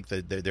 I think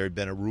that there had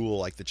been a rule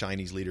like the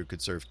Chinese leader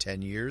could serve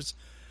 10 years.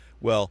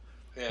 Well,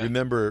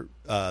 remember,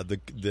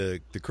 the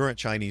current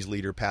Chinese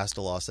leader passed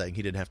a law saying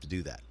he didn't have to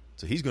do that.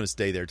 So he's going to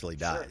stay there till he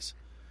dies.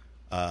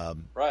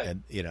 Right.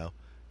 And,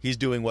 he's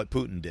doing what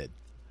Putin did.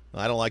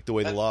 I don't like the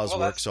way the laws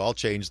work, so I'll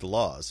change the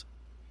laws.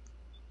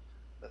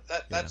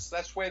 That's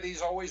the way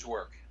these always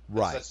work.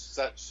 Right.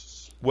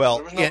 That's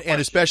well, and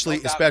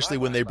especially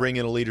when they bring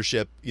in a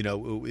leadership,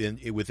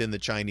 within the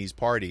Chinese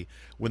party,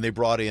 when they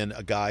brought in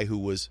a guy who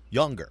was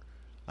younger.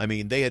 I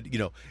mean, they had,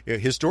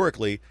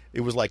 historically,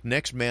 it was like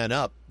next man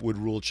up would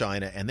rule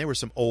China, and there were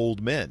some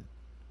old men,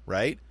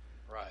 right?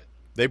 Right.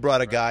 They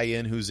brought a guy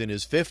in who's in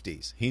his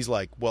 50s. He's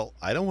like, well,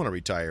 I don't want to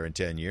retire in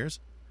 10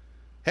 years.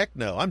 Heck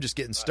no, I'm just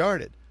getting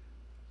started.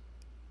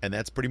 And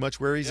that's pretty much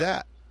where he's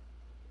at.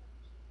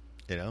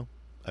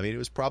 I mean, it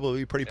was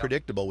probably pretty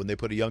predictable when they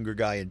put a younger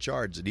guy in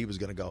charge that he was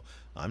going to go,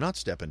 I'm not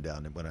stepping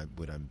down when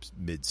I'm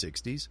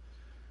mid-60s.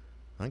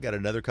 I got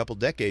another couple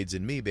decades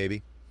in me,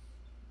 baby.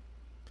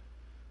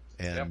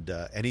 And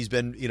and he's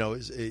been,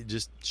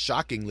 just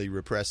shockingly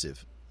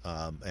repressive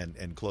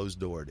and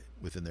closed-doored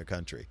within their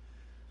country.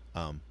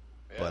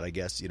 But I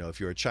guess, if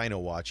you're a China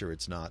watcher,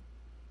 it's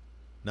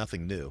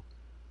nothing new.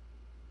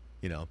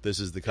 This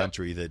is the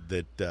country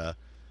that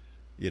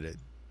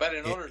but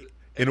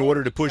in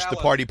order to push the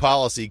party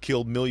policy,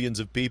 killed millions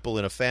of people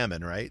in a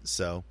famine, right?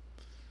 So,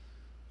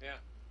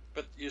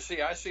 but you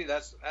see, I see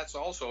that's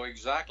also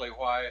exactly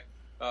why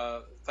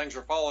things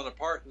are falling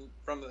apart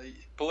from the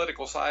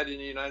political side in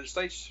the United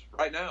States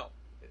right now.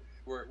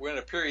 We're in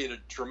a period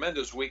of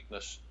tremendous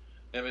weakness,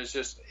 and it's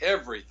just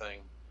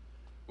everything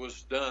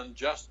was done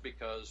just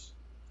because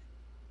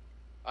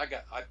I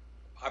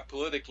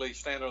politically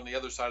stand on the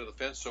other side of the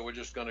fence, so we're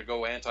just going to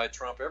go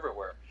anti-Trump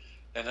everywhere.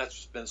 And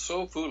that's been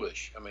so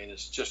foolish. I mean,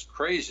 it's just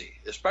crazy,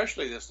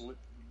 especially this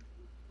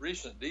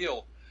recent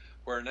deal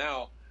where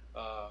now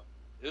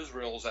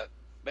Israel's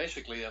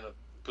basically in a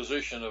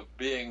position of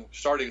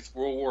starting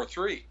World War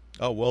III.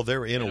 Oh, well,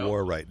 they're in a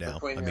war right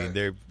now. I mean,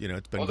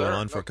 it's been going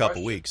on for a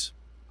couple weeks.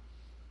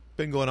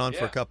 Been going on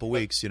for a couple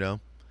weeks, Yep.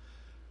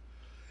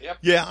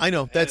 Yeah, I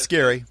know. That's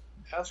scary.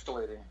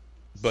 Escalating.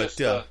 But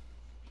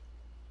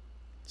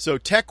so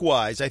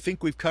tech-wise, I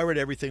think we've covered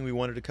everything we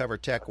wanted to cover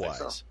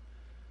tech-wise.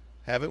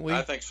 Haven't we?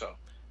 I think so.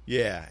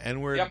 Yeah,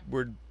 and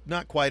we're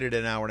not quite at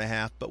an hour and a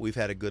half, but we've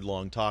had a good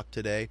long talk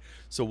today.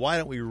 So why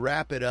don't we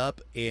wrap it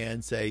up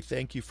and say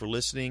thank you for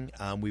listening.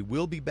 We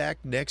will be back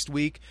next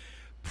week,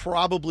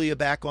 probably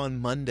back on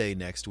Monday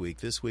next week.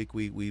 This week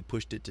we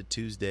pushed it to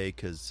Tuesday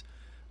because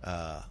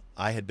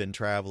I had been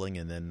traveling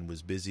and then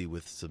was busy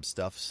with some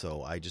stuff,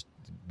 so I just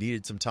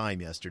needed some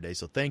time yesterday.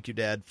 So thank you,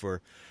 Dad,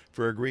 for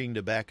agreeing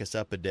to back us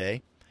up a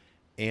day.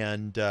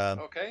 And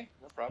okay,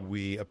 no problem.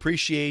 We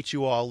appreciate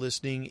you all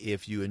listening.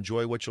 If you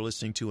enjoy what you're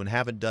listening to and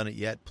haven't done it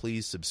yet,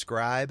 please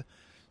subscribe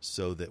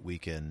so that we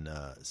can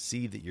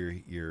see that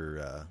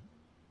you're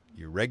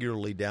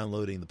regularly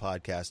downloading the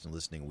podcast and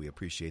listening. We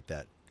appreciate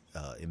that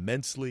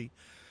immensely.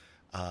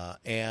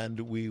 And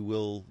we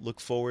will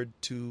look forward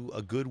to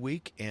a good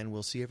week, and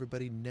we'll see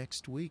everybody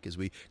next week as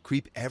we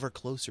creep ever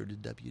closer to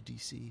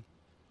WWDC.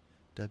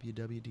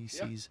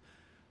 WWDC's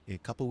a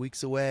couple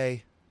weeks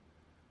away.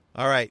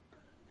 All right.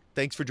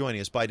 Thanks for joining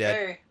us. Bye, Dad.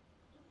 Hey.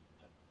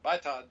 Bye,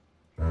 Todd.